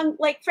drinking young,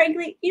 like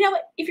frankly, you know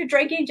what? If you're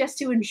drinking just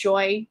to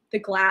enjoy the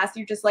glass,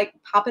 you're just like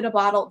popping a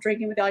bottle,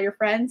 drinking with all your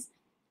friends,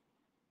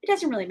 it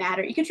doesn't really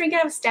matter. You can drink it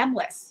out of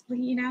stemless,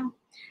 you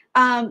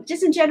know?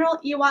 Just in general,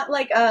 you want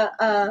like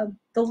the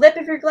lip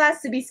of your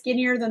glass to be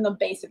skinnier than the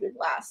base of your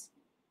glass.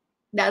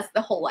 That's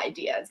the whole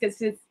idea. It's because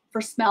it's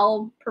for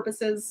smell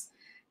purposes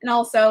and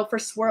also for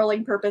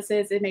swirling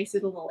purposes, it makes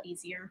it a little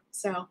easier.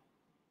 So,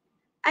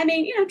 I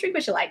mean, you know, drink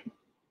what you like.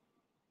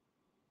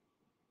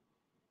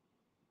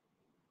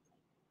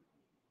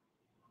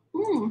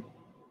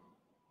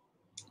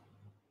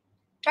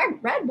 Dark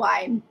red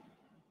wine.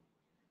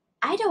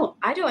 I don't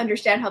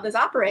understand how this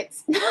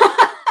operates.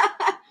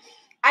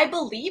 I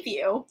believe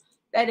you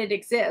that it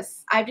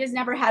exists. I've just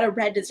never had a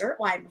red dessert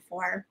wine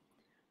before.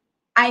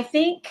 I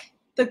think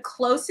the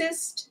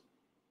closest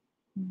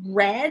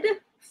red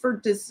for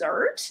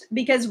dessert,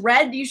 because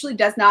red usually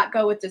does not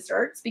go with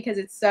desserts because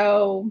it's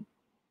not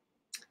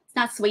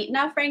sweet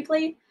enough,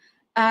 frankly.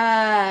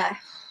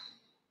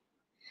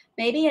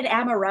 Maybe an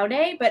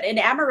Amarone, but an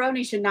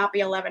Amarone should not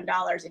be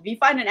 $11. If you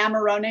find an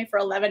Amarone for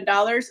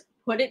 $11,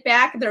 put it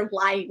back. They're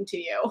lying to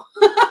you.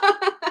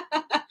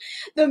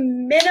 The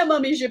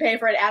minimum you should pay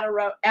for an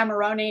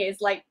Amarone is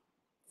like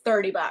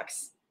 30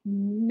 bucks.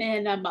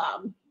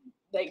 Minimum.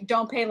 Like,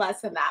 don't pay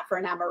less than that for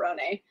an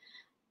Amarone.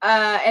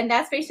 And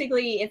that's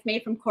basically, it's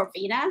made from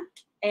Corvina.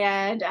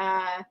 And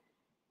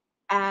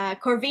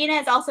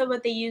Corvina is also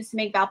what they use to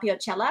make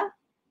Valpolicella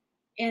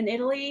in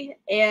Italy.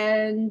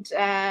 And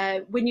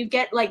when you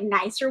get like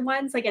nicer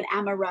ones, like an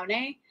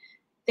Amarone,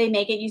 they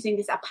make it using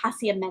this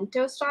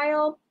appassimento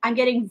style. I'm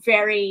getting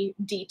very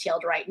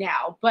detailed right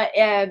now, but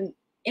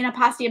in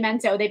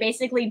appassimento, they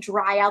basically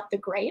dry out the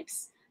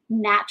grapes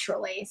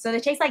naturally. So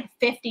it takes like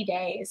 50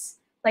 days,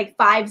 like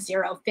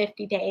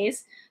 50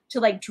 days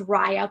to like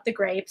dry out the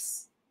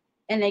grapes,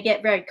 and they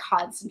get very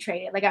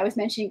concentrated. Like I was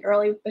mentioning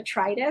earlier with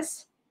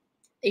botrytis,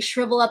 they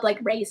shrivel up like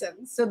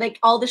raisins. So like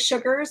all the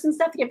sugars and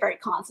stuff get very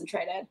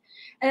concentrated,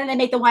 and then they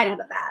make the wine out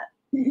of that.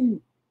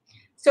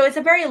 So it's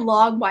a very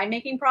long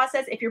winemaking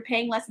process. If you're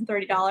paying less than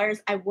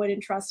 $30, I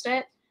wouldn't trust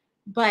it.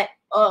 But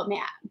oh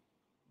man,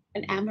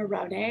 an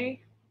Amarone,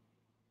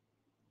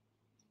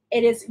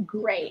 it is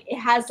great. It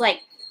has like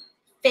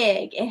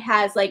fig. It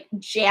has like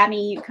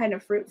jammy kind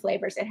of fruit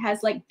flavors. It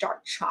has like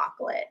dark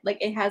chocolate.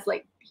 Like it has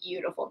like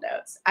beautiful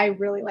notes. I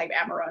really like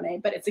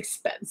Amarone, but it's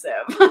expensive.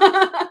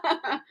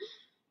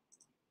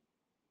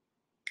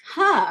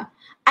 Huh.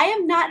 I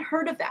have not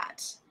heard of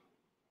that.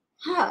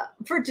 Huh.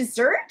 For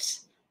dessert?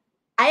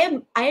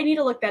 I need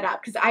to look that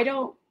up because I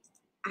don't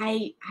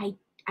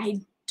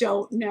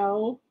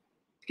know,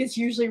 because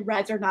usually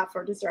reds are not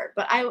for dessert.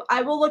 But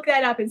I will look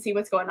that up and see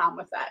what's going on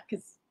with that,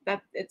 because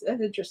that's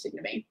interesting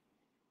to me.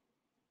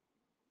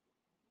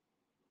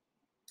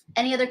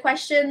 Any other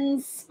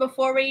questions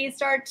before we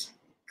start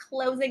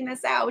closing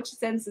this out?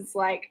 Since it's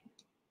like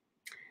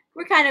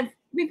we've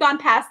gone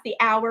past the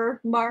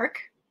hour mark.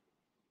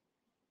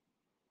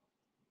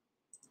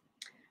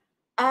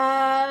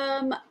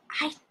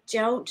 I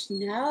don't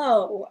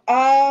know.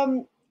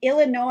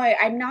 Illinois,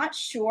 I'm not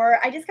sure.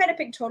 I just kind of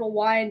picked Total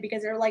Wine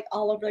because they're like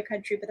all over the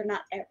country, but they're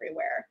not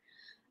everywhere.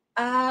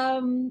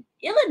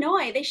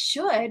 Illinois, they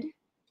should.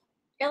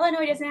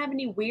 Illinois doesn't have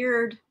any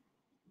weird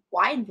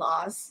wine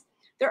laws.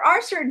 There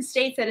are certain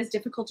states that it's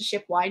difficult to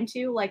ship wine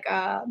to, like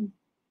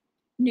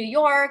New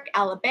York,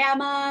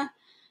 Alabama.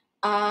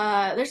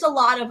 There's a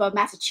lot of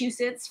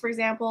Massachusetts, for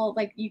example.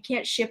 Like you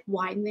can't ship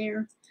wine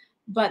there,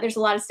 but there's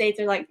a lot of states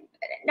that are like,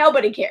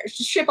 nobody cares.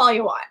 Just ship all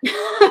you want.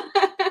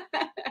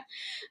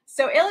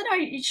 So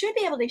Illinois, you should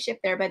be able to ship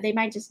there, but they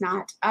might just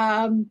not.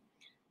 I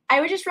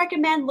would just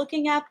recommend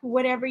looking up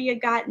whatever you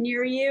got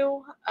near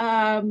you.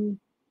 I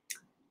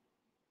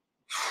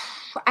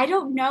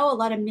don't know a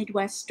lot of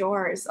Midwest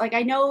stores. Like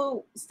I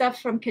know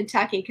stuff from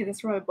Kentucky because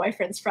that's where my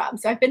boyfriend's from.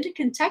 So I've been to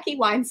Kentucky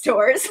wine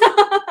stores,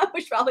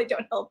 which probably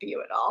don't help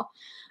you at all.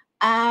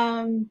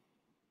 Um,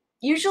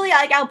 Usually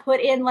like I'll put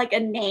in like a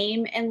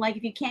name and like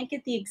if you can't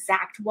get the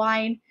exact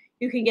wine,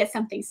 you can get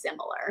something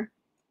similar.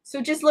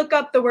 So just look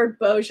up the word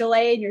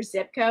Beaujolais in your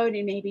zip code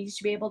and maybe you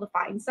should be able to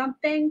find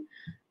something.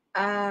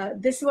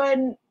 This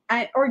one,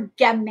 or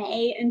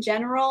Gamay in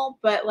general,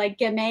 but like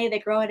Gamay, they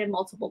grow it in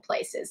multiple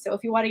places. So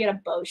if you want to get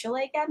a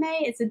Beaujolais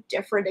Gamay, it's a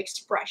different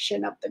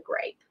expression of the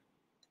grape,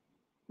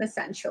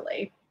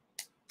 essentially.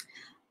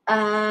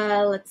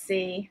 Let's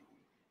see.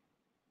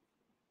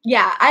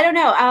 Yeah, I don't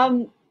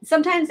know.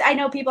 Sometimes I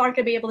know people aren't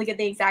going to be able to get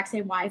the exact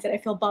same wines, and I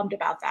feel bummed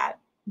about that.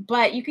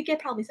 But you could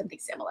get probably something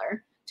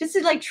similar, just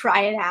to like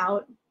try it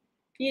out,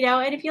 you know.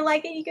 And if you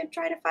like it, you can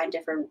try to find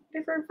different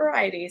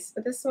varieties.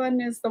 But this one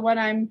is the one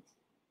I'm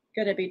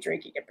gonna be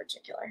drinking in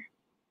particular.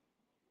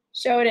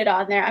 Showed it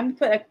on there. I'm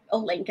gonna put a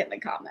link in the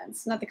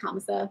comments, not the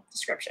comments, the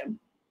description.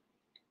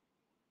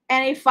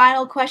 Any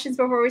final questions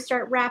before we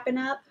start wrapping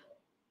up?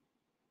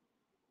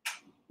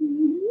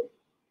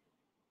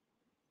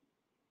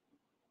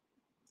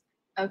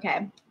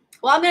 Okay.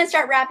 Well, I'm gonna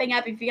start wrapping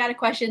up. If you got a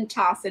question,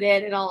 toss it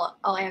in, and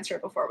I'll answer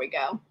it before we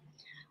go.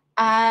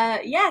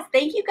 Yes,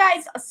 thank you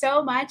guys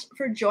so much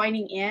for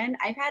joining in.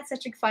 I've had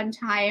such a fun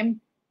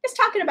time just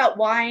talking about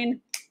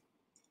wine.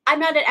 I'm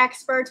not an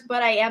expert,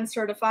 but I am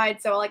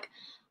certified. So like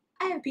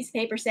I have a piece of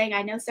paper saying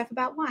I know stuff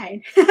about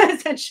wine,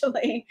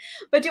 essentially.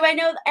 But do I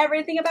know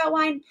everything about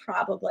wine?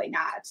 Probably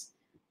not.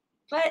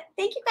 But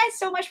thank you guys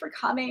so much for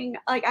coming.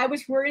 Like I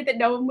was worried that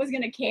no one was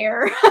gonna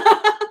care.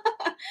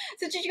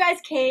 Since you guys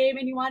came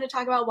and you wanted to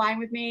talk about wine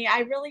with me, I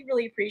really,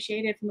 really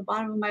appreciate it from the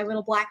bottom of my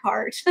little black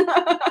heart.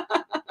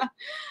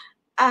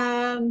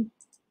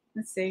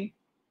 Let's see.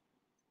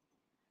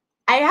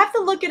 I have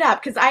to look it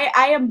up because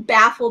I am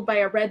baffled by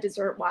a red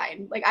dessert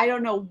wine. Like I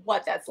don't know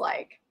what that's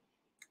like.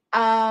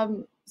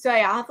 So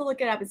yeah, I'll have to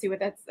look it up and see what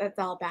that's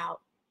all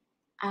about.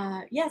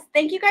 Yes,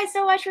 thank you guys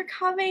so much for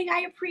coming.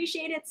 I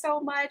appreciate it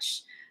so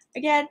much.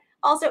 Again,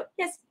 also,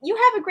 yes, you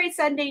have a great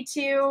Sunday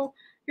too.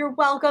 You're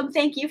welcome.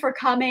 Thank you for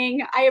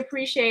coming. I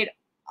appreciate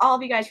all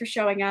of you guys for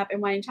showing up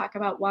and wanting to talk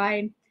about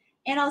wine.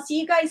 And I'll see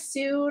you guys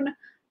soon.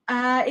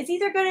 It's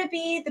either going to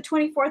be the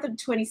 24th or the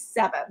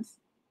 27th.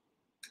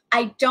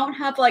 I don't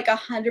have like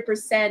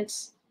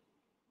 100%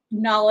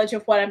 knowledge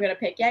of what I'm going to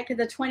pick yet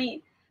because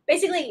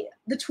basically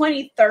the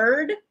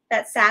 23rd,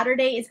 that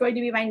Saturday, is going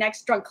to be my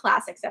next Drunk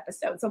Classics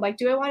episode. So I'm like,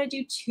 do I want to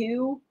do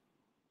 2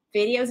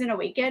 videos in a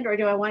weekend or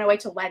do I want to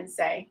wait till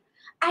Wednesday?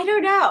 I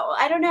don't know.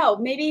 I don't know.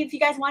 Maybe if you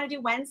guys want to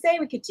do Wednesday,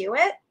 we could do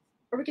it,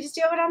 or we could just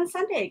do it on a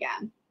Sunday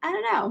again. I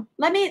don't know.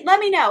 Let me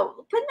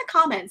know. Put in the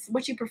comments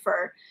what you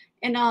prefer,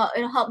 and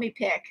it'll help me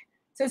pick.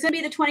 So it's gonna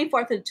be the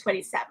 24th and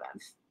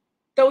 27th.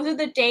 Those are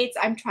the dates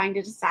I'm trying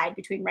to decide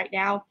between right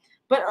now.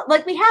 But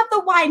like we have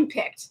the wine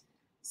picked,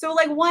 so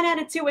like 1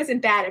 out of 2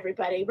 isn't bad.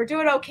 Everybody, we're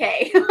doing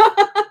okay.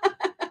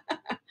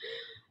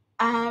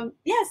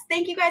 Yes,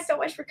 thank you guys so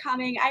much for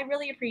coming. I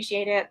really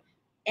appreciate it.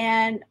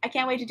 And I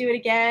can't wait to do it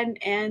again.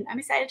 And I'm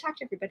excited to talk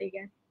to everybody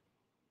again.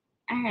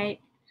 All right.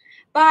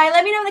 Bye.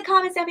 Let me know in the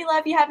comments down below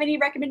if you have any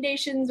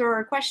recommendations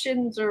or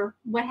questions or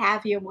what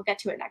have you. And we'll get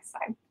to it next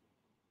time.